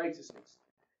 and in righteousness.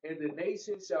 And the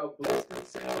nations shall bless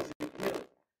themselves in him,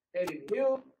 and in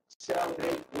him shall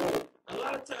they glory. A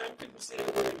lot of times people say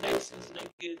the word nations and they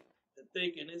get to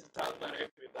thinking this is talking about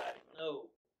everybody. No.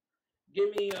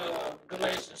 Give me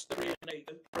Galatians 3 and 8.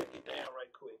 Let's break it down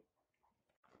right quick.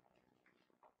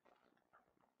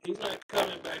 He's not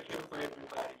coming back here for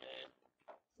everybody, man.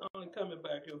 He's only coming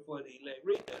back here for the elect.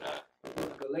 Read that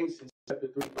out. Galatians chapter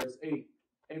 3, verse 8.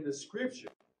 And the scripture,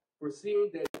 foreseeing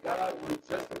that God will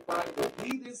justify the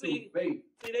heathen through faith.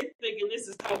 See, they thinking this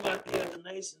is talking about the other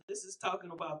nation. This is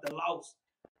talking about the lost.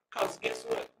 Because guess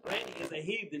what? Randy is a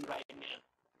heathen right now.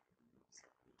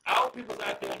 Our people's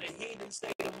out there in a heathen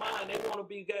state of mind. They want to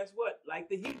be, guess what? Like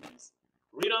the heathens.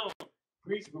 Read on.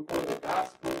 Preach before the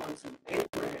gospel unto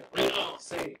Abraham. Read on.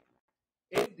 Saying,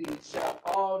 indeed shall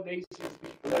all nations be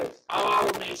blessed. All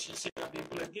nations shall be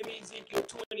blessed. Give me Ezekiel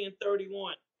 20 and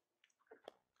 31.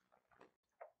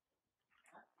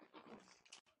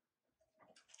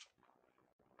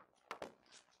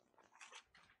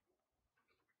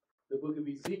 The book of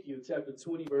Ezekiel, chapter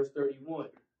 20, verse 31.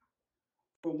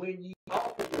 For when ye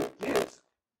offer your gifts,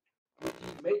 when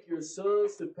ye make your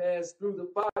sons to pass through the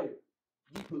fire,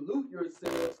 ye pollute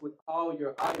yourselves with all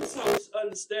your idols. So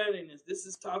understanding this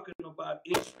is talking about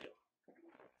Israel.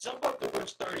 Jump up to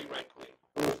verse 30 right quick.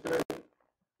 Verse 30.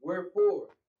 Wherefore,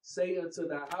 say unto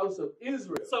the house of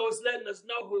Israel. So it's letting us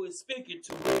know who it's speaking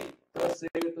to. Read. Thus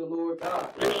saith the Lord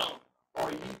God. Read on.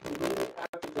 Are ye polluted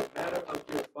after the manner of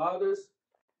your fathers,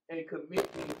 and commit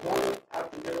ye whoredom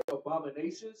after their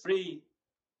abominations? Read.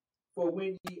 For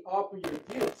when ye offer your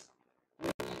gifts,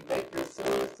 when ye make your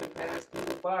sons to pass through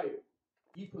the fire,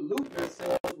 ye pollute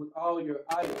yourselves with all your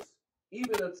idols,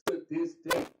 even unto this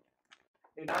day.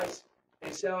 And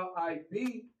shall I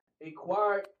be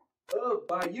inquired of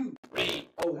by you, Read.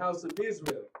 O house of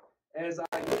Israel? As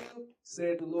I live,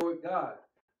 said the Lord God,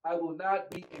 I will not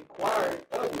be inquired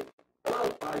of it,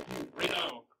 above by you. Read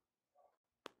on.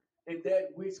 And that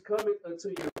which cometh unto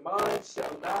your mind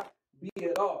shall not be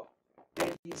at all.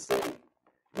 And he said,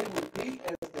 he will be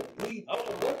as the heathen. Oh,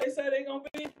 what they say they gonna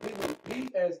be? He will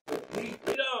be as the heathen.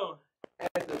 Read on.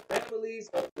 As the families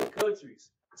of the countries,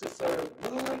 to serve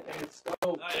wood and stone.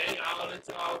 They all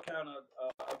into all kind of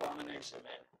abomination,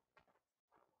 man.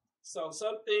 So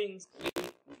some things we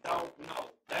don't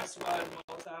know. That's why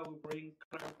the Most High will bring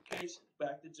clarification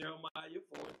back to Jeremiah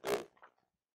 4 and 3.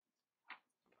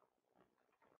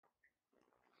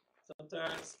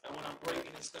 Sometimes when I'm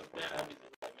breaking this stuff down, I'm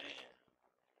just like, man,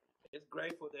 it's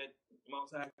grateful that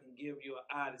Most High can give you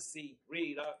an eye to see.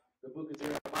 Read up. The book of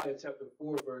Jeremiah chapter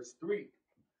 4 verse 3.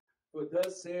 For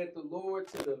thus saith the Lord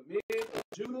to the men of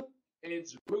Judah and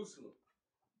Jerusalem,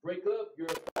 break up your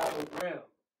fallow ground,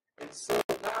 and sow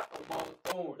not among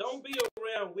thorns. Don't be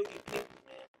around wicked people,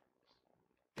 man.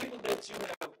 People that you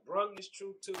have brung this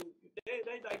truth to,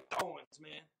 they like thorns,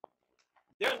 man.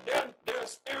 Their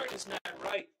spirit is not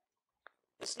right.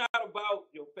 It's not about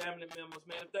your family members,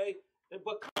 man.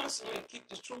 But constantly keep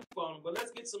this truth on them. But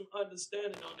let's get some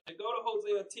understanding on it. Go to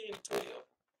Hosea 10:12.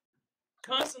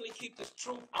 Constantly keep this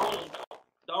truth on them,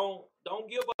 though. Don't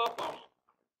give up on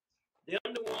them.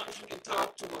 Them the ones you can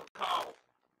talk to or call.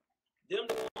 Them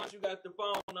the ones you got the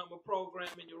phone number program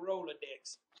in your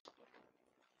Rolodex.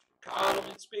 Call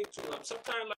them and speak to them.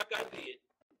 Sometimes like I did.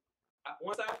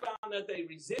 Once I found that they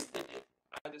resisted it,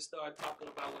 I just started talking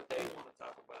about what they want to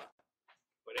talk about.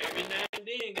 But every now and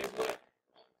then, guess what?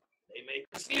 They make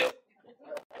a slip.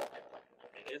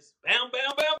 And it's bam,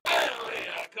 bam, bam, bam.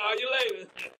 I'll call you later.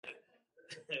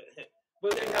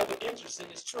 But they have an interest in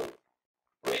this truth.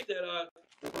 Read that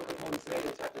the book of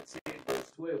Hosea chapter 10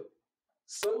 verse 12.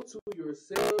 Sow to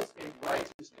yourselves in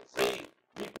righteousness. Read.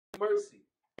 Keep mercy.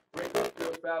 Break up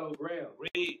your fallow ground.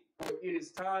 Read. For it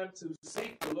is time to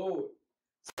seek the Lord,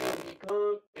 till he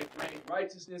come and bring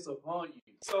righteousness upon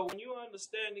you. So when you're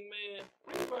understanding, man,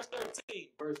 read verse 13.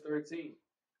 Verse 13.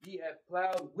 Ye have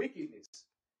plowed wickedness.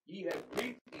 Ye have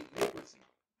reaped iniquity.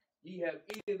 Ye have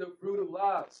eaten the fruit of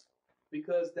lies,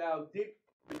 because thou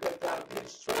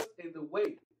didst trust in the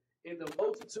way, in the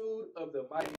multitude of the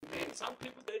mighty men. Some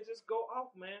people, they just go off,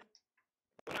 man.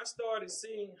 When I started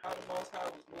seeing how the Most High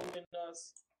was moving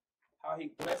us, how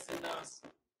he blessing us,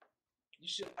 you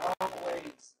should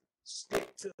always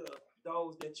stick to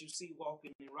those that you see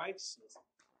walking in righteousness.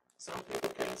 Some people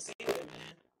can't see that,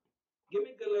 man. Give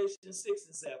me Galatians 6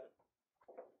 and 7.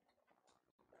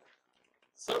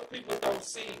 Some people don't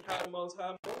see how the Most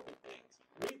High moving things.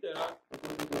 Read that out. The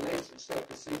book of Galatians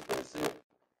chapter 6 verse 7.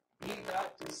 Be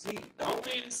not deceived. Don't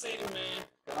be deceived, man.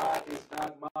 God is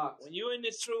not mocked. When you're in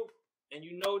this truth and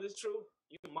you know this truth,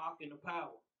 you're mocking the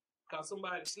power. Because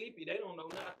somebody sleepy, they don't know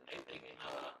nothing. They thinking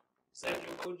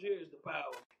Samuel Gogier is the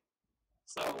power.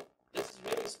 So this is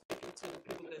really speaking to the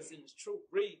people that's in this truth.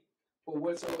 Read. For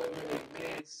whatsoever a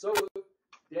man soweth,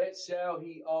 that shall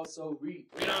he also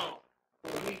reap. Read on.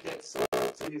 For he that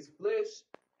soweth to his flesh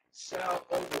shall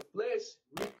of the flesh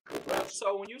reap corruption.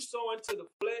 So when you sow into the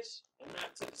flesh and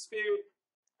not to the spirit,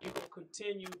 you're going to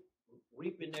continue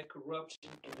reaping that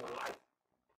corruption in your life.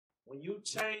 When you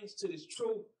change to this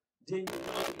truth, then you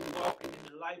know you're walking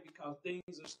in the light because things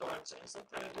will start changing.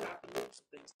 Sometimes you have to lose some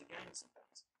things to gain some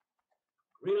things.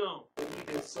 Read on. For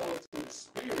he that soweth to the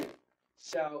spirit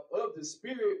shall of the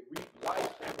spirit reap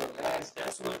life everlasting.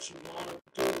 That's what you want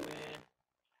to do, man.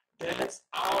 That's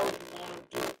all you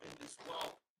want to do in this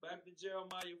walk. Back to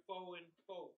Jeremiah 4 and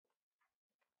 4.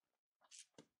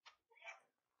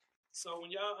 So when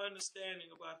y'all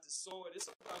understanding about the sword, it's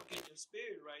about getting your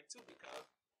spirit right too, because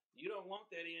you don't want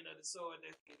that end of the sword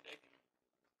that can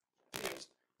pierce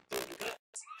through the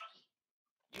guts.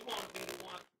 You want to be the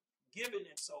one giving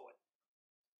that sword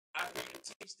out here to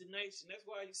teach the nation. That's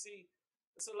why you see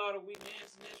there's a lot of weak men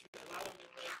in Israel. A lot of them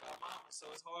been raised by mama, so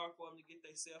it's hard for them to get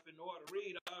themselves in order.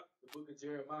 Read the book of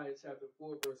Jeremiah chapter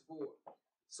 4 verse 4.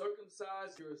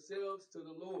 Circumcise yourselves to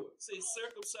the Lord. See,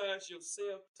 circumcise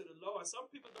yourself to the Lord.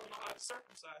 Some people don't know how to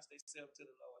circumcise themselves to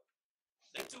the Lord.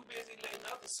 They're too busy letting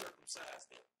others circumcise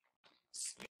them.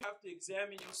 You have to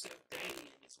examine yourself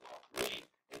daily in this walk. Read.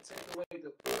 And take away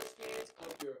the foreskins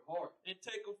of your heart. And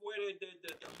take away the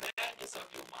madness of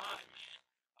your mind, man.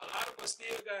 A lot of us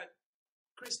still got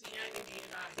Christianity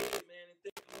in our head, man, and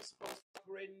think we're supposed to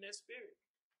operate in that spirit.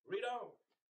 Read on.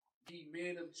 Ye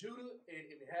men of Judah and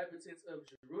inhabitants of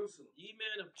Jerusalem. Ye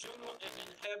men of Judah and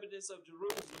inhabitants of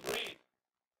Jerusalem. Read.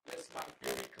 Lest my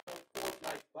fury come forth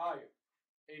like fire,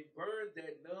 and burn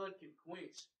that none can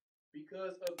quench,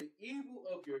 because of the evil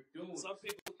of your doing. Some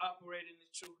people operate in the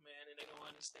truth, man, and they don't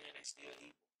understand they're still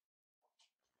evil.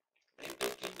 They're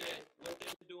thinking that what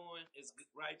they're doing is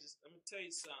righteous. Let me tell you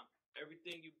something.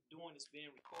 Everything you're doing is being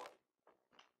recorded.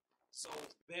 So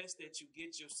it's best that you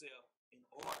get yourself in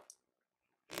order.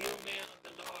 Be a man of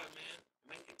the Lord, man.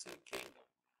 Make it to the kingdom.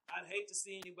 I'd hate to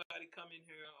see anybody come in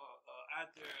here or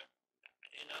out there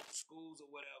in other schools or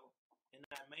whatever and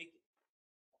not make it.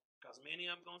 Because many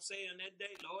of them going to say on that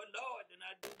day, Lord, Lord, then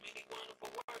I do many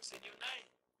wonderful works in your name.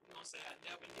 You're going to say, I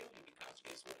never knew you, because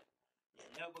guess what? You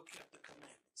never kept the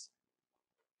commandments.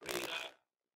 Read out.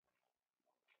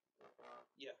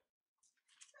 Yeah.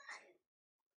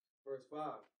 Verse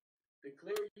 5.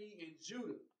 Declare ye in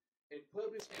Judah, and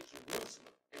publish in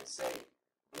Jerusalem, and say,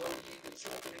 blow ye the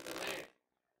trumpet in the land.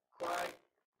 Cry,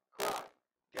 cry,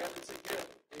 gather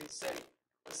together, and say,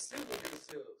 assemble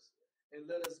yourselves, and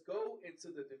let us go into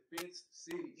the defense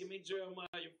cities. Give me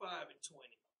Jeremiah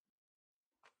 5:20.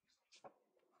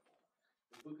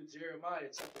 The book of Jeremiah,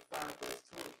 chapter 5, verse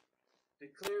 20.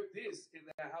 Declare this in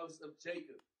the house of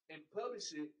Jacob, and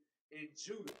publish it in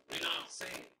Judah,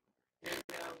 saying, hear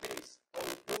now this, O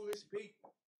foolish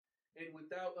people, and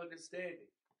without understanding,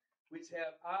 which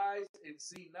have eyes and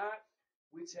see not,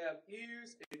 which have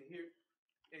ears and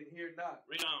hear not.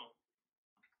 Read on.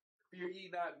 Fear ye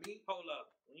not me? Hold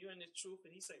up. When you're in this truth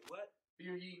and he say, what?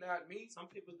 Fear ye not me? Some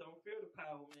people don't fear the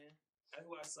power, man. That's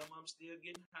why some of them still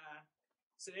getting high.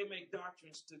 So they make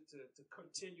doctrines to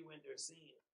continue in their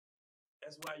sin.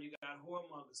 That's why you got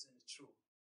whoremongers in the truth.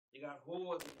 You got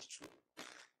whores in the truth.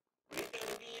 Read that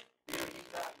again. Fear ye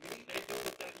not me? They do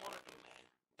what they want to do, man.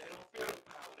 They don't fear the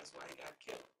power. That's why he got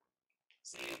killed.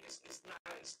 See, it's not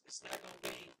gonna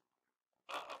be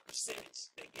a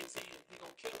percentage that gets in. He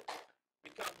gonna kill it.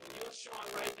 Because when you're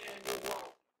showing right there in your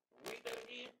wall, read that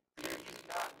again. Fear ye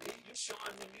not me? You're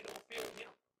showing him you don't fear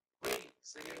him. Read,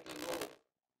 saith the Lord.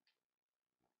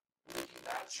 Will ye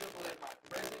not tremble at my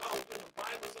presence? Open, the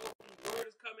Bible's open, the word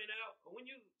is coming out. But when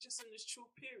you just in this true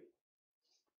period,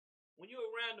 when you're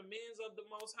around the men of the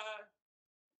Most High,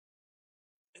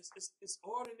 it's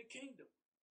order in the kingdom.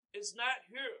 It's not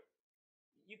here.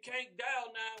 You can't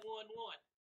dial 911.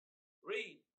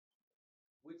 Read.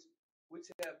 Which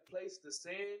have placed the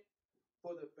sand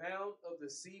for the bound of the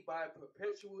sea by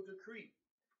perpetual decree,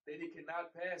 that it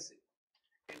cannot pass it.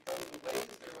 And though the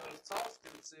waves thereof toss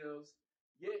themselves,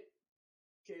 yet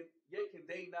can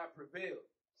they not prevail.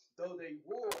 Though they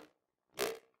war,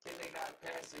 yet can they not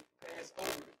pass over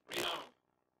it. Read on.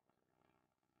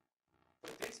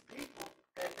 But this people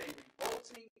have a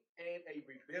revolting and a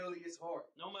rebellious heart.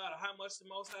 No matter how much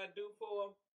the Most High do for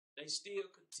them, they still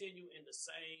continue in the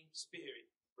same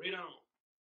spirit. Read on.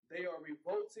 They are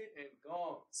revolted and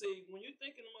gone. See, when you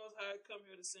thinking the Most High come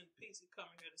here to send peace, he come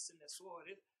here to send that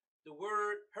sword. The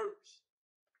word hurts.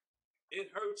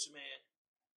 It hurts, man.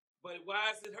 But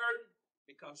why is it hurting?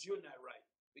 Because you're not right.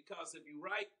 Because if you're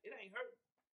right, it ain't hurting.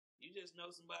 You just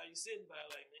know somebody you're sitting by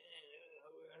like, man, it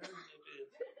hurting a bit.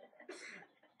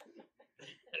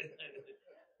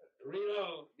 Read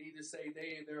on. Neither say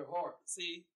they in their heart.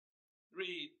 See,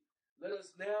 read. Let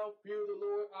us now fear the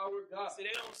Lord our God. See,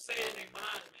 they don't say in their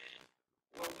mind, man,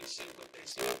 what they should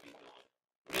be doing.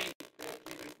 Read. That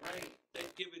giveth rain. That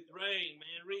giveth rain,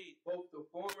 man. Read. Both the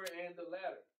former and the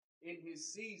latter, in his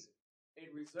season, and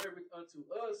reserveth unto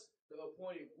us the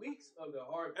appointed weeks of the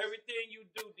harvest. Everything you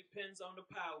do depends on the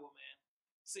power, man.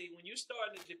 See, when you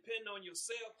start to depend on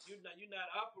yourself, you're not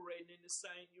operating in the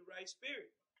same right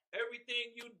spirit.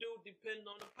 Everything you do depends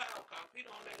on the power. Because if he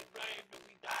don't let it rain, then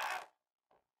we die.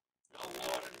 No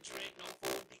water to drink, no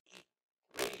food to eat.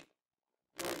 Read.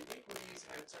 Your iniquities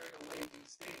have turned away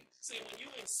these things. See, when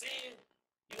you in sin,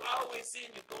 you always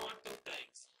sin, you're going through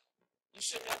things. You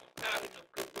should have a pattern of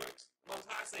good works. Most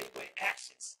High say, wait,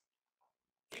 actions.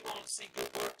 He want to see good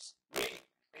works. Read.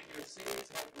 And your sins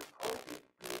have withholden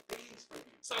good things from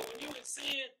you. So when you in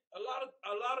sin, a lot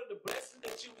of the blessings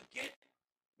that you would get,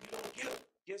 you don't get them.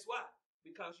 Guess why?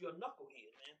 Because you're a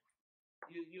knucklehead, man.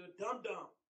 You're a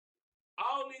dum-dum.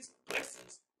 All these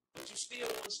blessings, but you still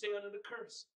want to stay under the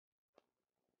curse.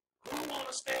 Who want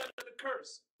to stay under the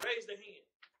curse? Raise their hand.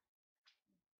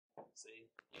 See,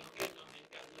 you don't get no hand,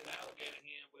 got a little alligator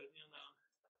hand, but you know.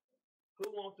 Who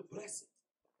want the blessing?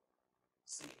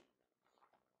 See,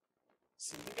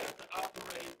 we got to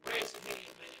operate. Raise your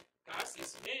hand, man. God see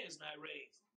some hands not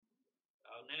raised.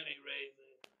 Oh, now they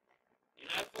raising. You're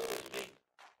not fooling me.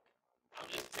 I'm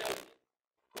just telling you.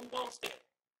 Who wants that?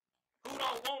 Who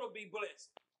don't want to be blessed?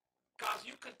 Because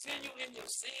you continue in your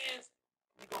sins,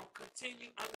 you're going to continue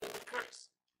under the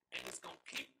curse. And it's going to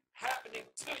keep happening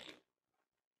to you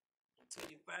until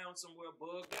you found somewhere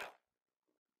bugged out.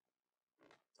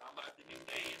 Talking about the new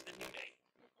day is the new day.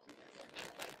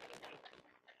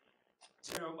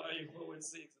 Jeremiah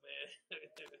 4:6, man.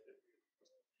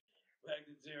 Back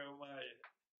to Jeremiah.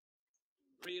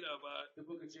 Read about The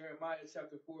book of Jeremiah,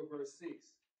 chapter 4, verse 6.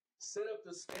 Set up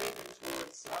the standard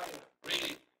towards Zion.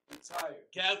 Read. Retire.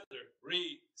 Gather.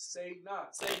 Read. Say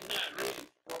not. Say not. Read.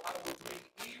 For I will bring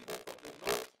evil from the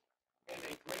north and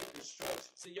a great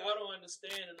destruction. See, y'all don't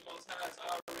understand, and the Most High is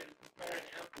already preparing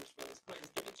ambush for this place.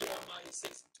 Give me Jeremiah 6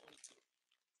 and 22.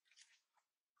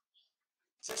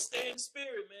 Just stay in the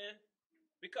spirit, man,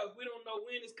 because we don't know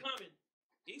when it's coming.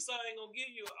 Esau ain't gonna give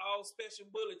you all special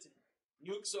bulletin.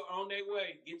 Nukes are on their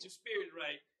way. Get your spirit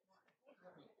right.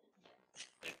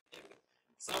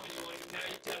 Some of you won't even have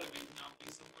your television on.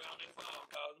 Be somewhere on their phone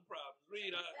causing problems.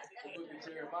 Read up. The book of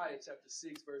Jeremiah, chapter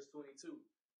 6, verse 22.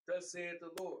 Thus saith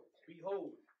the Lord,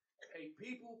 behold, a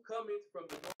people cometh from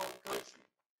the north country,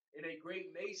 and a great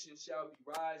nation shall be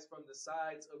rise from the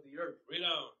sides of the earth. Read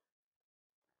on.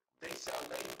 They shall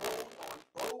lay hold on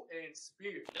bow and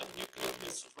spear. Them nuclear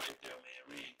missiles right there, man.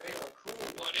 Read. They are cruel.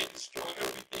 Boy, they destroy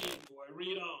everything, boy.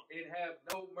 Read on. And have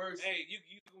no mercy. Hey,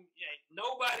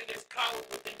 nobody that's caught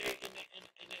within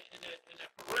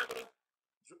that perimeter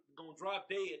gonna drop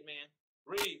dead, man.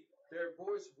 Read. Their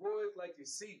voice roars like the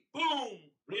sea.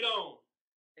 Boom. Read on.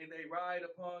 And they ride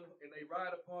upon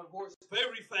horses.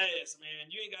 Very fast, man.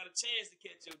 You ain't got a chance to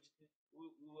catch your.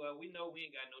 We know we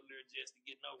ain't got no lyric just to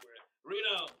get nowhere. Read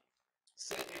on.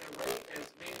 Set in array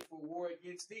as men for war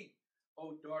against thee,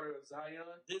 O daughter of Zion.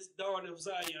 This daughter of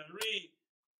Zion. Read.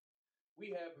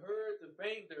 We have heard the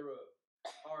fame thereof.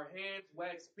 Our hands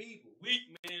wax feeble.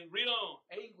 Weak, man. Read on.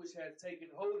 Anguish hath taken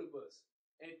hold of us,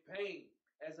 and pain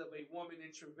as of a woman in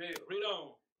travail. Read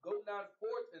on. Go not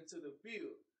forth into the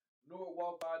field, nor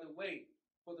walk by the way,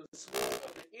 for the sword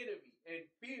of the enemy and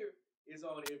fear is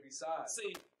on every side.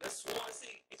 See, that sworn,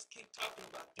 it's keep talking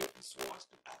about different swords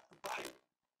throughout the Bible.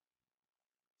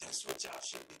 That's what y'all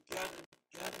should be gathering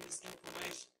this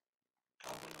information.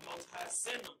 Because when the Most High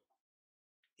send them,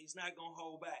 He's not going to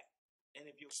hold back. And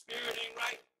if your spirit ain't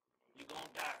right, you're going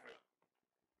to die here.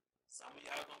 Some of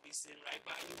y'all going to be sitting right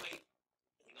by your way.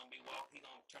 You're going to be walking, you're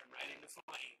going to turn right into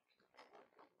flame.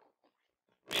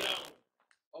 Read on.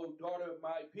 O daughter of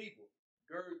my people,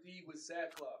 gird thee with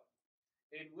sackcloth,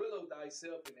 and willow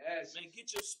thyself in ashes. Man,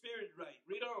 get your spirit right.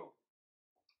 Read on.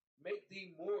 Make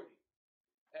thee mourning,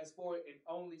 as for an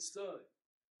only son,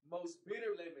 most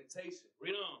bitter lamentation.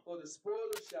 Read on. For the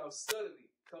spoiler shall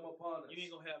suddenly come upon us. You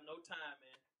ain't gonna have no time,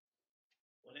 man.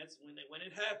 When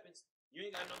it happens, you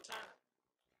ain't got no time.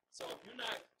 So if you're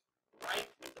not right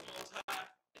with the Most High,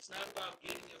 it's not about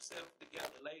getting yourself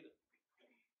together later.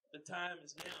 The time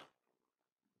is now.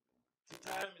 The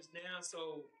time is now.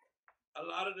 So a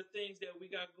lot of the things that we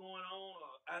got going on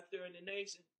out there in the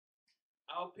nation,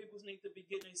 our peoples need to be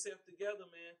getting themselves together,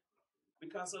 man,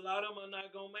 because a lot of them are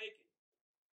not gonna make it.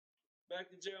 Back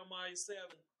to Jeremiah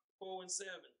 7:4 and 7.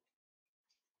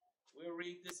 We'll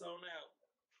read this on out.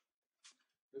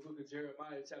 The book of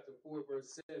Jeremiah, chapter 4,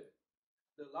 verse 7.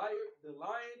 The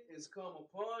lion is come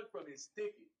upon from his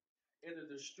thicket, and the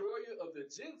destroyer of the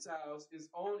Gentiles is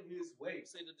on his way.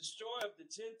 See, the destroyer of the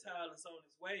Gentile is on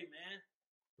his way, man.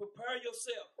 Prepare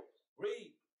yourself.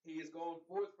 Read. He is gone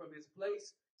forth from his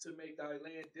place to make thy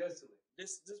land desolate.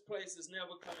 This place is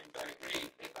never coming back.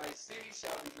 Read. And thy city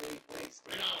shall be laid waste.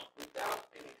 Read on. Without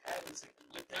an inhabitant.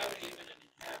 Without even an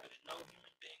inhabitant. No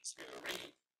human beings here.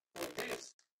 Read. For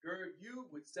this, gird you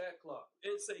with sackcloth.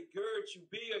 It say, gird you,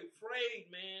 be afraid,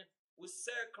 man, with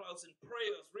sackcloth and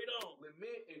prayers. Read on.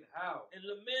 Lament and howl. And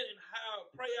lament and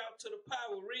howl. Pray out to the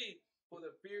power. Read. For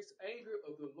the fierce anger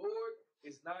of the Lord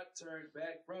is not turned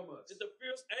back from us. The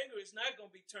fierce anger is not going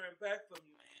to be turned back from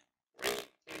you, man. Read.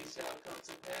 And it shall come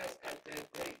to pass at that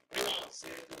day,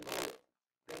 saith the Lord,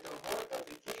 that the heart of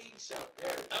the king shall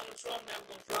perish. Donald Trump now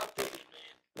going to drop dead,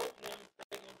 man. Putin them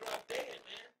going to drop dead,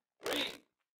 man. Read.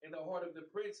 And the heart of the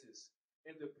princes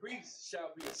and the priests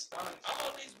shall be astonished.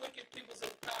 All these wicked peoples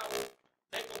in power,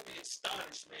 they going to be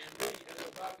astonished, man. Read. And the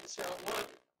prophets shall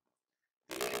wonder.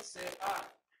 Then said I,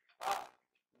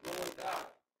 Lord God,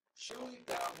 surely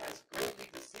thou hast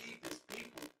greatly deceived this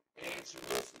people and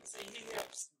Jerusalem. See, he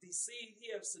has deceived,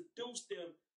 he has seduced them,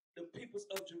 the peoples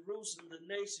of Jerusalem, the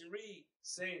nation. Read.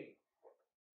 Saying,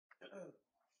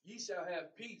 ye shall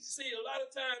have peace. See, a lot of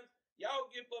times, y'all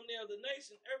get from the other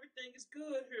nation, everything is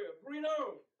good here. Read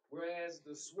on. Whereas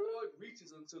the sword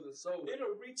reaches unto the soul.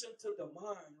 It'll reach unto the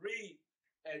mind. Read.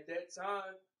 At that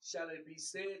time shall it be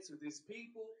said to this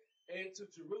people and to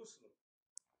Jerusalem,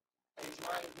 a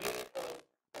dry wind of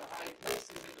the high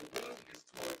places in the wilderness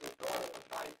toward the daughter of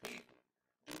thy people.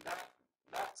 Do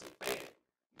not to fan,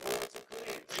 nor to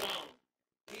cleanse.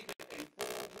 Even a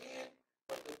full wind,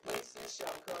 but the places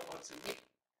shall come unto me.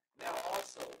 Now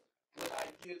also will I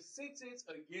give sentence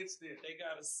against them. They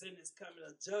got a sentence coming,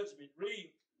 a judgment.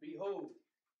 Read. Behold,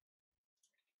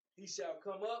 he shall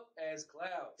come up as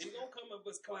clouds. He's going to come up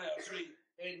as clouds. Read.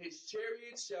 And his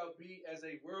chariot shall be as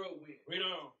a whirlwind. Read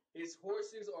on. His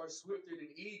horses are swifter than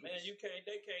eagles. Man,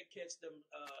 they can't catch them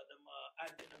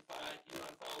identified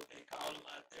UFOs. They call them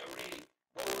out there. Read.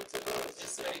 Woe unto us. It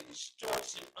say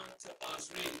destruction unto us.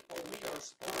 Read. For we are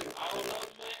spoiled. All of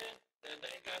them, man, that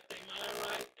they got their mind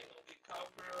right, they're going to get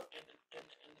covered up in the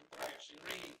thrashing.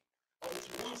 Read. O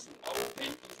Jerusalem, O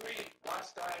people, read.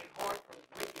 wash thine heart from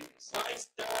wickedness. Wash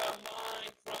thy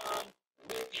mind from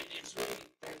wickedness. Read.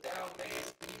 That thou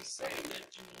mayest be saved. That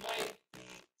you may be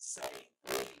saved.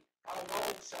 Read. How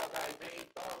long shall thy vain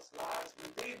thoughts lie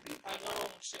within thee? How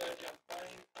long shall your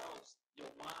vain thoughts,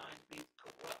 your mind be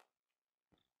corrupt?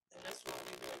 And that's what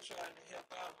we've been trying to help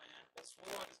out, man. The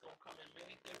sword is going to come in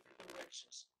many different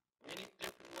directions, many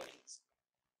different ways.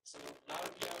 So a lot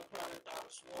of y'all probably thought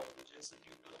a sword was just a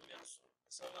nuclear missile.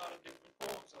 It's a lot of different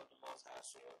forms of the Most High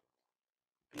sword.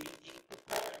 Be ye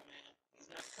prepared, man. He's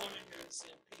not coming here to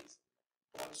send peace,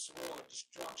 but a sword,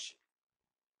 destruction.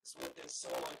 That's what that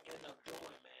sword end up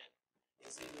doing, man.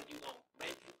 It's either you're going to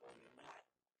make it or you're not.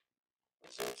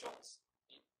 What's your choice?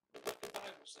 Look what the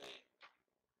Bible says.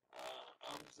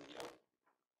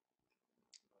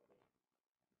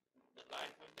 The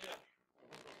life or death.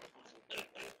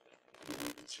 You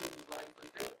need to choose life or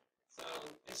death. So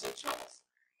it's your choice.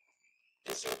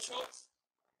 It's your choice.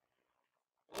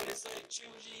 What it say?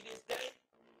 Choose ye this day.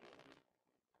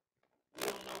 You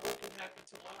don't know what can happen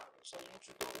tomorrow. So won't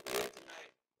you go to bed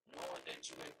tonight knowing that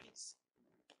you're at peace?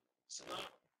 Shalom.